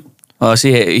on him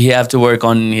he have to work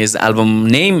on his album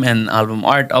name and album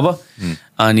art अब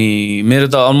अनि मेरो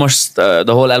त almost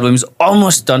the whole album is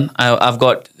almost done. I've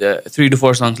got 3 to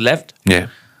 4 songs left. Yeah.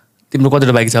 तिम्रो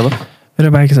कतिवटा बाँकी छ अब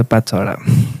मेरो बाँकी छ 5-6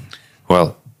 Well,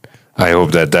 I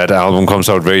hope that album comes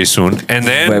out very soon. And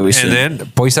then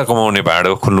पैसा कमाउने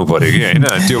भाडो खोल्नु पर्यो कि हैन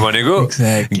त्यो भनेको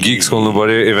gigs खोल्नु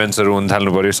पर्यो इभेन्ट्सहरु हुन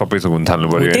थाल्नु पर्यो सबै थोक हुन थाल्नु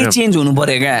पर्यो हैन त्यही चेन्ज हुनु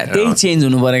पर्यो क्या त्यही चेन्ज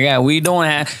हुनु पर्यो क्या we don't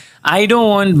have I don't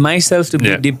want myself to be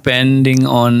depending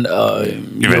on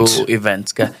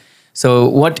events ka. So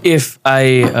what if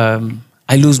I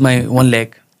lose my one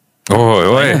leg?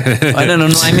 I don't know.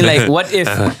 I mean, like, what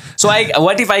if?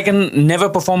 What if I can never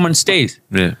perform on stage?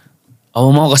 Yeah.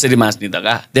 अब म कसरी मास्ने त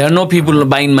का? There are no people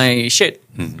buying my shit.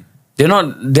 There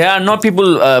are not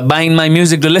people buying my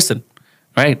music to listen,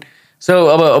 right? So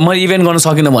अब म event गर्न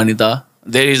सकिनँ भने त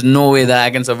there is no way that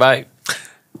I can survive.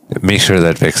 Make sure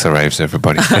that Vex arrives,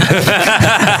 everybody.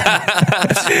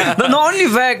 No, not only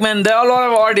Vex, man. There are a lot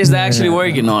of artists that are actually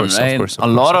working on, right? A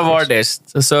lot of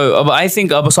artists. So, I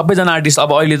think सबैजना artists,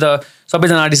 अहिले त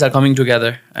सबैजना artists are coming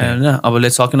together.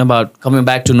 Let's talking about coming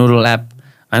back to Noodle app.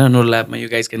 I know Noodle app, you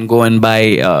guys can go and buy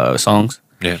songs.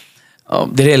 Yeah.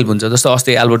 धेरै help हुन्छ जस्तो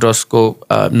अस्ति एल्बर्टसको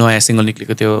नयाँ single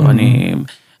निक्लेको थियो अनि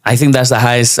I think that's the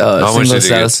highest single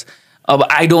sales.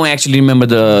 I don't actually remember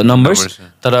the numbers.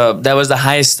 But that was the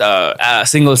highest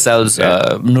single sales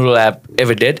Noodle app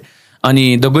ever did. And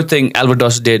the good thing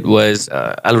Albertos did was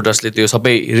Albertos le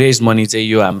sabai raise money चाहिँ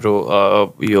यो हाम्रो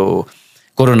यो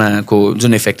कोरोनाको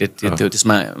जुन affected थियो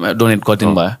त्यसमा donate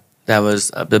गरिदिनु भयो. That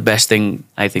was the best thing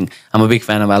I think. I'm a big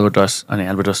fan of Albertos अनि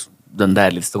Albertos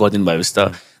धन्दाहरूले त्यस्तो गरिदिनु भएपछि त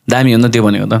दामी हो नि त त्यो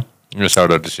भनेको त.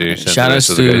 Shout out to you. Shout out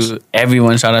to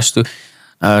everyone. Shout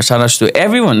out to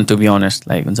everyone, to be honest.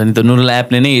 Like, the Noodle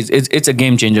app, it's a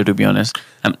game changer, to be honest.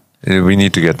 We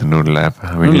need to get the Noodle app.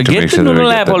 We need to make sure that we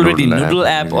get the already. Noodle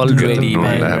app already.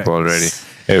 Noodle app already.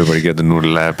 Everybody get the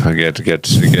Noodle app.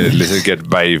 Get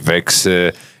buy Vex.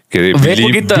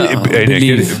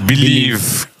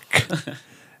 Believe.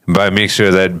 Make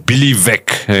sure that Believe Vec.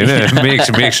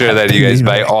 Make sure that you guys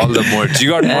buy all the merch. You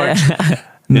got merch?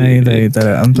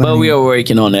 But we are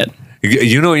working on it.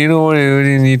 You know what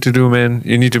you need to do, man?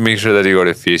 You need to make sure that you got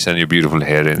a face and your beautiful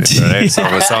hair in it, alright?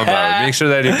 Somehow. Make sure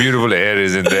that your beautiful hair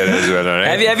is in there as well,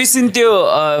 alright? Have you seen त्यो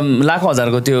लाखौं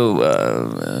हजारको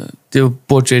त्यो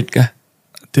portrait का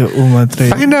त्यो उ मात्रै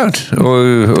Find out.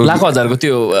 लाखौं हजारको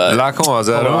त्यो लाखौं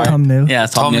हजारौ thumbnail. Yeah,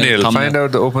 thumbnail. Find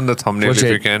out. Open the thumbnail if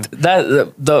you can.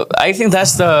 I think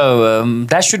that's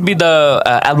that should be the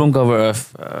album cover of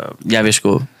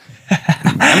Yaveshko.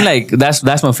 I'm like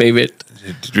that's my favorite.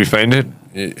 Did we find it?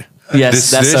 Yes,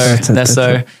 that's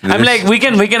sir. I'm like we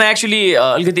can actually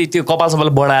अलिकति त्यो कपाल सबैले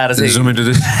बढाएर चाहिँ zoom into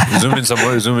this. Zoom in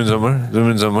somewhere.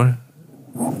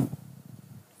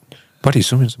 Buddy,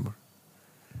 zoom in somewhere.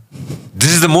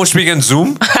 This is the most we can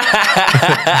zoom.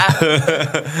 That's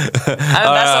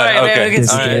all right, man. We can All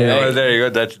see right. it. Well, there you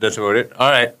go. That's about it.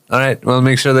 All right. Well,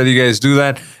 make sure that you guys do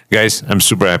that, guys. I'm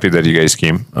super happy that you guys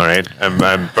came. All right.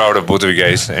 I'm proud of both of you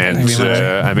guys, and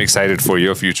I'm excited for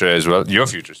your future as well. Your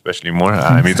future, especially more.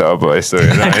 हामी त अब यस्तो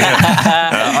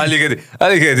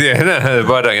अलिकति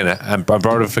but I'm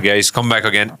proud of you guys. Come back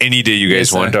again any day you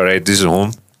guys Yes, want. sir. All right. This is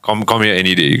home. Come here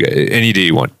any day you guys. Any day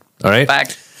you want. All right.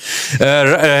 Back.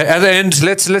 At the end,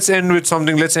 let's end with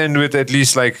something. Let's end with at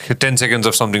least like 10 seconds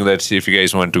of something that if you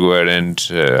guys want to go ahead and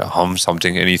hum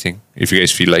something, anything, if you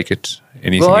guys feel like it,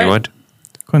 anything Go you ahead. want.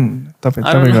 कुन तपाईँ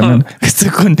I don't तपाईँ know. गर्नु कस्तो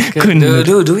कुन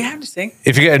Do we have to sing?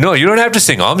 If you guys, no, you don't have to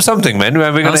sing. Hum something, man.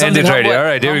 We're gonna end something, it hum right here. what? All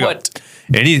right, there we Hum go. what?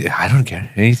 I don't care.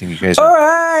 Anything you guys want.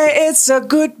 Alright, it's a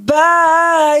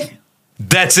goodbye.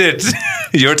 That's it.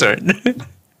 Your turn.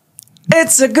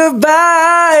 It's a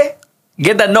goodbye.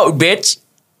 Get that note, bitch.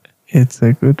 It's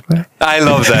a goodbye. I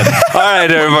love that. All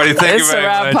right, everybody. Thank It's you a very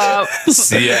wrap much. up.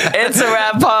 See ya. It's a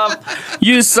wrap up.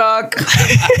 You suck.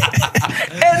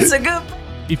 It's a good.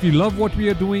 If you love what we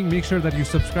are doing, make sure that you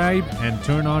subscribe and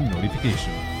turn on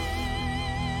notifications.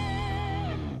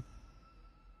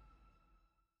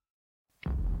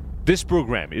 This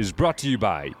program is brought to you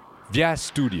by Vyas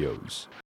Studios.